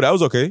I was cool. That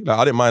was okay. Like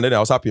I didn't mind it. I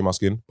was happy in my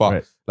skin.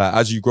 But like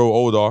as you grow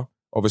older,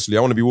 obviously,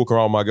 I want to be walking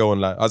around with my girl,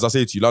 and like as I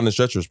say to you, London's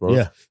treacherous, bro.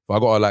 Yeah. But I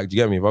gotta like, do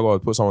you get me? If I gotta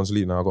put someone to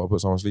sleep now, I gotta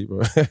put someone to sleep,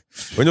 bro.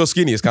 When you're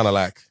skinny, it's kind of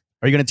like.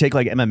 Are you gonna take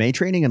like MMA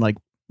training and like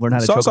learn how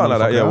to choke something like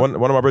that? Yeah. out?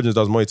 One of my brothers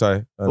does Muay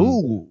Thai. And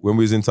Ooh. when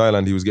we was in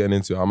Thailand, he was getting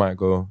into it. I might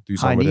go do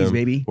something High with knees, him.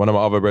 baby. One of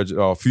my other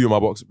a few of my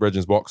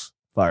brethrens box.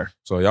 Fire.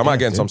 So yeah, I might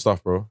get in some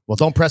stuff, bro. Well,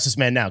 don't press this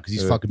man now because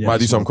he's fucking. Might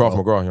do some Krav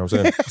Maga. You know what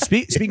I'm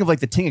saying? Speaking of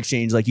like the Ting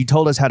exchange, like you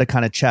told us how to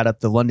kind of chat up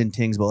the London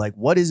Tings, but like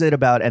what is it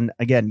about? And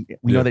again,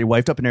 we know that you're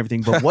wifed up and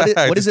everything, but what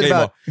is it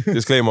about?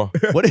 Disclaimer.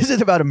 What is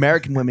it about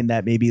American women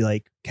that maybe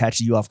like catch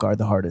you off guard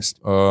the hardest?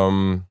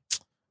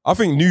 I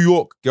think New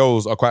York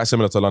girls are quite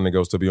similar to London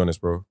girls, to be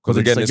honest, bro. Because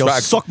again, it's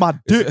like suck my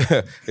dick.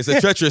 It's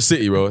a treacherous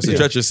city, bro. It's a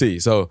treacherous city.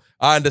 So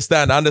I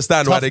understand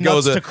tough why the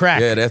girls are. To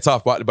crack. Yeah, they're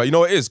tough, but you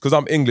know what it is? Because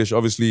I'm English,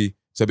 obviously,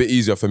 it's a bit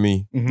easier for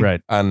me.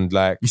 Right. And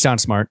like, you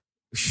sound smart.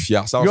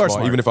 Yeah, I sound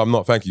smart, even if I'm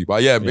not. Thank you.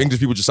 But yeah, English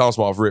people just sound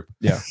smart off rip.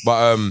 Yeah.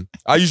 But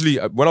I usually,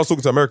 when I was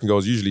talking to American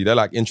girls, usually they're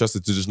like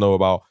interested to just know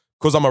about,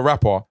 because I'm a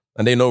rapper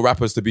and they know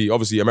rappers to be,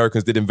 obviously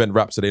Americans did invent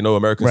rap, so they know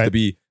Americans to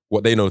be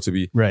what they know to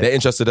be. Right. They're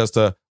interested as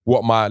to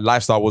what my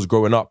lifestyle was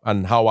growing up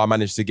and how I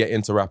managed to get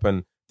into rap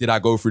and did I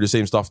go through the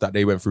same stuff that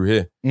they went through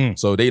here.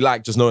 So they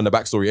like just knowing the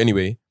backstory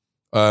anyway.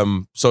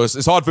 So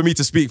it's hard for me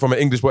to speak from an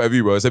English point of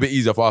view, bro. It's a bit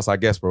easier for us, I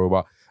guess, bro.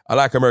 But I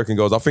like American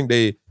girls. I think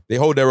they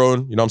hold their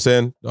own, you know what I'm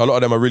saying? A lot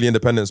of them are really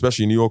independent,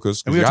 especially New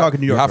Yorkers. And we were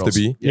talking New York girls.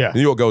 You have to be. Yeah.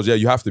 New York girls, yeah,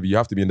 you have to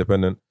be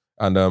independent.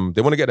 And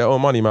they want to get their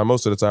own money, man,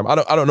 most of the time. I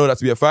don't know that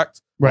to be a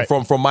fact. Right.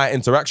 From my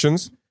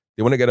interactions,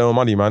 they want to get their own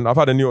money, man. I've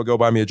had a New York girl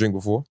buy me a drink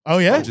before. Oh,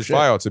 yeah? Which is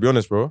fire, to be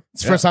honest, bro.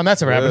 It's the first time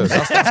that's ever happened.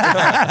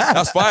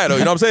 That's fire, though.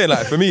 You know what I'm saying?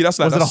 Like, for me, that's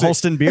like... Was it a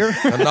Holston beer?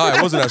 No,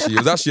 it wasn't actually. It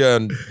was actually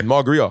a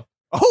margarita.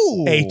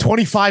 Oh, a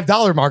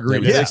 $25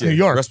 margarita. Yeah, It's New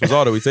York.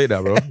 Resposado, we take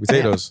that, bro. We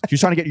take those. She's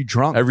trying to get you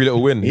drunk. Every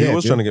little win. He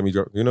was trying to get me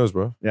drunk. Who knows,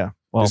 bro? Yeah.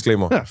 Well,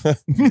 disclaimer.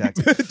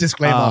 Exactly.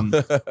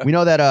 Disclaimer. We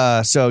know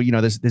that. So you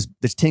know, this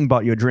Ting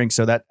bought you a drink.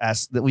 So that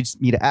leads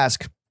me to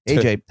ask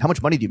AJ, how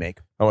much money do you make?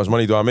 How much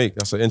money do I make?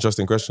 That's an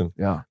interesting question.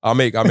 Yeah. I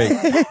make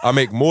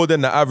more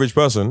than the average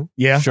person.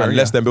 Yeah. Sure, and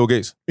less than Bill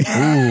Gates.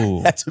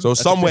 Ooh. So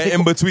somewhere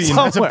in between.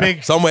 That's a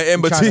big. Somewhere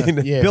in between.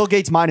 Bill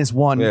Gates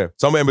 -1. Yeah.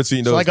 Somewhere in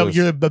between those. So like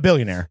you're a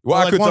billionaire.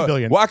 What I can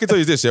tell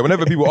you is this, yeah.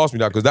 Whenever people ask me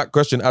that, because that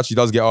question actually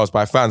does get asked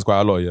by fans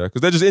quite a lot, yeah.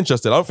 Because they're just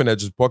interested. I don't think they're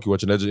just pocket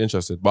watching, they're just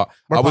interested. But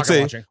what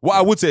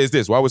I would say is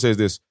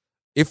this.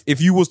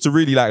 If you was to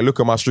really like look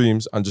at my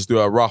streams and just do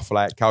a rough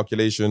like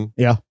calculation,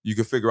 you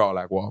could figure out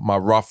like what my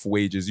rough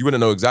wages. You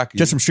wouldn't know exactly.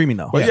 Just from streaming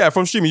though. But yeah,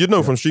 from streaming, you'd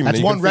know from streaming.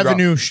 That's one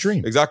revenue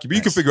stream. Exactly. But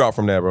you can figure out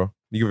from there, bro.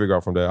 You can figure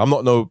out from there. I'm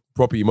not no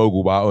property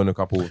mogul, but I own a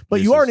couple. But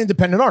places. you are an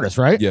independent artist,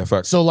 right? Yeah,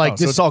 facts. So like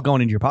so it's all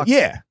going into your pocket.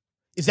 Yeah.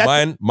 Is that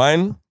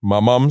mine, my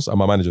mum's, and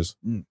my manager's.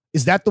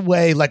 Is that the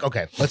way, like,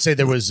 okay, let's say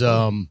there was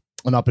an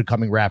up and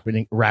coming rapper,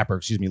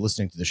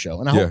 listening to the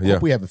show. And I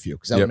hope we have a few,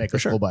 because that would make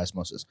us full by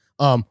osmosis.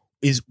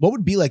 what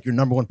would be like your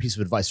number one piece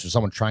of advice for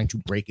someone trying to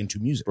break into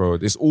music? Bro,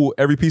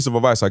 every piece of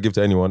advice I give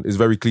to anyone is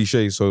very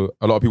cliche, so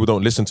a lot of people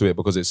don't listen to it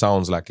because it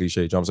sounds like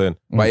cliche, you know what I'm saying?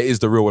 But it is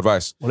the real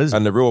advice. What is it?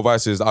 And the real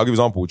advice is, I'll give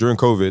you an example. During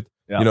COVID,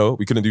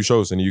 we couldn't do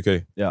shows in the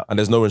UK. Yeah. And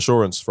there's no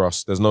insurance for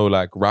us. There's no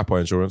like rapper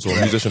insurance or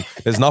musician.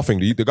 There's nothing.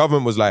 The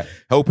government was like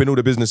helping all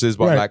the businesses,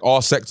 but like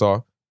our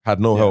sector had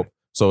no help.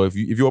 So if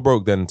you're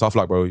broke, then tough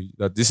luck, bro.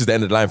 This is the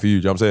end of the line for you,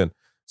 you know what I'm saying?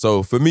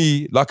 So for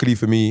me, luckily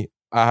for me,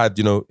 I had,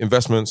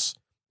 investments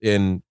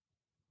in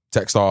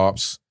tech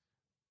startups,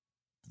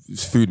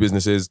 food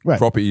businesses,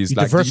 properties. You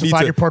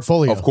diversified your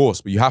portfolio. Of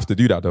course, but you have to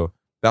do that though.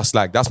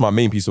 That's my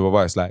main piece of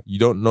advice. Like, you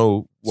don't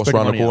know what's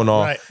around the corner.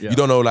 Right. You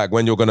don't know like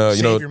when you're gonna,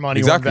 save your money,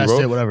 exactly, or invest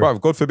bro. it, whatever. Bro,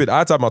 God forbid, I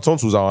had to have my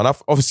tonsils out, and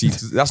obviously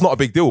that's not a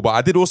big deal. But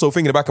I did also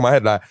think in the back of my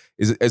head, like,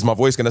 is my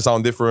voice gonna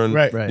sound different?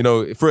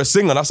 Right. For a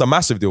singer, that's a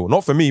massive deal.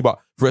 Not for me, but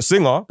for a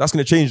singer, that's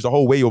gonna change the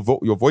whole way your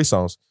voice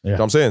sounds. Yeah. You know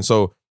what I'm saying?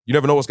 So you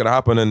never know what's gonna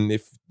happen, and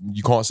if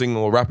you can't sing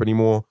or rap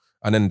anymore,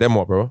 and then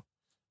what, bro?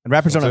 And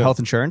rappers don't have health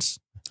insurance.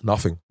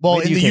 Nothing.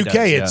 Well, in the UK,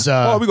 it's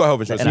we got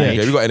health insurance.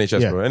 Yeah, we got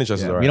NHS, bro. NHS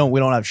is alright. We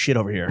don't have shit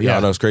over here. Yeah, I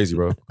know, it's crazy,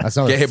 bro.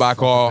 Get hit by a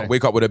car,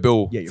 wake up with a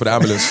bill for the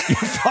ambulance. You're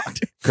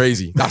fucked.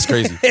 Crazy. That's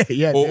crazy.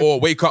 Or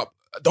wake up,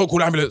 don't call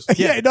the ambulance.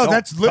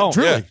 That's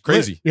truly. Yeah,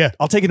 crazy. Yeah,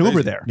 I'll take an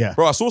Uber there. Yeah,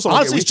 bro. I saw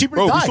someone. Honestly, it's cheaper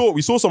to die.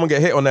 We saw someone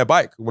get hit on their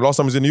bike last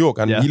time he was in New York,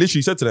 and he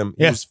literally said to them,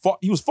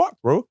 he was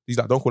fucked, bro. He's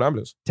like, don't call the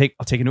ambulance.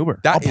 I'll take an Uber.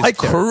 That is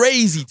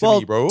crazy to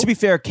me, bro. To be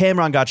fair,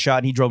 Cameron got shot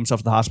and he drove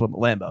himself to the hospital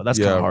in Lambo. That's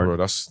kind of hard. Bro.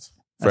 That's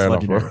fair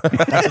enough, bro.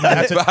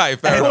 That's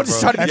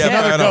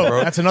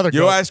another.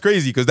 You know why it's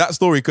crazy? Because that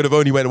story could have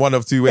only went one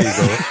of two ways,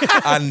 bro.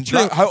 And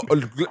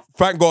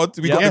thank God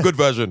we got the good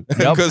version.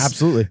 Because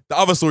absolutely, the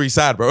other story's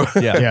sad, bro.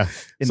 Yeah.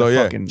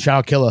 Shout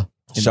out Killer.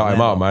 Shout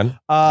him out, man.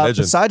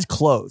 Besides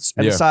clothes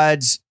and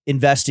besides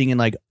investing in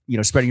like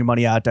spreading your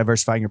money out,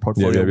 diversifying your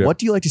portfolio, what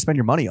do you like to spend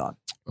your money on?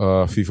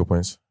 FIFA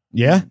points.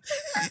 Yeah.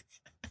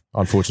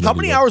 Unfortunately, how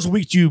many hours a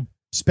week do you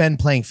spend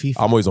playing FIFA?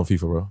 I'm always on FIFA,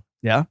 bro.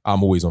 Yeah,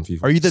 I'm always on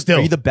FIFA. Are you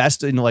the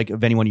best in like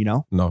of anyone you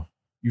know? No,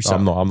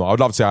 I'm not. I'd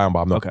love to say I am,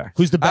 but I'm not. Okay.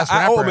 Who's the best at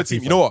rapper Ultimate Team?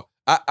 FIFA? You know what?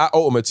 At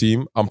Ultimate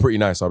Team, I'm pretty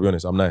nice. I'll be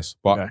honest. I'm nice,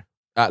 but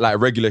at like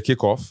regular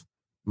kickoff,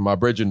 my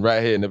brethren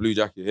right here in the blue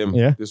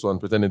jacket, this one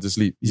pretending to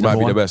sleep. He might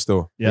be the best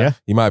still. Yeah,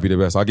 he might be the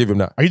best. I'll give him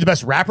that. Are you the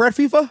best rapper at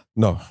FIFA?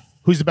 No.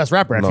 Who's the best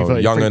rapper at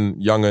FIFA?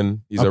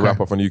 Young'un. He's a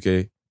rapper from the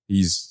UK.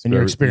 In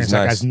your experience,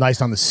 that guy's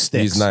nice on the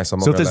sticks. He's nice.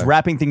 So if this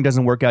rapping thing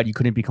doesn't work out, you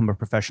couldn't become a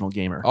professional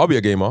gamer. I'll be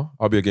a gamer.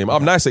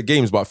 I'm nice at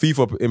games, but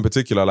FIFA in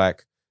particular,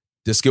 like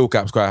the skill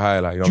cap's quite high.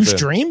 Like, you know do you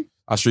stream?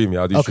 I stream,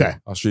 yeah. I do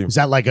stream. I stream. Is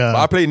that like a...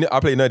 But I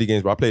play nerdy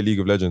games, but I play League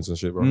of Legends and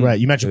shit, bro. Right.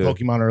 You mentioned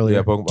Pokemon earlier.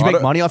 Yeah, Pokemon. Do you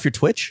make money off your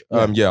Twitch? Yeah,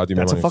 I do make money.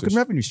 That's a fucking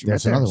revenue stream.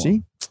 That's another one.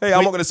 See? Hey,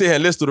 I'm not going to sit here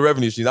and list all the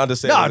revenue streams. I'm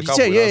just saying. No, you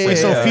say,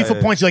 So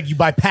FIFA points, like you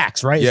buy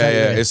packs, right?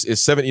 Yeah. It's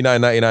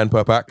 $79.99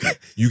 per pack.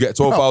 You get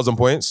 12,000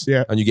 points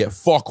and you get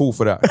fuck all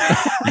for that.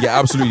 You get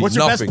absolutely What's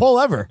nothing. What's your best pull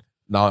ever?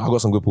 No, I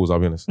got some good pulls, I'll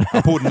be honest.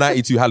 I pulled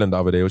 92 Haaland the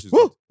other day, which is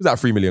like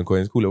 3 million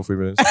coins. Cool little 3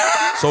 million.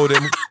 Sold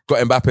him,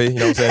 got Mbappe, you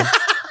know what I'm saying?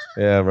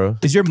 Yeah, bro.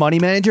 Is your money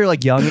manager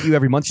like yelling at you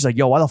every month? She's like,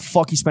 yo, why the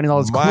fuck are you spending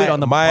all this quid on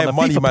the money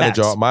FIFA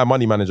manager? packs? My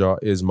money manager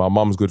is my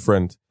mum's good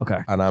friend. Okay.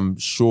 And I'm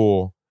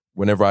sure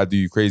whenever I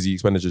do crazy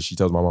expenditures, she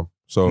tells my mum.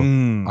 So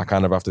I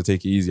kind of have to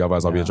take it easy,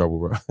 otherwise I'll be in trouble,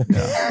 bro.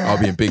 I'll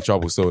be in big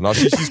trouble still. Now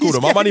she's cool though.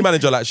 My money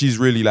manager, like, she's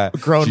really like,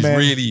 she's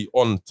really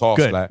on task.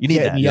 Good. Like, you need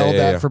that. Yelled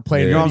at for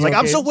playing. Your mom's like,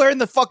 I'm still wearing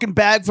the fucking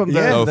bag from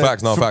the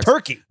facts.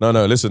 Turkey. No,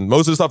 listen.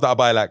 Most of the stuff that I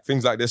buy, like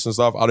things like this and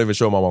stuff, I don't even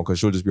show my mom because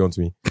she'll just be on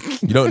to me.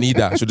 You don't need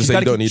that. She'll just say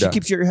you don't need that. She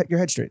keeps your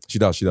head straight. She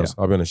does. Yeah.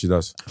 I'll be honest, she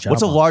does.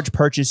 What's a large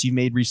purchase you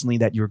made recently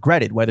that you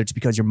regretted, whether it's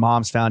because your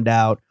mom's found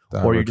out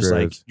or you're just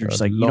like, you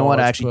know what,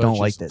 I actually don't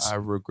like this. I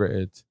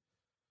regretted.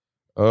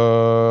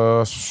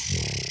 Don't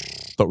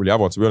really have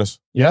one, to be honest.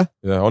 Yeah?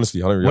 Yeah,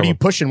 honestly, I don't really What are you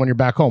pushing when you're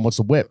back home? What's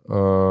the whip?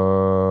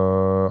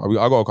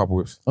 I got a couple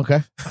whips. Okay.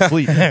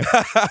 Fleet.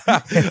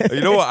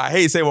 You know what? I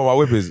hate saying what my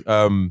whip is.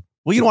 Well,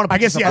 you don't want to. I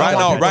guess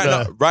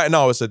right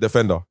now, it's a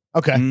Defender.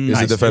 Okay.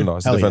 It's a Defender.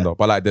 It's a Defender.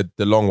 But like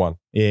the long one.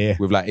 Yeah.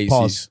 With like 8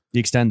 Pause. seats.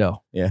 The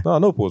Extendo. Yeah.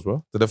 No pause,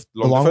 bro. The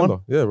long One? Defender.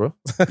 Yeah, bro.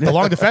 The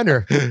long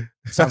Defender.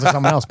 Sounds like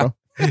something else, bro.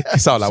 You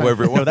sound like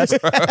wherever it was. No,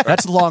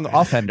 that's long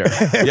offender.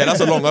 Yeah, that's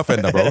a long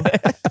offender, bro.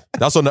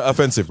 That's on the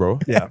offensive, bro.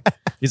 Yeah.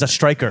 He's a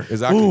striker.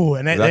 Exactly. Ooh,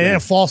 and a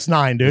false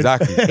 9, dude.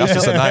 Exactly. That's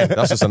just a 9.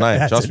 That's just a 9.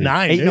 That's Trust a me.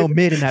 9, Ain't no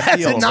mid in that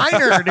field. That's a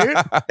 9er, dude.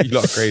 You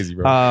look crazy,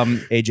 bro.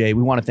 AJ,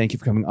 we want to thank you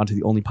for coming onto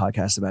the only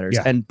podcast that matters.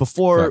 Yeah. And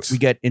before we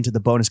get into the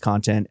bonus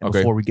content, and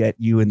before we get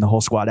you and the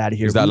whole squad out of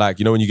here, is that like,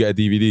 you know when you get a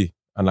DVD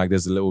and like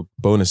there's a little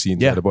bonus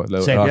scene at the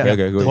bottom? Same,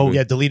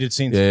 Okay, deleted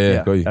scenes.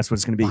 Yeah, go you. That's what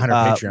it's going to be.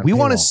 Patreon, we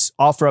want to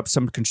offer up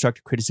some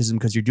constructive criticism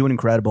because you're doing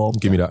incredible.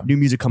 Give me that. New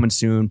music coming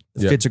soon.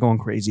 The fits are going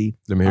crazy.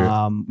 Let me hear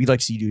it. We'd like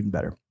to see you do even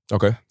better.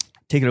 Okay.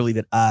 Take it or leave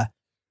it. How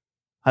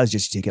does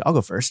Jesse take it? I'll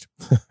go first.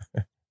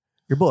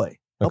 Your boy.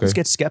 Help us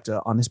get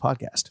Skepta on this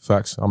podcast.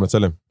 Facts. I'm going to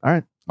tell him. All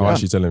right. I'll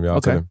actually tell him. Yeah,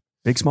 I'll tell him.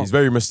 Big smoke. He's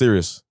very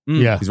mysterious.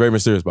 Yeah. He's very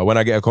mysterious. But when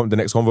I get the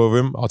next convo with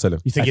him, I'll tell him.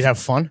 You think you'd have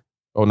fun?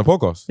 On the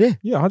podcast? Yeah.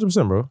 Yeah,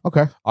 100%, bro.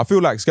 Okay. I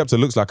feel like Skepta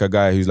looks like a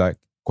guy who's like,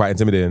 quite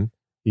intimidating.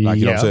 Like,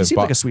 you know what I'm saying? He seems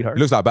like a sweetheart. He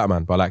looks like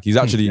Batman, but like he's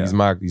actually he's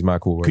mad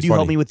cool. Bro. Could you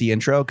help me with the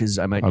intro? Because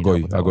I might. I got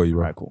you, bro. All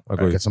right, cool. I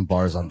got you. Get some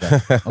bars on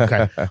that.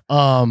 Okay.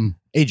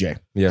 AJ,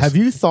 yes. have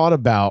you thought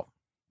about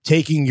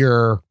taking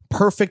your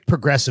perfect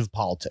progressive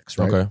politics,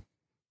 right? Okay.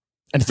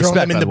 And throwing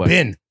them in the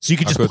bin so you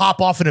could just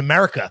pop off in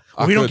America.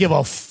 We don't give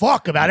a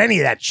fuck about any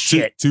of that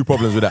shit. Two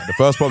problems with that. The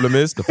first problem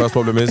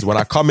is when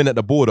I come in at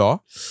the border,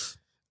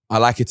 I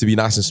like it to be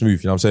nice and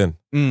smooth. You know what I'm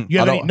saying? You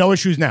have no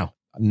issues now?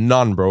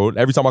 None, bro.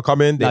 Every time I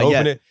come in, they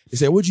open it. They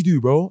say, "What'd you do,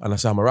 bro?" And I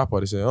say, "I'm a rapper."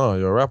 They say, "Oh,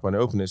 you're a rapper." And they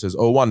open it. It says,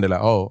 "01." They're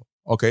like, "Oh,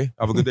 okay.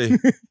 Have a good day."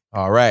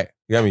 All right.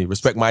 You get me?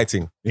 Respect my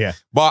thing. Yeah.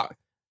 But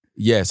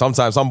yeah,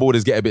 sometimes some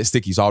borders get a bit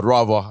sticky. So I'd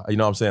rather, you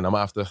know what I'm saying? I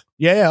might have to.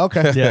 Yeah.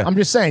 Okay. Yeah. I'm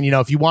just saying,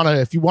 if you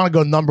wanna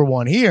go number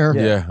one here.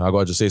 Yeah. I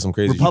gotta just say some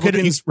crazy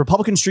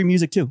Republicans stream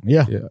music too.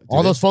 Yeah.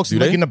 All those folks who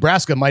live in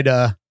Nebraska might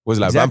was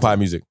it like vampire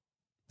music?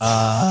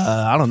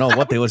 I don't know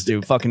what they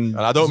listen to. Fucking. And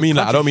I don't mean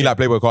like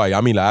Playboy Carti.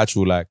 I mean like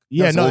actual like.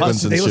 Yeah, no,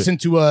 they listen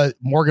to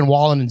Morgan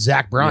Wallen and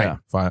Zach Bryan.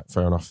 Yeah.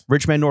 Fair enough.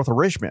 Rich man north of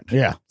Richmond.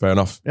 Yeah, fair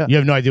enough. Yeah. You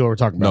have no idea what we're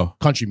talking about. No.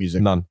 Country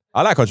music. None.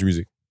 I like country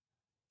music.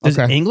 Does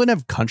England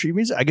have country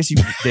music? I guess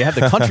they have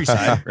the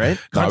countryside, right?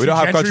 No, we don't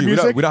have country.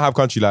 We don't have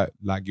country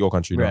like your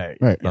country. No.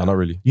 Right. No, not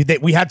really.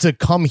 We had to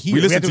come here.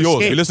 We listen to yours.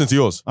 We listen to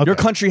yours. Okay. Your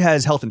country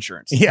has health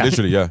insurance. Yeah,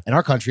 literally. Yeah, and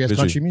our country has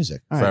country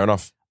music. Fair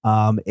enough.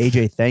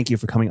 AJ, thank you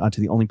for coming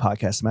onto the only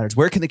podcast that matters.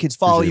 Where can the kids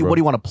follow you? What do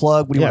you want to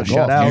plug? What do you want to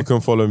shout out? You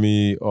can follow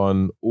me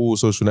on all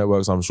social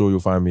networks. I'm sure you'll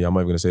find me. I'm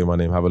not even going to say my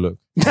name. Have a look.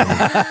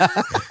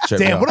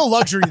 Damn, what a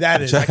luxury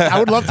that is. Like, I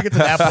would love to get to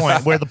that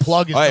point where the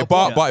plug is. Hey,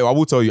 but I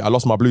will tell you, I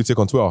lost my blue tick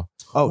on Twitter.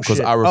 Oh, because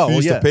I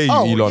refuse to pay you,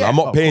 Elon. I'm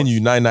not paying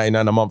you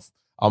 $9.99 a month.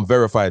 I'm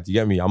verified. You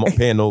get me? I'm not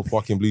paying no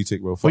fucking blue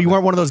tick, bro. Well, you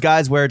weren't one of those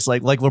guys where it's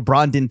like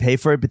LeBron didn't pay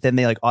for it, but then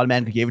they like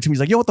automatically gave it to me.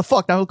 He's like, yo, what the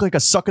fuck? Now I look like a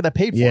sucker that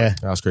paid for it.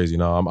 That's crazy.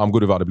 No, I'm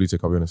good without the blue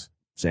tick, I'll be honest.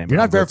 Same. You're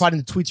not verified in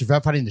the tweets. You're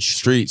verified in the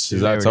streets.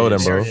 Exactly. Tell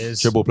them, bro.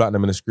 Triple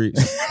platinum in the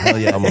streets. Hell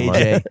yeah.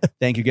 AJ,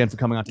 thank you again for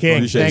coming on.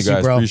 King, thank you,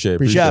 bro.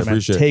 Appreciate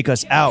it. Take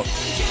us out.